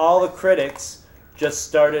all the critics just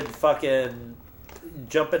started fucking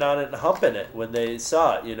jumping on it and humping it when they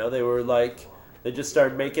saw it. You know, they were like, they just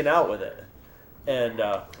started making out with it. And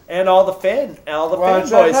all the fanboys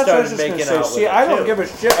started making out with it. I don't give a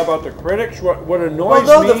shit about the critics. What annoys me...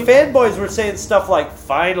 Well, no, the fanboys were saying stuff like,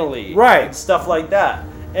 finally. Right. And stuff like that.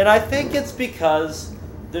 And I think it's because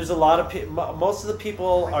there's a lot of people... Most of the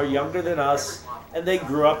people are younger than us, and they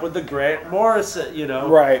grew up with the Grant Morrison, you know.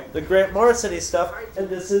 Right. The Grant Morrison-y stuff. And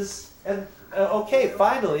this is... And okay,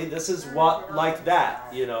 finally, this is what like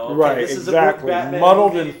that, you know. Okay, Right, this is a exactly. Batman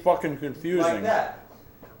Muddled movie and fucking confusing. like that.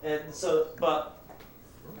 And so, but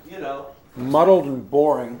you know, Muddled and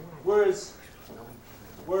boring. whereas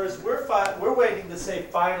we're waiting to say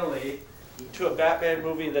finally to a Batman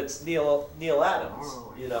movie that's Neil Adams,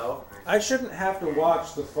 you know. I shouldn't have to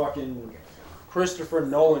watch the fucking Christopher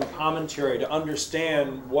Nolan commentary to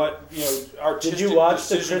understand what, artistic Did you watch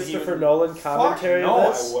the decision he Christopher would- Nolan commentary? Fuck, no,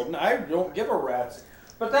 of this? I wouldn't. I don't give a rat's.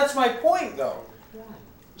 But that's my point, though.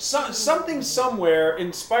 Something somewhere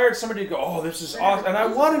inspired somebody to go, oh, this is awesome. And I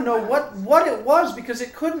want to know what it was, because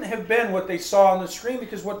it couldn't have been what they saw on the screen,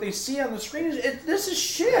 because what they see on the screen is, this is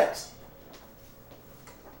shit.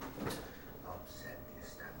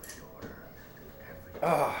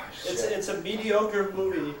 Oh, shit. It's a mediocre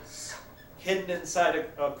movie hidden inside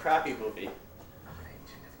a crappy movie.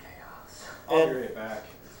 I'll be right back.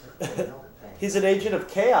 He's an agent of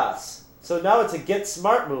chaos. So now it's a Get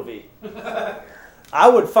Smart movie. I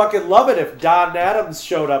would fucking love it if Don Adams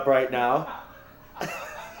showed up right now.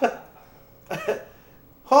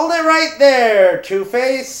 Hold it right there,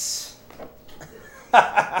 Two-Face.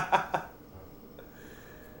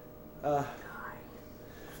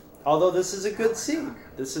 Although this is a good scene.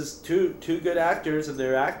 This is two good actors and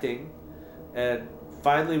they're acting. And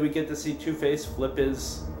finally we get to see Two-Face flip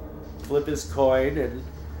his coin and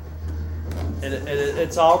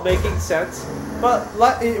it's all making sense. But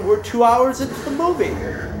we're 2 hours into the movie.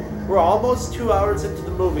 We're almost 2 hours into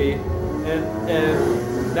the movie,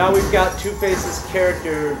 and now we've got Two-Face's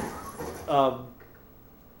character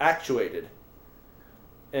actuated.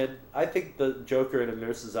 And I think the Joker in a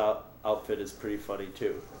nurse's outfit is pretty funny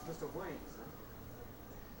too. Mr. Wayne,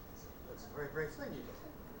 that's a very brave thing you did.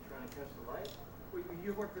 Trying to catch the light? Well,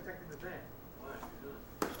 you weren't protecting the van.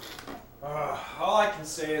 All I can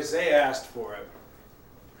say is they asked for it.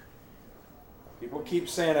 People keep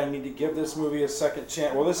saying I need to give this movie a second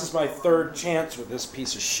chance. Well, this is my third chance with this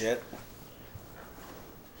piece of shit.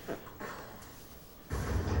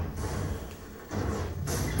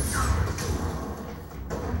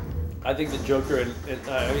 I think the Joker,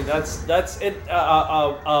 I mean that's it.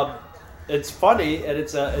 It's funny, and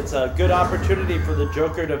it's a good opportunity for the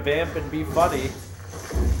Joker to vamp and be funny.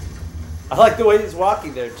 I like the way he's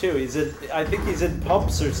walking there too. I think he's in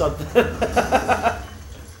pumps or something.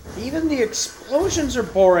 Even the explosions are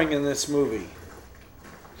boring in this movie.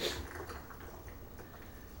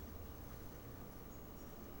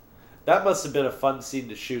 That must have been a fun scene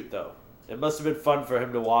to shoot, though. It must have been fun for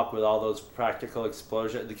him to walk with all those practical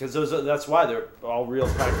explosions, because that's why they're all real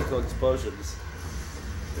practical explosions.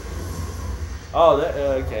 Oh,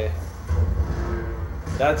 okay.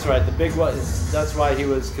 That's right. The big one that's why he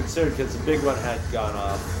was concerned, because the big one had gone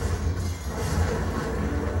off.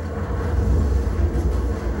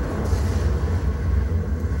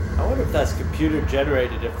 I wonder if that's computer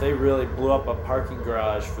generated, if they really blew up a parking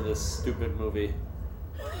garage for this stupid movie.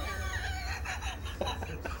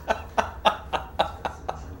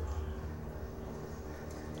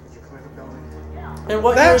 And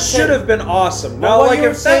what that should have been awesome. Well, Now, what like you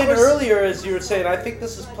were if saying that was earlier is you were saying, I think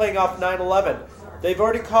this is playing off 9/11. They've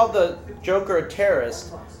already called the Joker a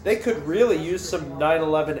terrorist. They could really use some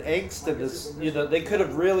 9/11 angst in this. They could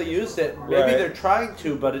have really used it. Maybe Right. they're trying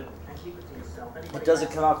to, but it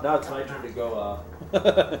doesn't come off. Now it's my turn to go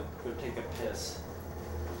take a piss.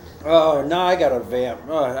 Oh, now I got a vamp.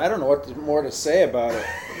 Oh, I don't know what more to say about it.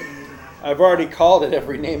 I've already called it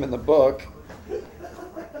every name in the book.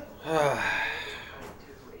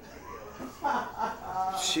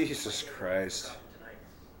 Jesus Christ.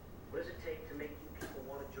 What does it take to make you people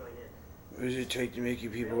want to join in? What does it take to make you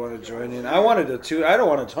people want to join in? I wanted to tune. I don't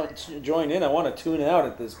want to join in. I want to tune out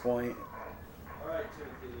at this point. All right,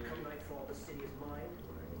 Timothy. Come nightfall, the city is mine,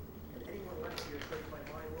 and anyone left here plays by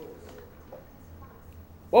my rules.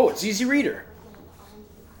 Whoa, it's Easy Reader.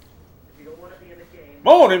 If you don't want to be in the game,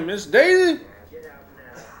 Morning, Miss Daisy. get out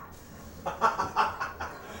now.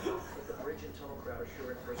 But the bridge and tunnel crowd are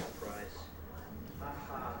sure in for a surprise. Ha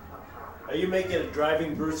ha ha ha. Are you making a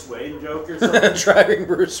driving Bruce Wayne joke or something? Driving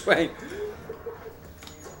Bruce Wayne.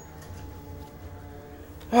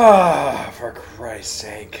 Ah, for Christ's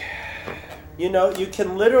sake. You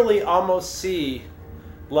can literally almost see,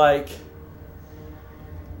 like,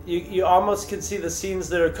 you almost can see the scenes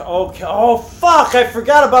that are, oh fuck, I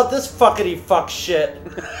forgot about this fuckity fuck shit.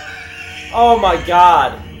 Oh my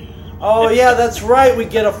god. Oh yeah, that's right, we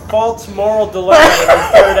get a false moral dilemma in the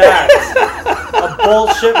third act. A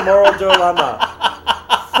bullshit moral dilemma.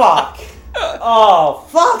 Fuck. Oh,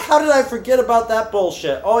 fuck, how did I forget about that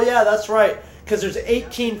bullshit? Oh yeah, that's right. Because there's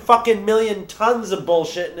 18 fucking million tons of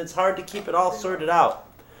bullshit and it's hard to keep it all sorted out.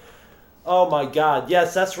 Oh my God!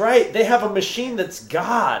 Yes, that's right. They have a machine that's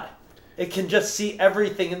God. It can just see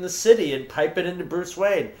everything in the city and pipe it into Bruce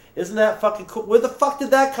Wayne. Isn't that fucking cool? Where the fuck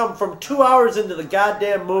did that come from? 2 hours into the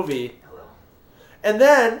goddamn movie, and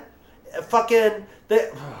then fucking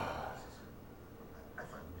they.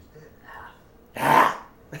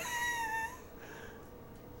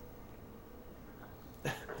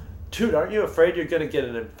 Dude, aren't you afraid you're gonna get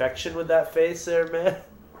an infection with that face there, man?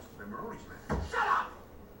 Shut up!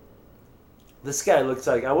 This guy looks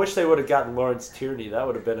like... I wish they would have gotten Lawrence Tierney. That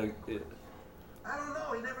would have been a... I don't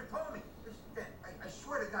know. He never told me. I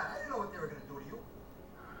swear to God, I didn't know what they were going to do to you.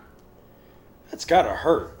 That's gotta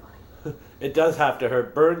hurt. It does have to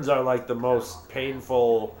hurt. Burns are like the most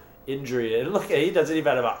painful injury. And look, he doesn't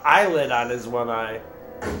even have an eyelid on his one eye.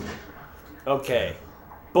 Okay.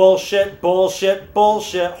 Bullshit, bullshit,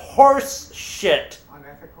 bullshit. Horse shit.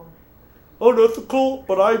 Unethical? Unethical,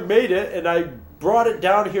 but I made it, and I brought it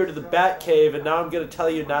down here to the Batcave, and now I'm going to tell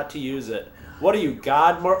you not to use it. What are you,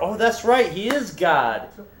 God? Oh, that's right. He is God.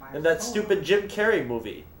 In that stupid Jim Carrey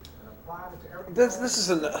movie. This is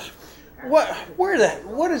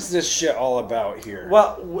what is this shit all about here?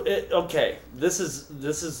 Well, okay. This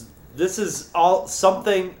is all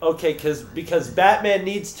something. Okay, because Batman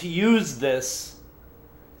needs to use this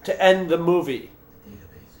to end the movie.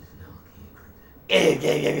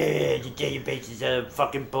 The database is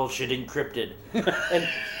fucking bullshit encrypted. And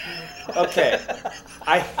okay,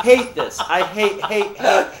 I hate this. I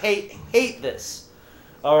hate this.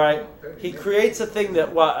 All right, he creates a thing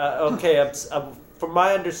that from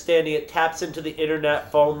my understanding, it taps into the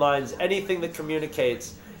internet, phone lines, anything that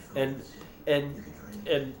communicates, and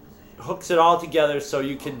hooks it all together so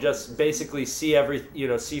you can just basically see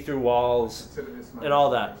see through walls and all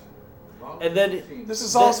that. And then this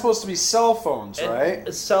is all supposed to be cell phones, right?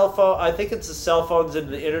 A cell phone. I think it's the cell phones and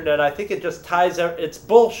the internet. I think it just ties. It's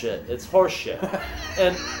bullshit. It's horseshit.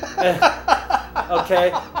 and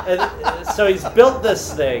okay, and so he's built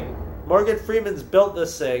this thing. Morgan Freeman's built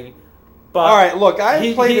this thing. But all right, look,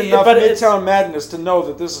 I played enough Midtown Madness to know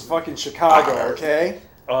that this is fucking Chicago. Okay.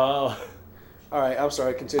 All right, I'm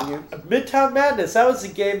sorry, continue. Midtown Madness, that was the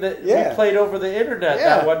game that we played over the internet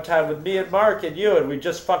that one time with me and Mark and you, and we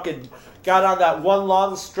just fucking got on that one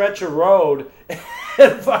long stretch of road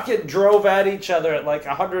and fucking drove at each other at like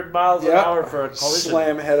 100 miles an hour for a collision.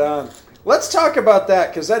 Slam head on. Let's talk about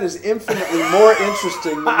that, because that is infinitely more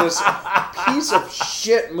interesting than this piece of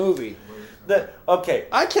shit movie. Okay.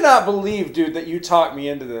 I cannot believe, dude, that you talked me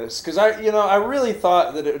into this, because I really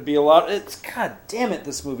thought that it would be a lot. God damn it,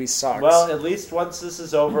 this movie sucks. Well, at least once this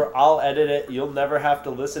is over, I'll edit it. You'll never have to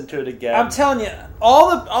listen to it again. I'm telling you,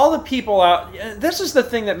 all the people out. This is the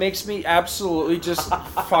thing that makes me absolutely just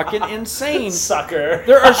fucking insane, sucker.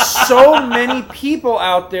 There are so many people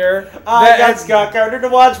out there. I got Scott Carter to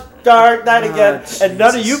watch Dark Knight again, and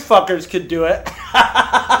none of you fuckers could do it, but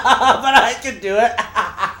I could do it.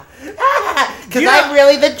 Because I'm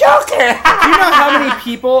really the Joker. Do you know how many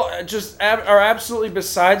people just are absolutely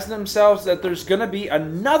besides themselves that there's going to be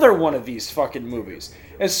another one of these fucking movies?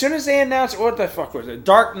 As soon as they announce, what the fuck was it?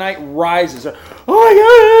 Dark Knight Rises. Oh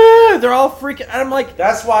my God! They're all freaking... And I'm like,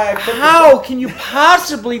 that's why how can you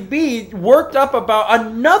possibly be worked up about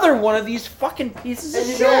another one of these fucking pieces of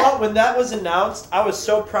shit? You know what? When that was announced, I was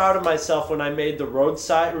so proud of myself when I made the road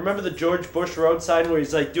sign. Remember the George Bush road sign where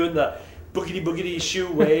he's like doing the boogity boogity shoe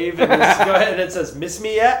wave and it says "Miss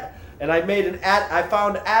me yet?" And I made I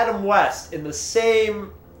found Adam West in the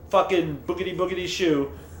same fucking boogity boogity shoe,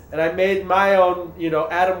 and I made my own,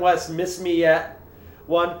 Adam West "Miss me yet"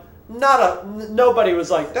 one. Nobody was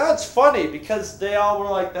like, "That's funny," because they all were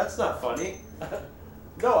like, "That's not funny."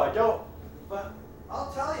 No, I don't. But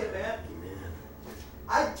I'll tell you, man.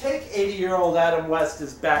 I'd take 80-year-old Adam West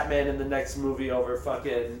as Batman in the next movie over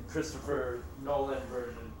fucking Christopher Nolan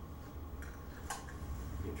version.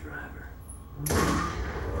 Driver.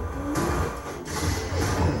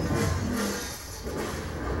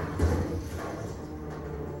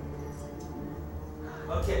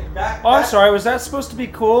 Okay, back. I'm sorry, was that supposed to be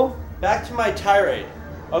cool? Back to my tirade.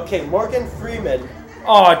 Okay, Morgan Freeman.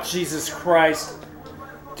 Oh, Jesus Christ.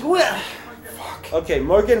 Do it. Fuck. Okay,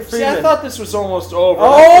 Morgan Freeman. See, I thought this was almost over.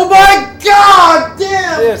 Oh my God!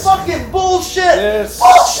 Damn! Fucking bullshit! This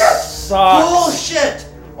bullshit! Sucks. Bullshit!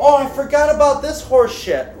 Oh, I forgot about this horse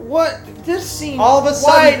shit. What? This scene. All of a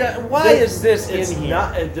sudden, why is this in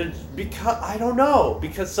here? Because I don't know.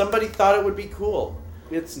 Because somebody thought it would be cool.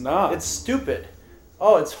 It's not. It's stupid.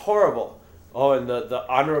 Oh, it's horrible. Oh, and the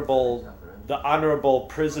honorable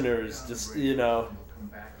prisoners, just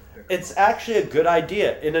It's actually a good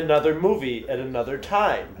idea in another movie at another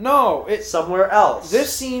time. No, it's somewhere else.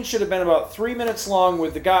 This scene should have been about 3 minutes long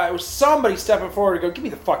with the guy. It was somebody stepping forward to go, give me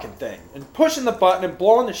the fucking thing. And pushing the button and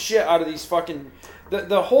blowing the shit out of these fucking...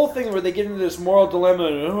 The whole thing where they get into this moral dilemma,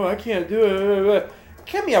 oh, I can't do it.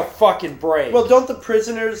 Give me a fucking break. Well, don't the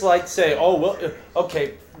prisoners, like, say, oh, well,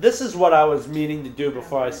 okay, this is what I was meaning to do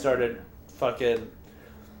before I started fucking...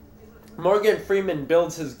 Morgan Freeman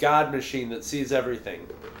builds his God machine that sees everything.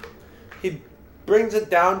 He brings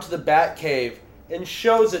it down to the Batcave and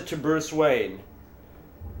shows it to Bruce Wayne.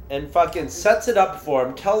 And fucking sets it up for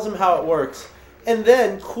him, tells him how it works, and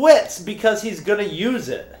then quits because he's gonna use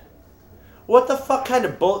it. What the fuck kind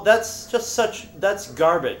of bull... That's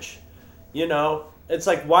garbage. You know? It's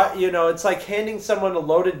like, why, you know, it's like handing someone a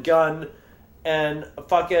loaded gun and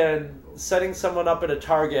fucking setting someone up at a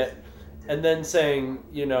target and then saying,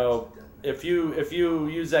 you know, if you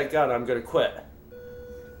use that gun, I'm gonna quit.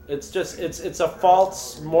 It's just, it's a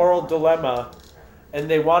false moral dilemma, and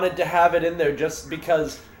they wanted to have it in there just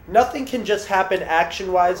because nothing can just happen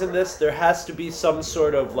action-wise in this. There has to be some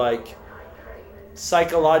sort of, like,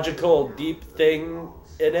 psychological deep thing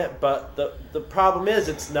in it, but the problem is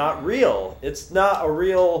it's not real. It's not a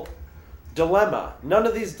real dilemma. None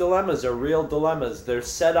of these dilemmas are real dilemmas. They're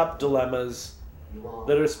set up dilemmas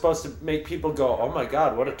that are supposed to make people go, oh my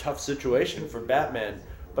god, what a tough situation for Batman.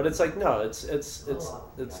 But it's like, no, it's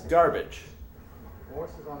garbage.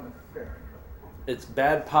 Horses on the ferry. It's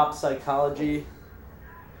bad pop psychology.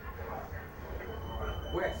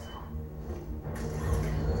 West.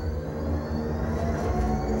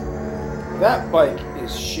 That bike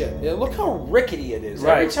is shit. Yeah, look how rickety it is.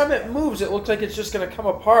 Right. Every time it moves, it looks like it's just going to come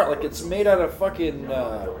apart. Like it's made out of fucking...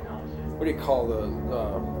 what do you call the...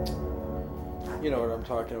 you know what I'm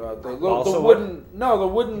talking about. The wooden... No, the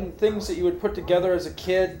wooden things that you would put together as a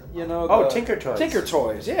kid. You know. Oh, Tinker Toys. Tinker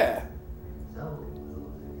Toys, yeah. So,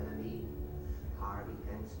 who's it gonna be? Harvey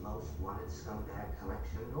Dent's most wanted scumbag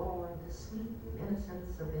collection, or the sweet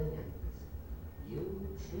innocent civilians? You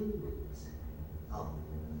choose. Oh,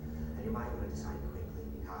 and you might want to decide quickly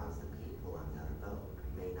because the people on the vote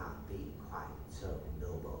may not be quite so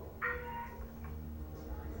noble.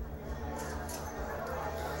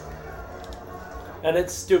 And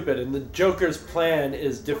it's stupid, and the Joker's plan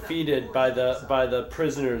is defeated by the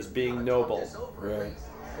prisoners being noble. Right.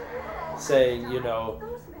 Saying, you know...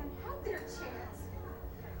 Those men had their chance.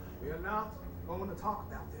 We are not going to talk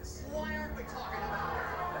about this. Why aren't we talking about it?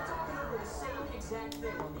 They're talking over the same exact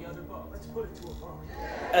thing on the other boat. Let's put it to a vote.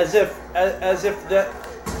 As if that...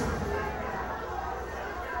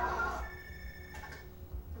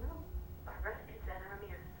 Hello? Arrested Anna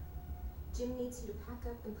Ramirez. Jim needs you to pack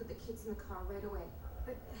up and put the kids in the car right away.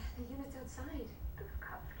 But the unit's outside. Those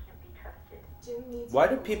cops can't be trusted. Jim needs... Why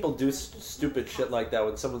do people do stupid shit like that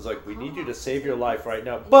when someone's like, we need you to save your life right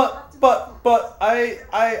now? But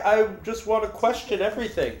I just want to question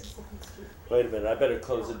everything. Wait a minute, I better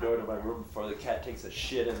close the door to my room before the cat takes a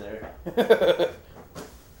shit in there.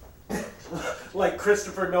 Like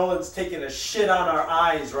Christopher Nolan's taking a shit on our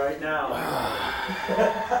eyes right now.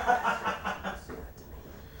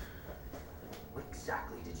 What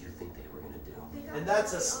exactly did you think they were going to do? And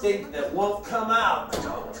that's a stink that won't come out.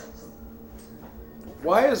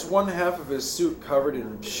 Why is one half of his suit covered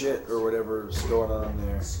in shit or whatever's going on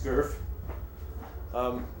there? Scurf.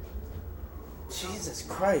 Jesus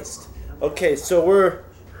Christ. Okay, so we're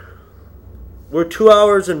 2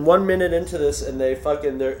 hours and 1 minute into this, and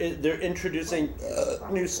they're introducing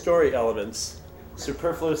new story elements,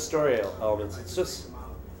 superfluous story elements. It's just,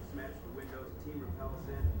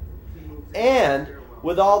 and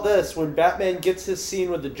with all this, when Batman gets his scene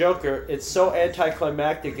with the Joker, it's so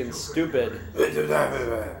anticlimactic and stupid.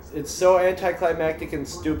 It's so anticlimactic and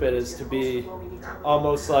stupid as to be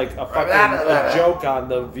almost like a fucking a joke on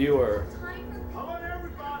the viewer. I want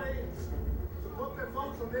everybody to put their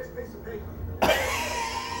votes on this piece of paper.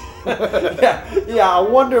 Yeah, I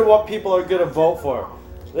wonder what people are gonna vote for.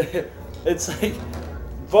 It's like,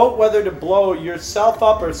 vote whether to blow yourself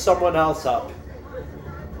up or someone else up.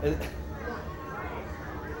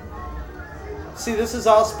 See, this is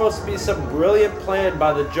all supposed to be some brilliant plan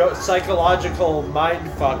by the psychological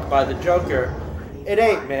mind fuck by the Joker. It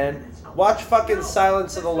ain't, man. Watch fucking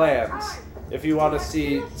Silence of the Lambs if you want to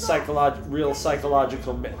see real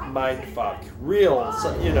psychological mind fuck. Real,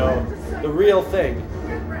 you know, the real thing.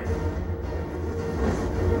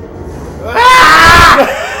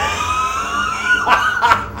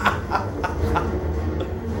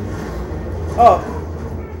 Oh.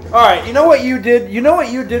 Alright, You know what you did? You know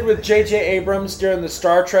what you did with J.J. Abrams during the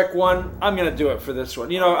Star Trek one? I'm going to do it for this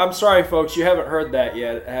one. I'm sorry, folks. You haven't heard that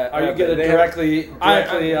yet. Are you going to directly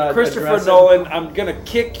Christopher Nolan, I'm going to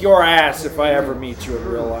kick your ass if I ever meet you in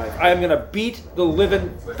real life. I'm going to beat the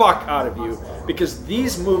living fuck out of you because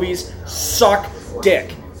these movies suck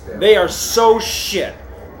dick. They are so shit.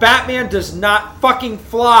 Batman does not fucking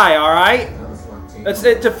fly, alright?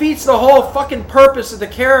 It defeats the whole fucking purpose of the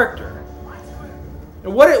character.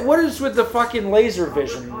 And what is with the fucking laser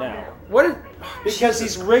vision now? Because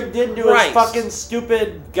he's rigged into his fucking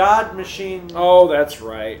stupid god machine. Oh, that's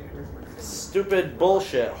right. Stupid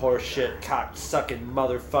bullshit, horse shit, cock sucking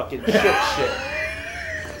motherfucking shit.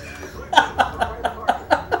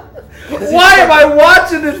 Why am I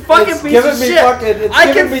watching this fucking piece of shit?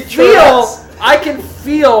 I can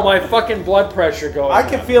feel my fucking blood pressure going. I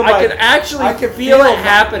can feel it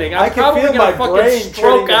happening. I'm probably gonna fucking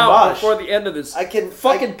stroke out before the end of this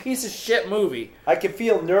piece of shit movie. I can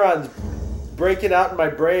feel neurons breaking out in my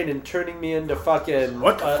brain and turning me into fucking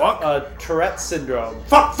Tourette syndrome.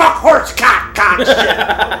 Fuck, horse, cock,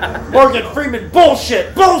 shit. Morgan Freeman,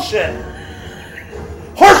 bullshit. Horse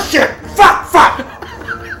shit, fuck.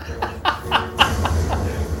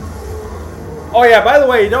 Oh yeah, by the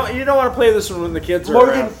way, you don't want to play this one when the kids are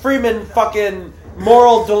Morgan around. Freeman fucking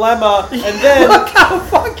moral dilemma, and then look how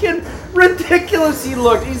fucking ridiculous he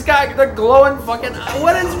looked. He's got the glowing fucking.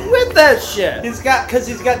 What is with that shit? He's got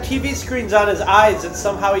TV screens on his eyes, and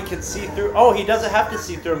somehow he can see through. Oh, he doesn't have to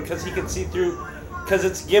see through them because he can see through. Because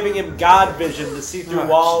it's giving him God vision to see through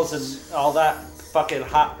walls and all that fucking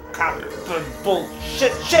hot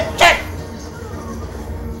bullshit.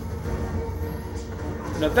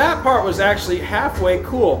 Now that part was actually halfway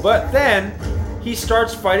cool, but then he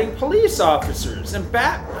starts fighting police officers, and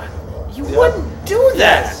you wouldn't do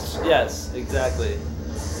that. Yes, exactly.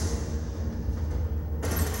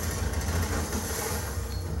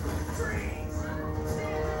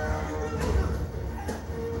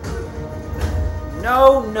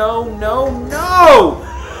 No.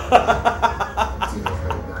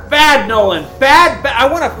 Bad Nolan. Bad.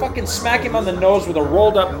 I want to fucking smack him on the nose with a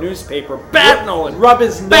rolled up newspaper. Bad Nolan. Rub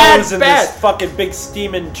his nose in this fucking big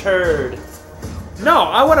steaming turd. No,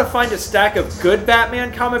 I want to find a stack of good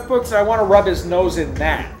Batman comic books and I want to rub his nose in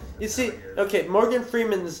that. You see, okay, Morgan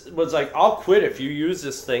Freeman was like, I'll quit if you use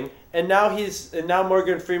this thing. And now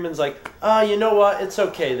Morgan Freeman's like, you know what? It's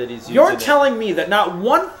okay that he's using it. You're telling me that not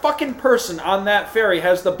one fucking person on that ferry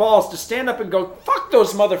has the balls to stand up and go, fuck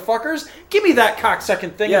those motherfuckers, give me that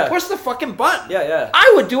cocksucking thing and push the fucking button. Yeah.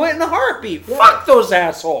 I would do it in a heartbeat. Yeah. Fuck those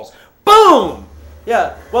assholes. Boom!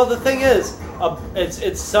 Yeah, well, the thing is,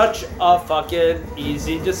 it's such a fucking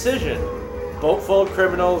easy decision. Boat full of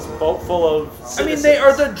criminals, boat full of citizens. I mean, they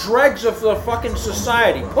are the dregs of the fucking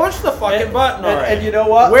society. Push the fucking button already. And you know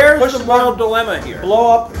what? Where's the moral dilemma here?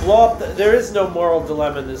 Blow up. There is no moral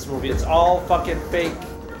dilemma in this movie. It's all fucking fake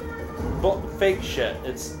shit.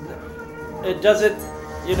 It doesn't,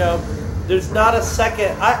 there's not a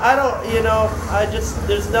second.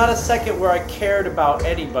 There's not a second where I cared about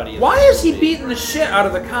anybody. Why is he beating the shit out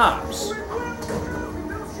of the cops?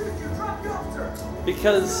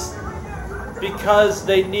 Because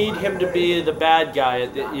they need him to be the bad guy,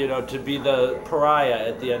 to be the pariah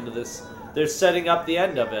at the end of this. They're setting up the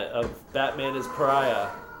end of it, of Batman as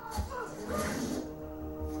pariah.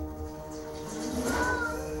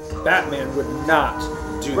 Batman would not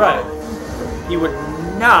do that. He would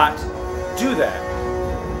not do that.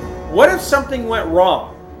 What if something went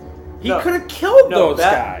wrong? He could have killed those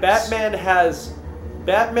guys.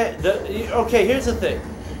 Okay, here's the thing.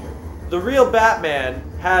 The real Batman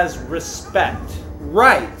has respect,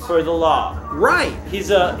 for the law.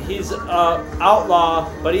 He's a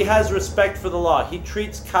outlaw, but he has respect for the law. He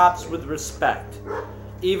treats cops with respect.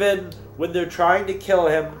 Even when they're trying to kill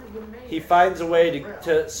him, he finds a way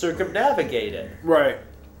to circumnavigate it. Right.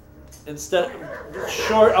 Instead,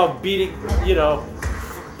 short of beating,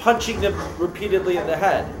 punching them repeatedly in the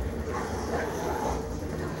head.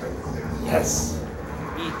 Yes.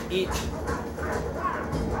 Eat.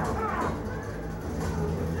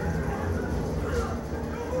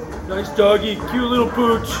 Nice doggy, cute little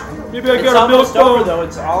pooch. Maybe I got a milk bone. It's almost over, though.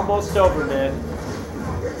 It's almost over, man.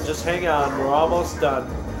 Just hang on. We're almost done.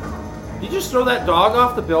 Did you just throw that dog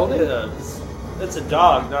off the building? Yeah, it's a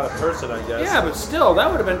dog, not a person, I guess. Yeah, but still, that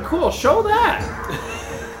would have been cool. Show that.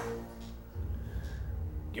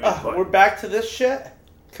 We're back to this shit?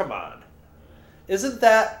 Come on. Isn't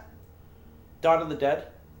that Dawn of the Dead?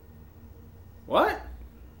 What?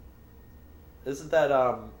 Isn't that,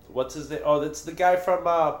 what's his name? Oh, that's the guy from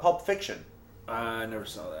Pulp Fiction. I never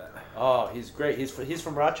saw that. Oh, he's great. He's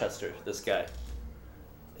from Rochester, this guy.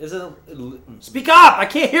 Isn't Speak up! I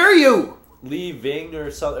can't hear you. Lee Ving or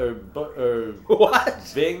something or What?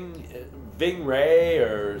 Ving Ray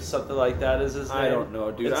or something like that is his name? I don't know,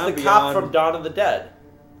 dude. It's I'm the cop beyond- from Dawn of the Dead.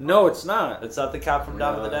 No, it's not. It's not the cop from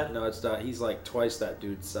Dawn of the Dead? No, it's not. He's like twice that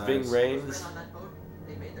dude's size. Ving Rhames.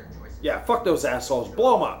 Yeah, fuck those assholes.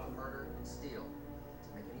 Blow them up.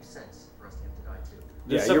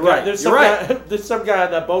 There's Yeah, some you're guy, right. There's You're some right. guy, there's some guy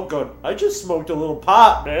on that boat going, I just smoked a little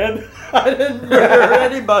pot, man. I didn't murder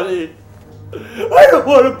anybody. I don't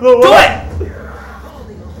want to blow Do up. it!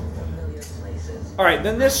 Alright,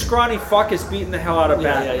 then this scrawny fuck is beating the hell out of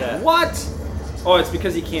Batman. Yeah. What? Oh, it's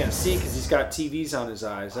because he can't see because he's got TVs on his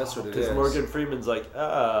eyes. That's what it is. Because Morgan Freeman's like,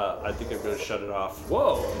 I think I'm going to shut it off.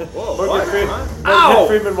 Whoa. Morgan Ow!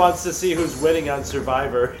 Freeman wants to see who's winning on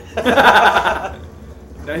Survivor.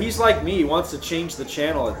 Now he's like me. He wants to change the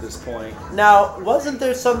channel at this point. Now, wasn't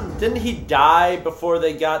there some... Didn't he die before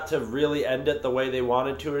they got to really end it the way they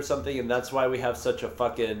wanted to or something? And that's why we have such a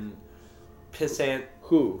fucking pissant...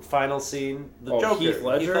 Who? Final scene? The Oh, Joker. Heath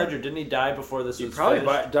Ledger? Didn't he die before this He was probably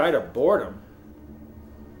finished? died of boredom.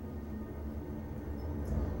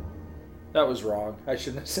 That was wrong. I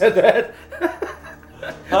shouldn't have said that.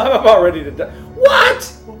 I'm about ready to die.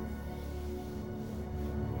 What?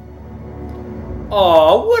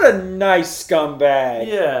 Oh, what a nice scumbag.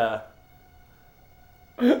 Yeah.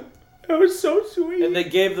 That was so sweet. And they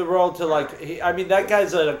gave the role to, like... that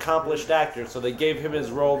guy's an accomplished actor, so they gave him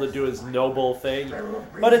his role to do his noble thing.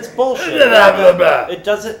 But it's bullshit. It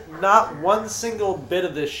doesn't... Not one single bit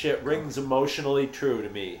of this shit rings emotionally true to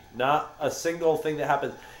me. Not a single thing that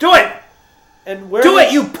happens. Do it! And where Do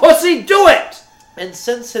it, you pussy! Do it! And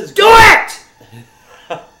since his... Do it!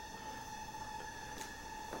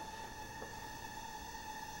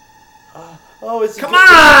 Oh, is he Come Is he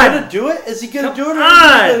on! gonna do it? Is he gonna do it? Or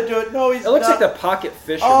on! is he gonna do it? No, he's It looks not. like the Pocket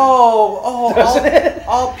Fisherman. Doesn't it?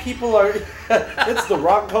 All people are... It's the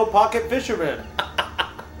Ronco Pocket Fisherman.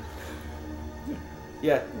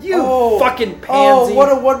 Yeah. You fucking pansy. Oh,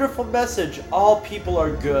 what a wonderful message. All people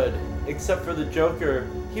are good. Except for the Joker.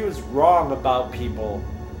 He was wrong about people.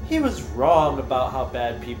 He was wrong about how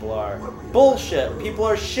bad people are. Bullshit. People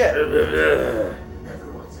are shit.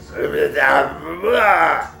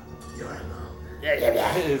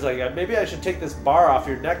 He's like, maybe I should take this bar off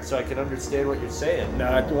your neck so I can understand what you're saying.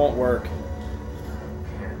 Nah, it won't work.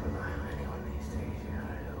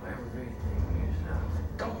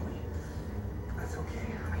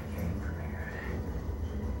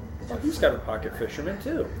 Oh, he's got a Pocket Fisherman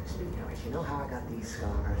too. You know how I got these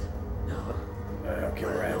scars? No. I don't care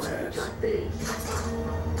where it's at.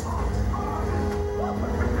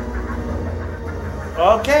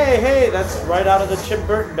 Okay, hey, that's right out of the Tim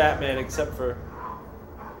Burton Batman, except for...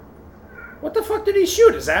 What the fuck did he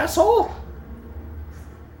shoot? His asshole?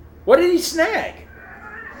 What did he snag?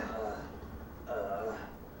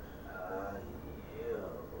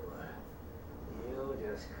 You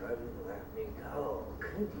just couldn't let me go,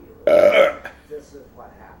 could you? This is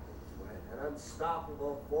what happens when an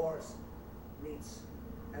unstoppable force meets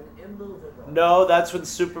an immovable. No, that's when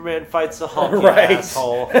Superman fights the Hulk, you Right.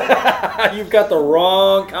 asshole. You've got the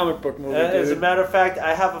wrong comic book movie, As a dude. matter of fact,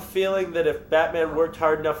 I have a feeling that if Batman worked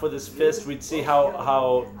hard enough with his fist, we'd see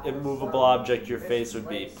how immovable object your face would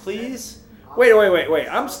be. Please? Wait.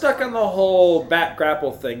 I'm stuck on the whole bat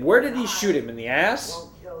grapple thing. Where did he shoot him? In the ass?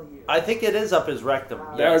 I think it is up his rectum.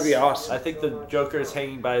 That would yes. be awesome. I think the Joker is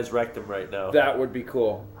hanging by his rectum right now. That would be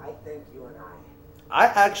cool. I think you and I. I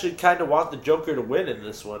actually kind of want the Joker to win in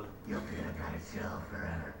this one. You'll be in a guy's jail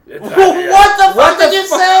forever. What the fuck did you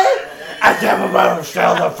say? I never want to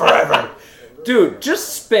jail forever. Dude,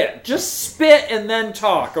 just spit. Just spit and then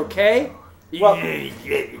talk, okay? Well,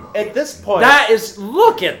 at this point... That is...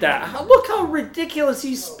 Look at that. Look how ridiculous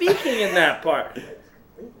he's speaking in that part.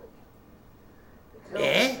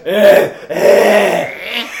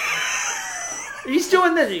 He's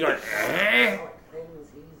doing this. He's going... Things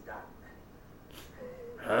he's done.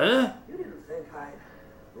 Huh? You didn't think I'd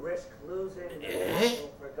risk losing the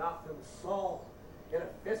forgotten soul in a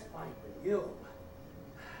fist fight with you.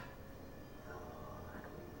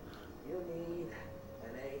 You need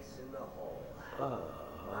an ace in the hole.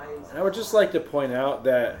 I would just like to point out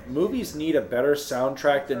that movies need a better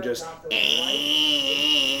soundtrack than just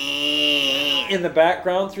in the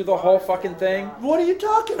background through the whole fucking thing. What are you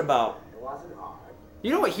talking about? It wasn't hard.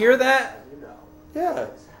 You don't hear that? You know. Yeah.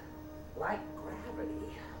 Like gravity.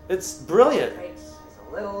 It's brilliant. It takes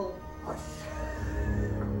a little push.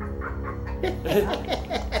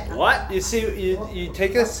 What? You see, you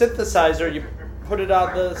take a synthesizer, you put it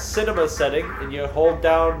on the cinema setting, and you hold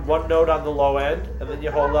down one note on the low end, and then you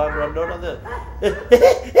hold down one note on the...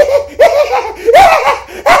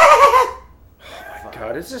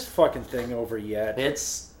 God, is this fucking thing over yet?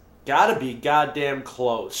 It's gotta be goddamn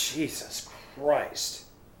close. Jesus Christ.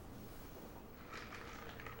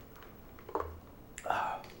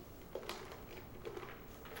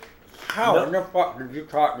 How in the fuck did you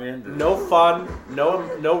talk me into No fun,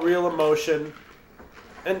 no real emotion,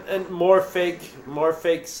 and more fake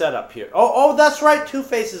setup here. Oh, that's right.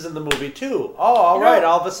 Two-Face in the movie too. Oh, all right.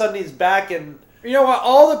 All of a sudden he's back and. You know what?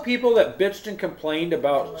 All the people that bitched and complained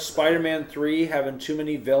about Spider-Man 3 having too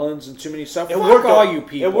many villains and too many stuff, fuck all you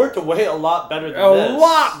people. It worked a lot better than this. A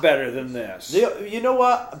lot better than this. You know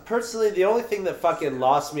what? Personally, the only thing that fucking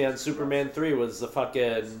lost me on Superman 3 was the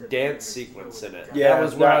fucking dance sequence in it. Yeah, that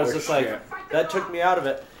was where I was was just shit. like, that took me out of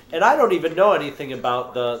it. And I don't even know anything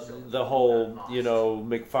about the whole,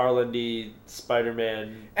 McFarlane-y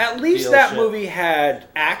Spider-Man. At least deal that shit. movie had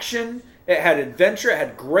action. It had adventure. It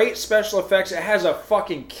had great special effects. It has a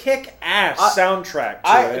fucking kick-ass soundtrack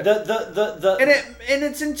to it. And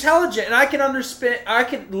it's intelligent. And I can understand. I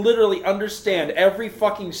can literally understand every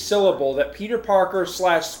fucking syllable that Peter Parker /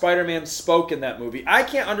 Spider-Man spoke in that movie. I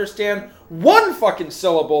can't understand one fucking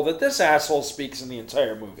syllable that this asshole speaks in the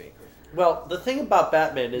entire movie. Well, the thing about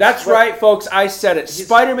Batman is... That's right, folks. I said it.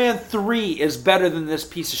 Spider-Man 3 is better than this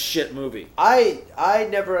piece of shit movie. I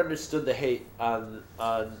never understood the hate on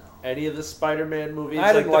any of the Spider-Man movies.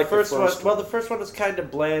 I didn't like the first one. Well, the first one was kind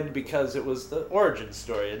of bland because it was the origin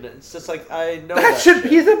story, and it's just like, I know that should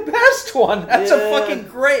be the best one. That's a fucking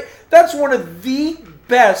great... That's one of the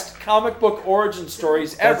best comic book origin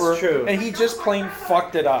stories ever. That's true. And he just plain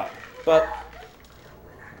fucked it up. But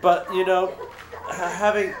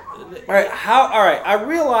having... All right, I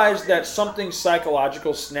realize that something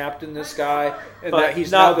psychological snapped in this guy, and that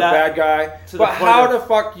he's now the bad guy. But how the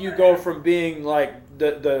fuck do you go from being like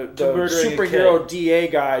the superhero DA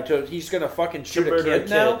guy to he's gonna fucking shoot a kid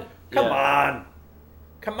now? Come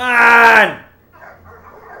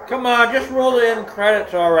on, just roll the end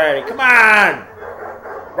credits already. Come on.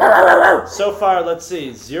 So far, let's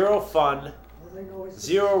see, 0 fun.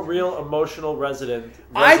 0 real emotional resonance.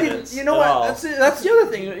 I didn't. You know what? That's the other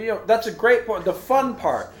thing. That's a great point. The fun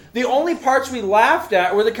part. The only parts we laughed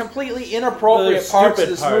at were the completely inappropriate parts of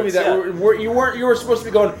this movie that you were supposed to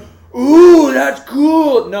be going, ooh, that's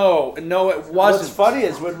cool. No, it wasn't. What's funny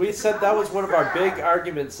is when we said that was one of our big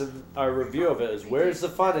arguments in our review of it is where's the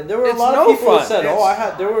fun? And there were a lot of people who said,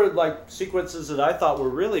 there were like sequences that I thought were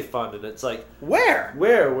really fun, and it's like where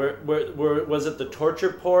was it the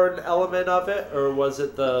torture porn element of it, or was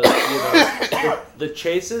it the the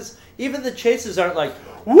chases? Even the chases aren't like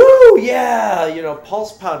woo yeah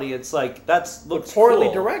pulse pounding. It's like looks poorly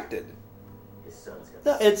cool. directed.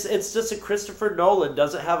 No, it's just a Christopher Nolan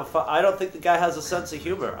doesn't have I don't think the guy has a sense of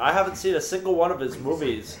humor. I haven't seen a single one of his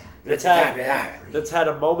movies that's had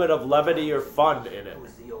a moment of levity or fun in it.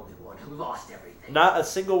 Was the only one who lost everything. Not a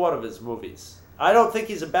single one of his movies. I don't think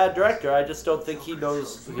he's a bad director. I just don't think he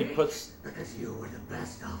knows he puts. Because you were the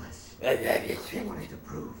best of us. He wanted to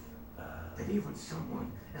prove that even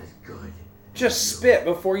someone as good. Just spit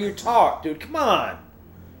before you talk, dude. Come on.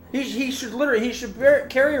 He should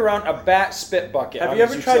carry around a bat spit bucket. Have you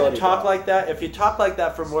ever tried to talk like that? If you talk like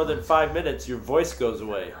that for more than 5 minutes, your voice goes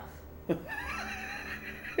away.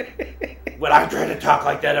 When I'm trying to talk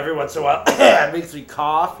like that every once in a while, it makes me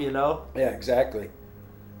cough, Yeah, exactly.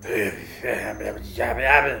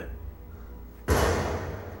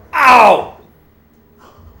 Ow!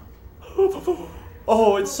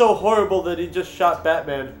 Oh, it's so horrible that he just shot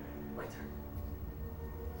Batman.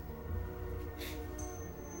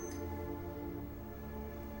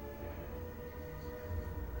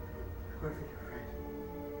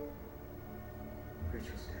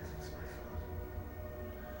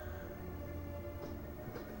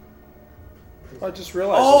 I just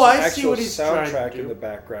realized I there's see an what he's actual trying to soundtrack do. in the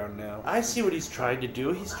background now. I see what he's trying to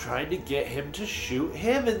do. He's trying to get him to shoot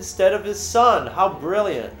him instead of his son. How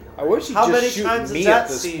brilliant. I wish he'd How just many shoot times me has at that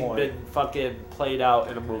this scene point. been fucking played out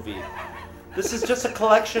in a movie? This is just a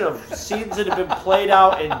collection of scenes that have been played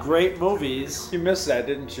out in great movies. You missed that,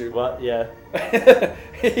 didn't you? What? Yeah.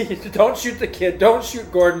 Don't shoot the kid. Don't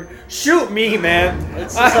shoot Gordon. Shoot me, man.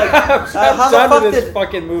 It's just like, I'm done with this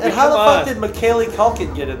fucking movie. And how Come the on. fuck did Macaulay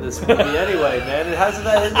Culkin get in this movie anyway, man? And hasn't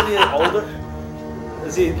that isn't he older?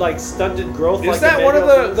 Is he like stunted growth? Is like that one of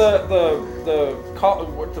Emmanuel the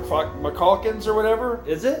what the fuck McCulkins or whatever?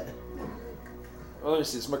 Is it? Well, let me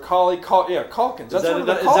see. It's Culkins. Is that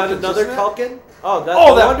another Culkin? Oh,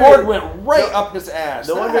 that board went right up his ass.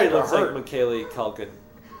 No That wonder he had to looks like hurt. Macaulay Culkin.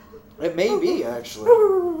 It may be actually,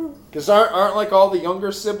 because aren't like all the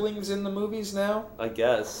younger siblings in the movies now? I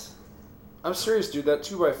guess. I'm serious, dude. That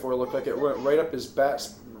 2x4 looked like it went right up his bat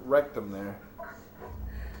rectum there.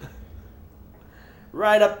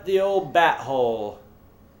 Right up the old bat hole.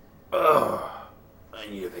 Ugh. I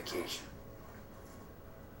need a vacation.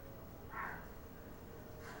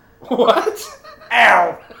 What?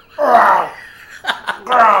 Ow! Ow!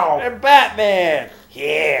 Ow! And Batman!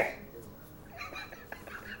 Yeah!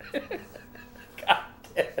 God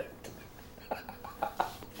damn it.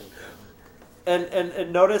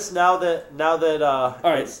 And notice now that all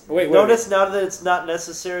right, wait. Notice now that it's not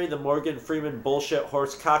necessary. The Morgan Freeman bullshit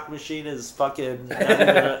horse cock machine is fucking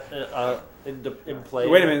not even in play.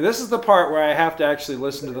 Wait a minute. This is the part where I have to actually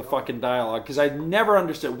listen to the fucking dialogue because I never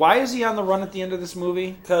understood. Why is he on the run at the end of this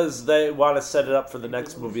movie? Because they want to set it up for the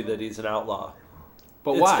next movie that he's an outlaw.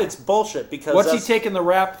 But why? It's bullshit. Because what's he taking the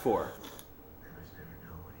rap for?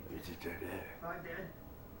 Hi, Dad.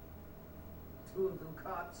 2 of them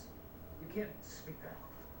cops. You can't speak that.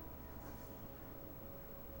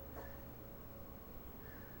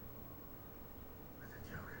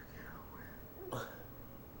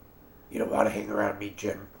 You don't want to hang around me,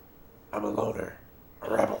 Jim. I'm a loner.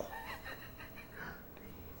 A rebel.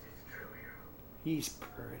 He's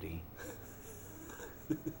pretty.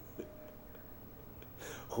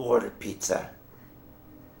 Who ordered pizza?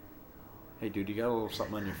 Hey, dude, you got a little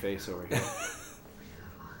something on your face over here.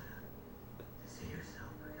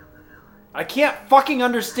 I can't fucking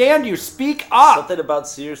understand you. Speak up. Something about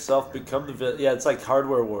see yourself become the villain. Yeah, it's like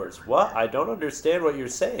Hardware Wars. What? I don't understand what you're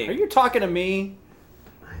saying. Are you talking to me?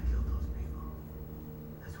 I killed those people.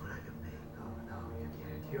 That's what I got paid. No, you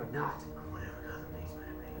can't. You're not. I'm whatever got the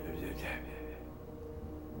basement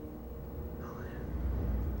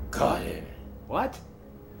Call it. What?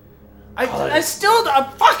 I still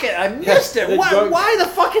fuck it. I missed it. Why the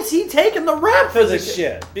fuck is he taking the rap for this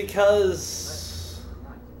shit? Because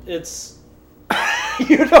it's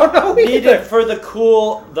you don't know needed for the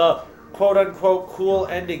quote unquote cool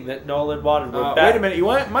ending that Nolan wanted. Wait a minute. You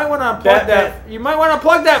might want to unplug that. You might want to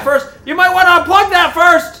unplug that first. You might want to unplug that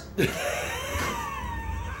first.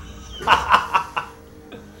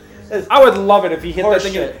 I would love it if he hit that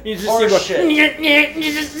thing and you just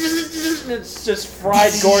see it's just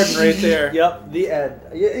fried Gordon right there. Yep, the end.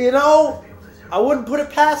 You know, I wouldn't put it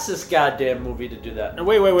past this goddamn movie to do that.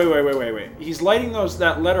 Wait. He's lighting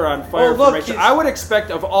that letter on fire. I would expect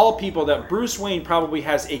of all people that Bruce Wayne probably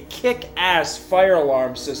has a kick-ass fire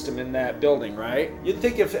alarm system in that building, right? You'd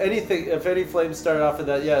think if any flames started off in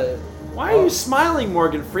that, yeah. Why are you smiling,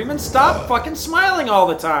 Morgan Freeman? Stop fucking smiling all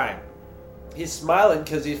the time. He's smiling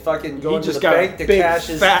because he's fucking going to the got bank to cash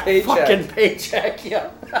his paycheck. Fucking paycheck, yeah.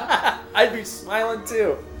 I'd be smiling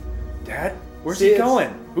too. Dad, where's he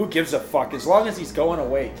going? Who gives a fuck? As long as he's going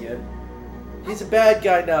away, kid. He's a bad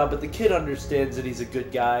guy now, but the kid understands that he's a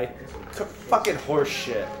good guy. Fucking horse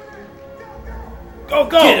shit. Go!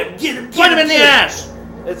 Get him! Punch him in the ass!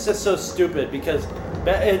 It's just so stupid because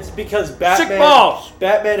Batman. Sick balls!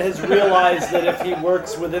 Batman has realized that if he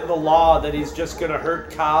works within the law, that he's just gonna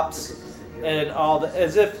hurt cops. And all the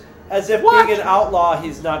as if being an outlaw,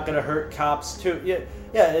 he's not going to hurt cops too. Yeah,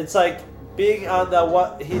 it's like being on the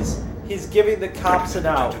he's giving the cops an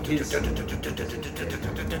out. He's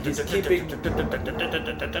keeping.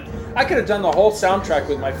 I could have done the whole soundtrack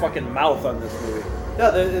with my fucking mouth on this movie.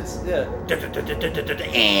 No, it's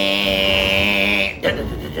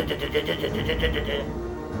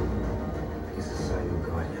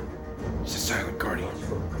He's a silent guardian.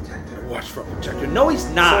 Watch for a protector. No, he's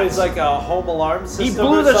not. So he's like a home alarm system. He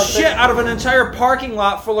blew the shit out of an entire parking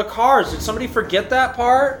lot full of cars. Did somebody forget that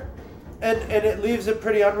part? And it leaves it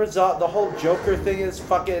pretty unresolved. The whole Joker thing is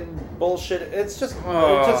fucking bullshit. It's just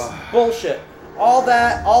bullshit. All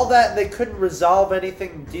that they couldn't resolve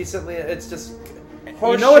anything decently. It's just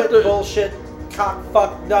horseshit, bullshit, cock,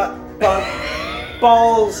 fuck, nut, bug,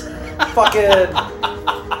 balls, fucking.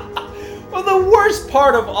 Well, the worst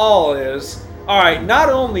part of all is, all right, not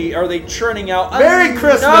only are they churning out Merry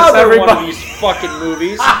Christmas, another everybody. one of these fucking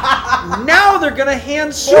movies, now they're gonna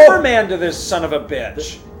hand Superman to this son of a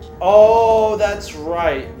bitch. Oh, that's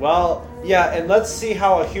right. Well, yeah, and let's see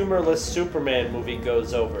how a humorless Superman movie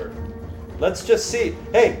goes over. Let's just see.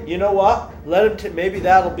 Hey, you know what? Let him. Maybe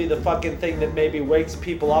that'll be the fucking thing that maybe wakes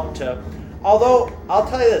people up to. Although I'll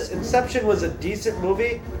tell you this, Inception was a decent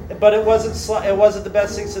movie, but it wasn't. It wasn't the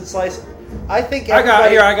best thing since Slice. I think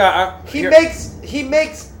He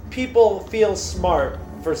makes people feel smart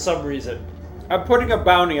for some reason. I'm putting a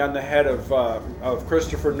bounty on the head of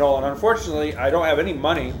Christopher Nolan. Unfortunately, I don't have any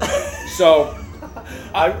money, so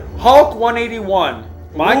Hulk 181.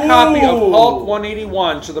 My copy of Hulk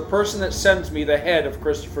 181 to the person that sends me the head of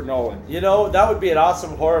Christopher Nolan. You know, that would be an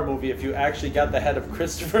awesome horror movie if you actually got the head of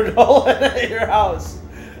Christopher Nolan at your house.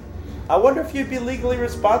 I wonder if you'd be legally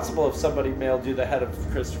responsible if somebody mailed you the head of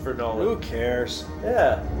Christopher Nolan. Who cares?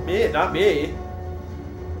 Yeah, me, not me.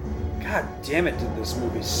 God damn it, did this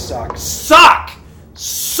movie suck. Suck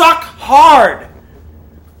hard!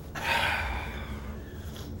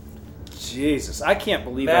 Jesus, I can't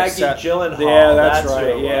believe Maggie Gyllenhaal. Yeah, that's who right.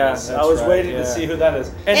 it Yeah, was. that's I was right, waiting yeah. to see who that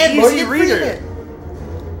is. And Easy Reader.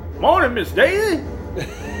 Freeman. Morning, Miss Daisy.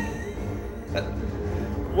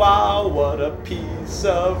 Wow, what a piece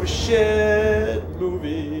of shit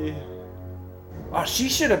movie. Oh, she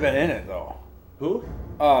should have been in it, though. Who?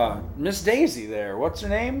 Miss Daisy there. What's her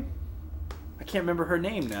name? I can't remember her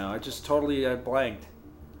name now. I just totally blanked.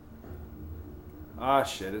 Ah,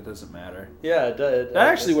 shit, it doesn't matter. Yeah, it That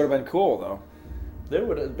actually would have been cool, though. There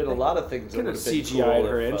would have been a lot of things that Could would have have been CGI'd cool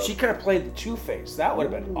her in. if, She could have played the Two-Face. That would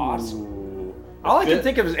have been awesome. Ooh. All I can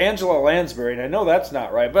think of is Angela Lansbury, and I know that's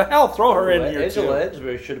not right, but hell, throw her in here, Angela too.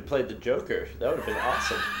 Lansbury should have played the Joker. That would have been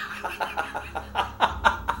awesome.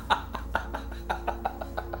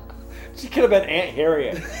 She could have been Aunt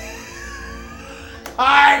Harriet.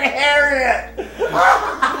 Aunt Harriet!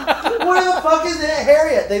 Where the fuck is Aunt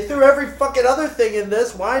Harriet? They threw every fucking other thing in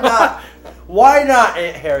this. Why not? Why not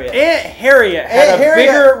Aunt Harriet? Aunt Harriet had a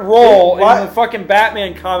bigger role in the fucking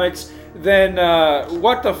Batman comics than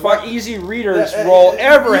what the fuck Easy Reader's role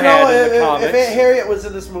ever had in the comics. If Aunt Harriet was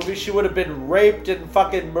in this movie, she would have been raped and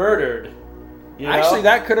fucking murdered. You know? Actually,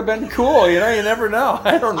 that could have been cool. You know, you never know.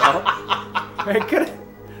 I don't know.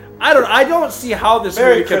 I don't see how this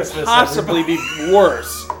movie could possibly be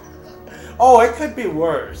worse. Oh, it could be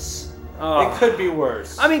worse. It could be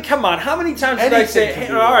worse. I mean, come on. How many times did I say,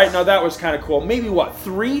 hey, all right, no, that was kind of cool. Maybe,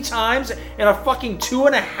 3 times in a fucking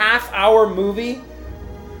 2.5-hour movie?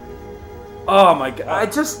 Oh, my God.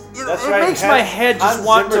 It makes my head just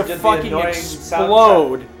want to fucking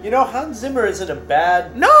explode. You know, Hans Zimmer isn't a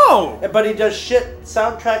bad... No! But he does shit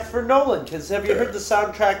soundtracks for Nolan. Because have you heard the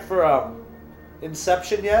soundtrack for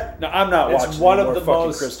Inception yet? No, I'm not watching one more of the fucking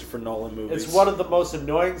most Christopher Nolan movies. It's one of the most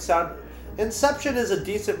annoying sound... Inception is a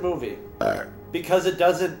decent movie. Because it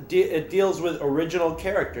doesn't... it deals with original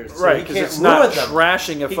characters. So right, because it's not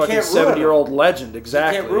trashing a fucking 70-year-old legend.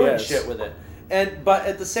 Exactly. You can't ruin shit with it. But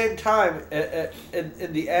at the same time,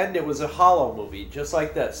 in the end, it was a hollow movie, just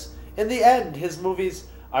like this. In the end, his movies...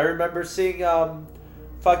 I remember seeing what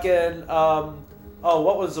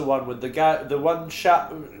was the one with the guy... The one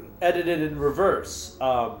shot edited in reverse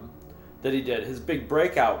that he did. His big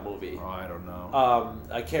breakout movie. Oh, I don't know.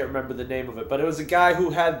 I can't remember the name of it. But it was a guy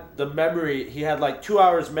who had the memory... He had like 2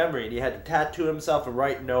 hours memory, and he had to tattoo himself and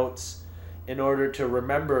write notes in order to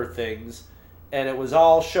remember things. And it was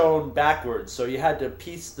all shown backwards, so you had to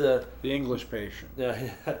piece the English Patient.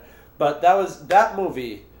 But that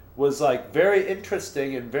movie was like very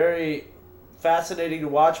interesting and very fascinating to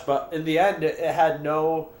watch. But in the end, it had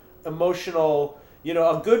no emotional. You know,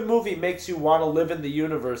 a good movie makes you want to live in the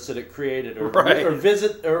universe that it created, or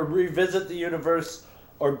visit or revisit the universe,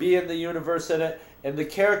 or be in the universe in it. And the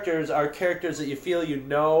characters are characters that you feel you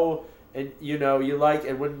know and you like.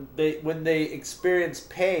 And when they experience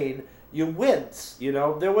pain, you wince, you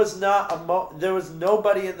know. There was there was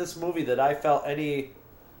nobody in this movie that I felt any,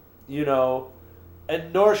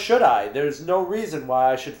 and nor should I. There's no reason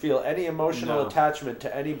why I should feel any emotional attachment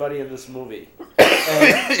to anybody in this movie.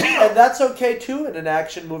 And that's okay too in an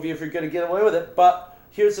action movie if you're going to get away with it. But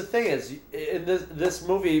here's the thing: is in this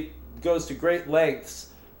movie goes to great lengths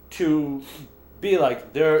to be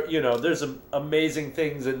like there's amazing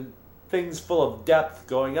things and things full of depth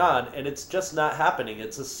going on, and it's just not happening.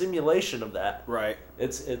 It's a simulation of that. Right.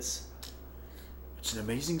 It's an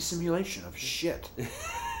amazing simulation of shit.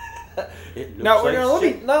 Now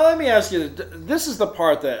let me ask you. This is the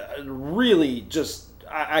part that really just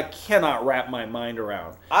I cannot wrap my mind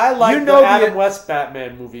around. I like the Adam West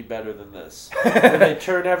Batman movie better than this, where they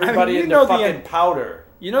turn everybody into fucking powder.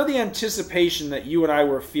 You know the anticipation that you and I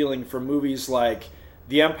were feeling for movies like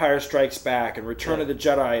The Empire Strikes Back and Return of the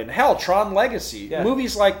Jedi and hell, Tron Legacy,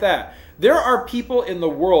 movies like that. There are people in the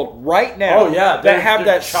world right now that have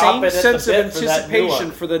that same sense of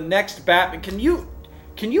anticipation for the next Batman.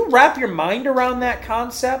 Can you wrap your mind around that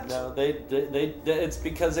concept? No, it's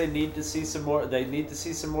because they need to see some more. They need to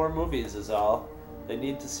see some more movies. Is all. They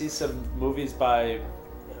need to see some movies by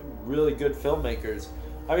really good filmmakers.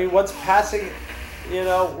 I mean, what's passing?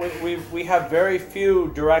 We have very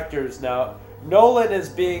few directors now. Nolan is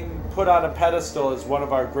being put on a pedestal as one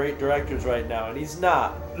of our great directors right now, and he's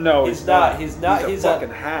not. No, he's not. He's not. He's a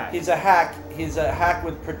fucking hack. He's a hack. He's a hack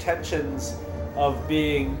with pretensions of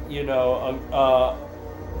being,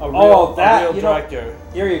 a real director.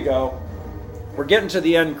 Here you go. We're getting to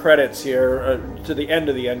the end credits here, to the end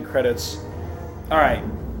of the end credits. All right.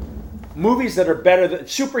 movies that are better than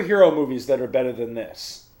superhero movies that are better than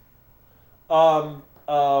this.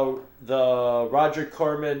 The Roger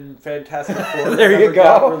Corman Fantastic Four. There you go.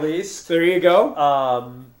 Got released. There you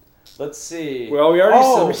go. Let's see. Well, we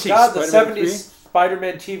already the '70s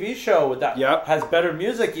Spider-Man TV show with that has better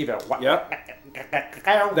music even. Yep.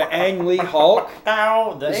 The Ang Lee Hulk.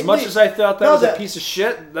 As much as I thought that was a piece of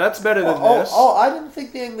shit, that's better than this. Oh, I didn't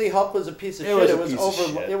think the Ang Lee Hulk was a piece of shit.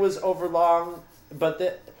 It was overlong, but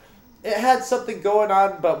it had something going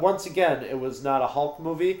on. But once again, it was not a Hulk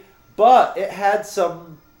movie. But it had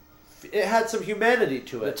some humanity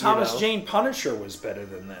to it. The Thomas Jane Punisher was better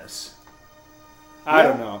than this. I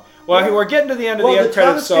don't know. Well, we're getting to the end of the end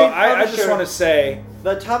credits, so I just want to say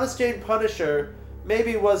the Thomas Jane Punisher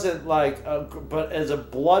maybe wasn't but as a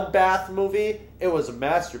bloodbath movie, it was a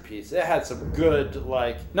masterpiece. It had some good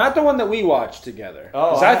not the one that we watched together.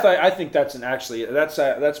 Oh, I think that's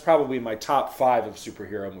that's probably my top 5 of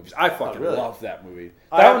superhero movies. I fucking love that movie.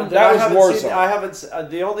 That was Warzone. I haven't.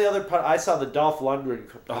 The only other part I saw the Dolph Lundgren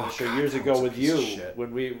Punisher years ago with you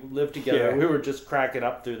when we lived together. Yeah. We were just cracking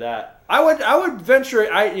up through that. I would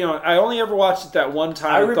venture. I only ever watched it that one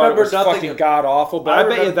time. I thought it was fucking god awful, but I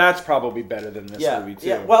bet you that's probably better than this movie too.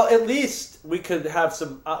 Yeah. Well, at least we could have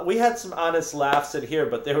some. We had some honest laughs in here,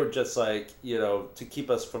 but they were just to keep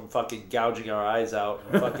us from fucking gouging our eyes out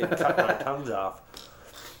and fucking cutting our tongues off.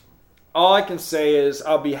 All I can say is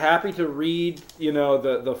I'll be happy to read,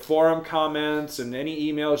 the forum comments and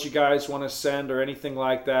any emails you guys want to send or anything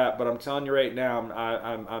like that. But I'm telling you right now,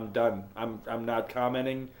 I'm done. I'm not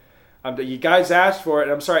commenting. You guys asked for it.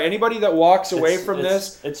 I'm sorry. Anybody that walks away from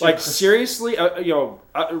this, seriously, I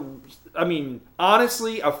mean,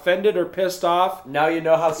 honestly, offended or pissed off. Now you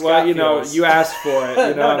know how Scott feels. You asked for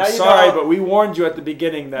it. I'm sorry, but we warned you at the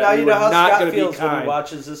beginning that we were not going to be kind. When he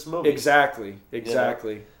watches this movie. Exactly.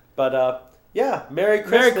 But Merry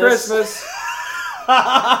Christmas. Merry Christmas.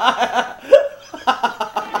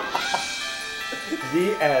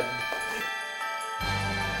 The end.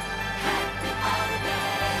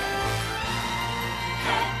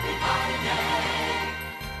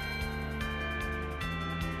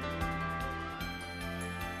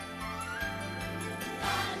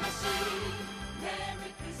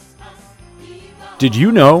 Did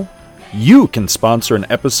you know you can sponsor an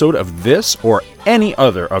episode of this or any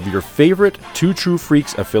other of your favorite Two True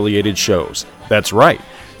Freaks affiliated shows? That's right.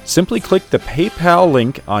 Simply click the PayPal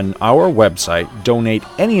link on our website, donate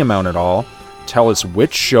any amount at all, tell us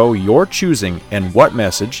which show you're choosing and what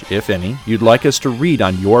message, if any, you'd like us to read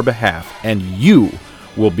on your behalf, and you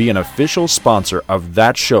will be an official sponsor of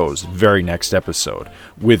that show's very next episode,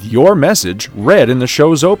 with your message read in the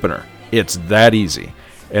show's opener. It's that easy.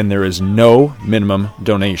 And there is no minimum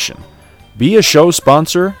donation. Be a show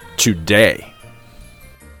sponsor today.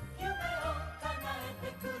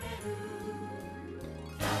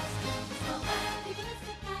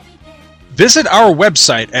 Visit our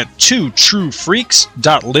website at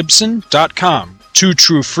twotruefreaks.libsyn.com.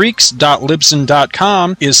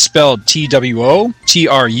 twotruefreaks.libsyn.com is spelled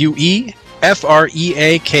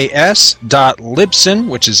TWOTRUEFREAKS.libsyn,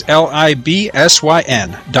 which is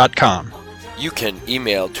LIBSYN.com. You can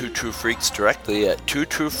email Two True Freaks directly at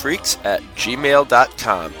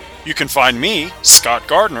twotruefreaks@gmail.com. You can find me, Scott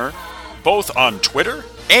Gardner, both on Twitter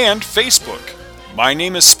and Facebook. My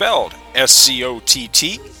name is spelled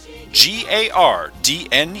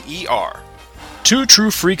SCOTTGARDNER. Two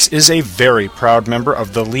True Freaks is a very proud member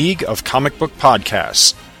of the League of Comic Book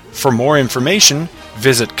Podcasts. For more information,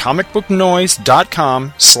 visit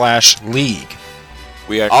comicbooknoise.com/league.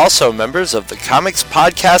 We are also members of the Comics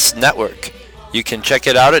Podcast Network. You can check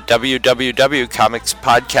it out at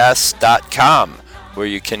www.comicspodcasts.com, where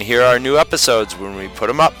you can hear our new episodes when we put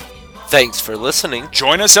them up. Thanks for listening.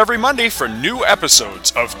 Join us every Monday for new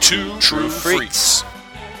episodes of Two True Freaks.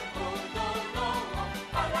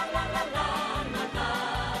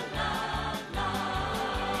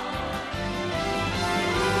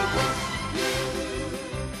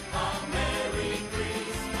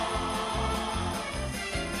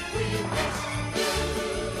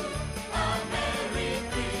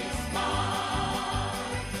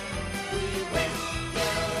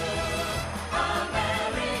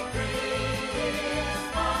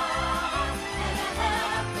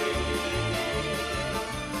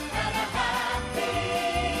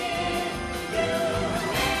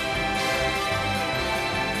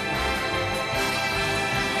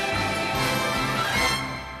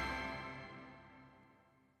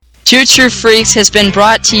 Two True Freaks has been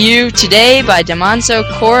brought to you today by Damanzo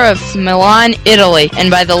Core of Milan, Italy, and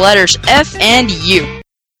by the letters F and U.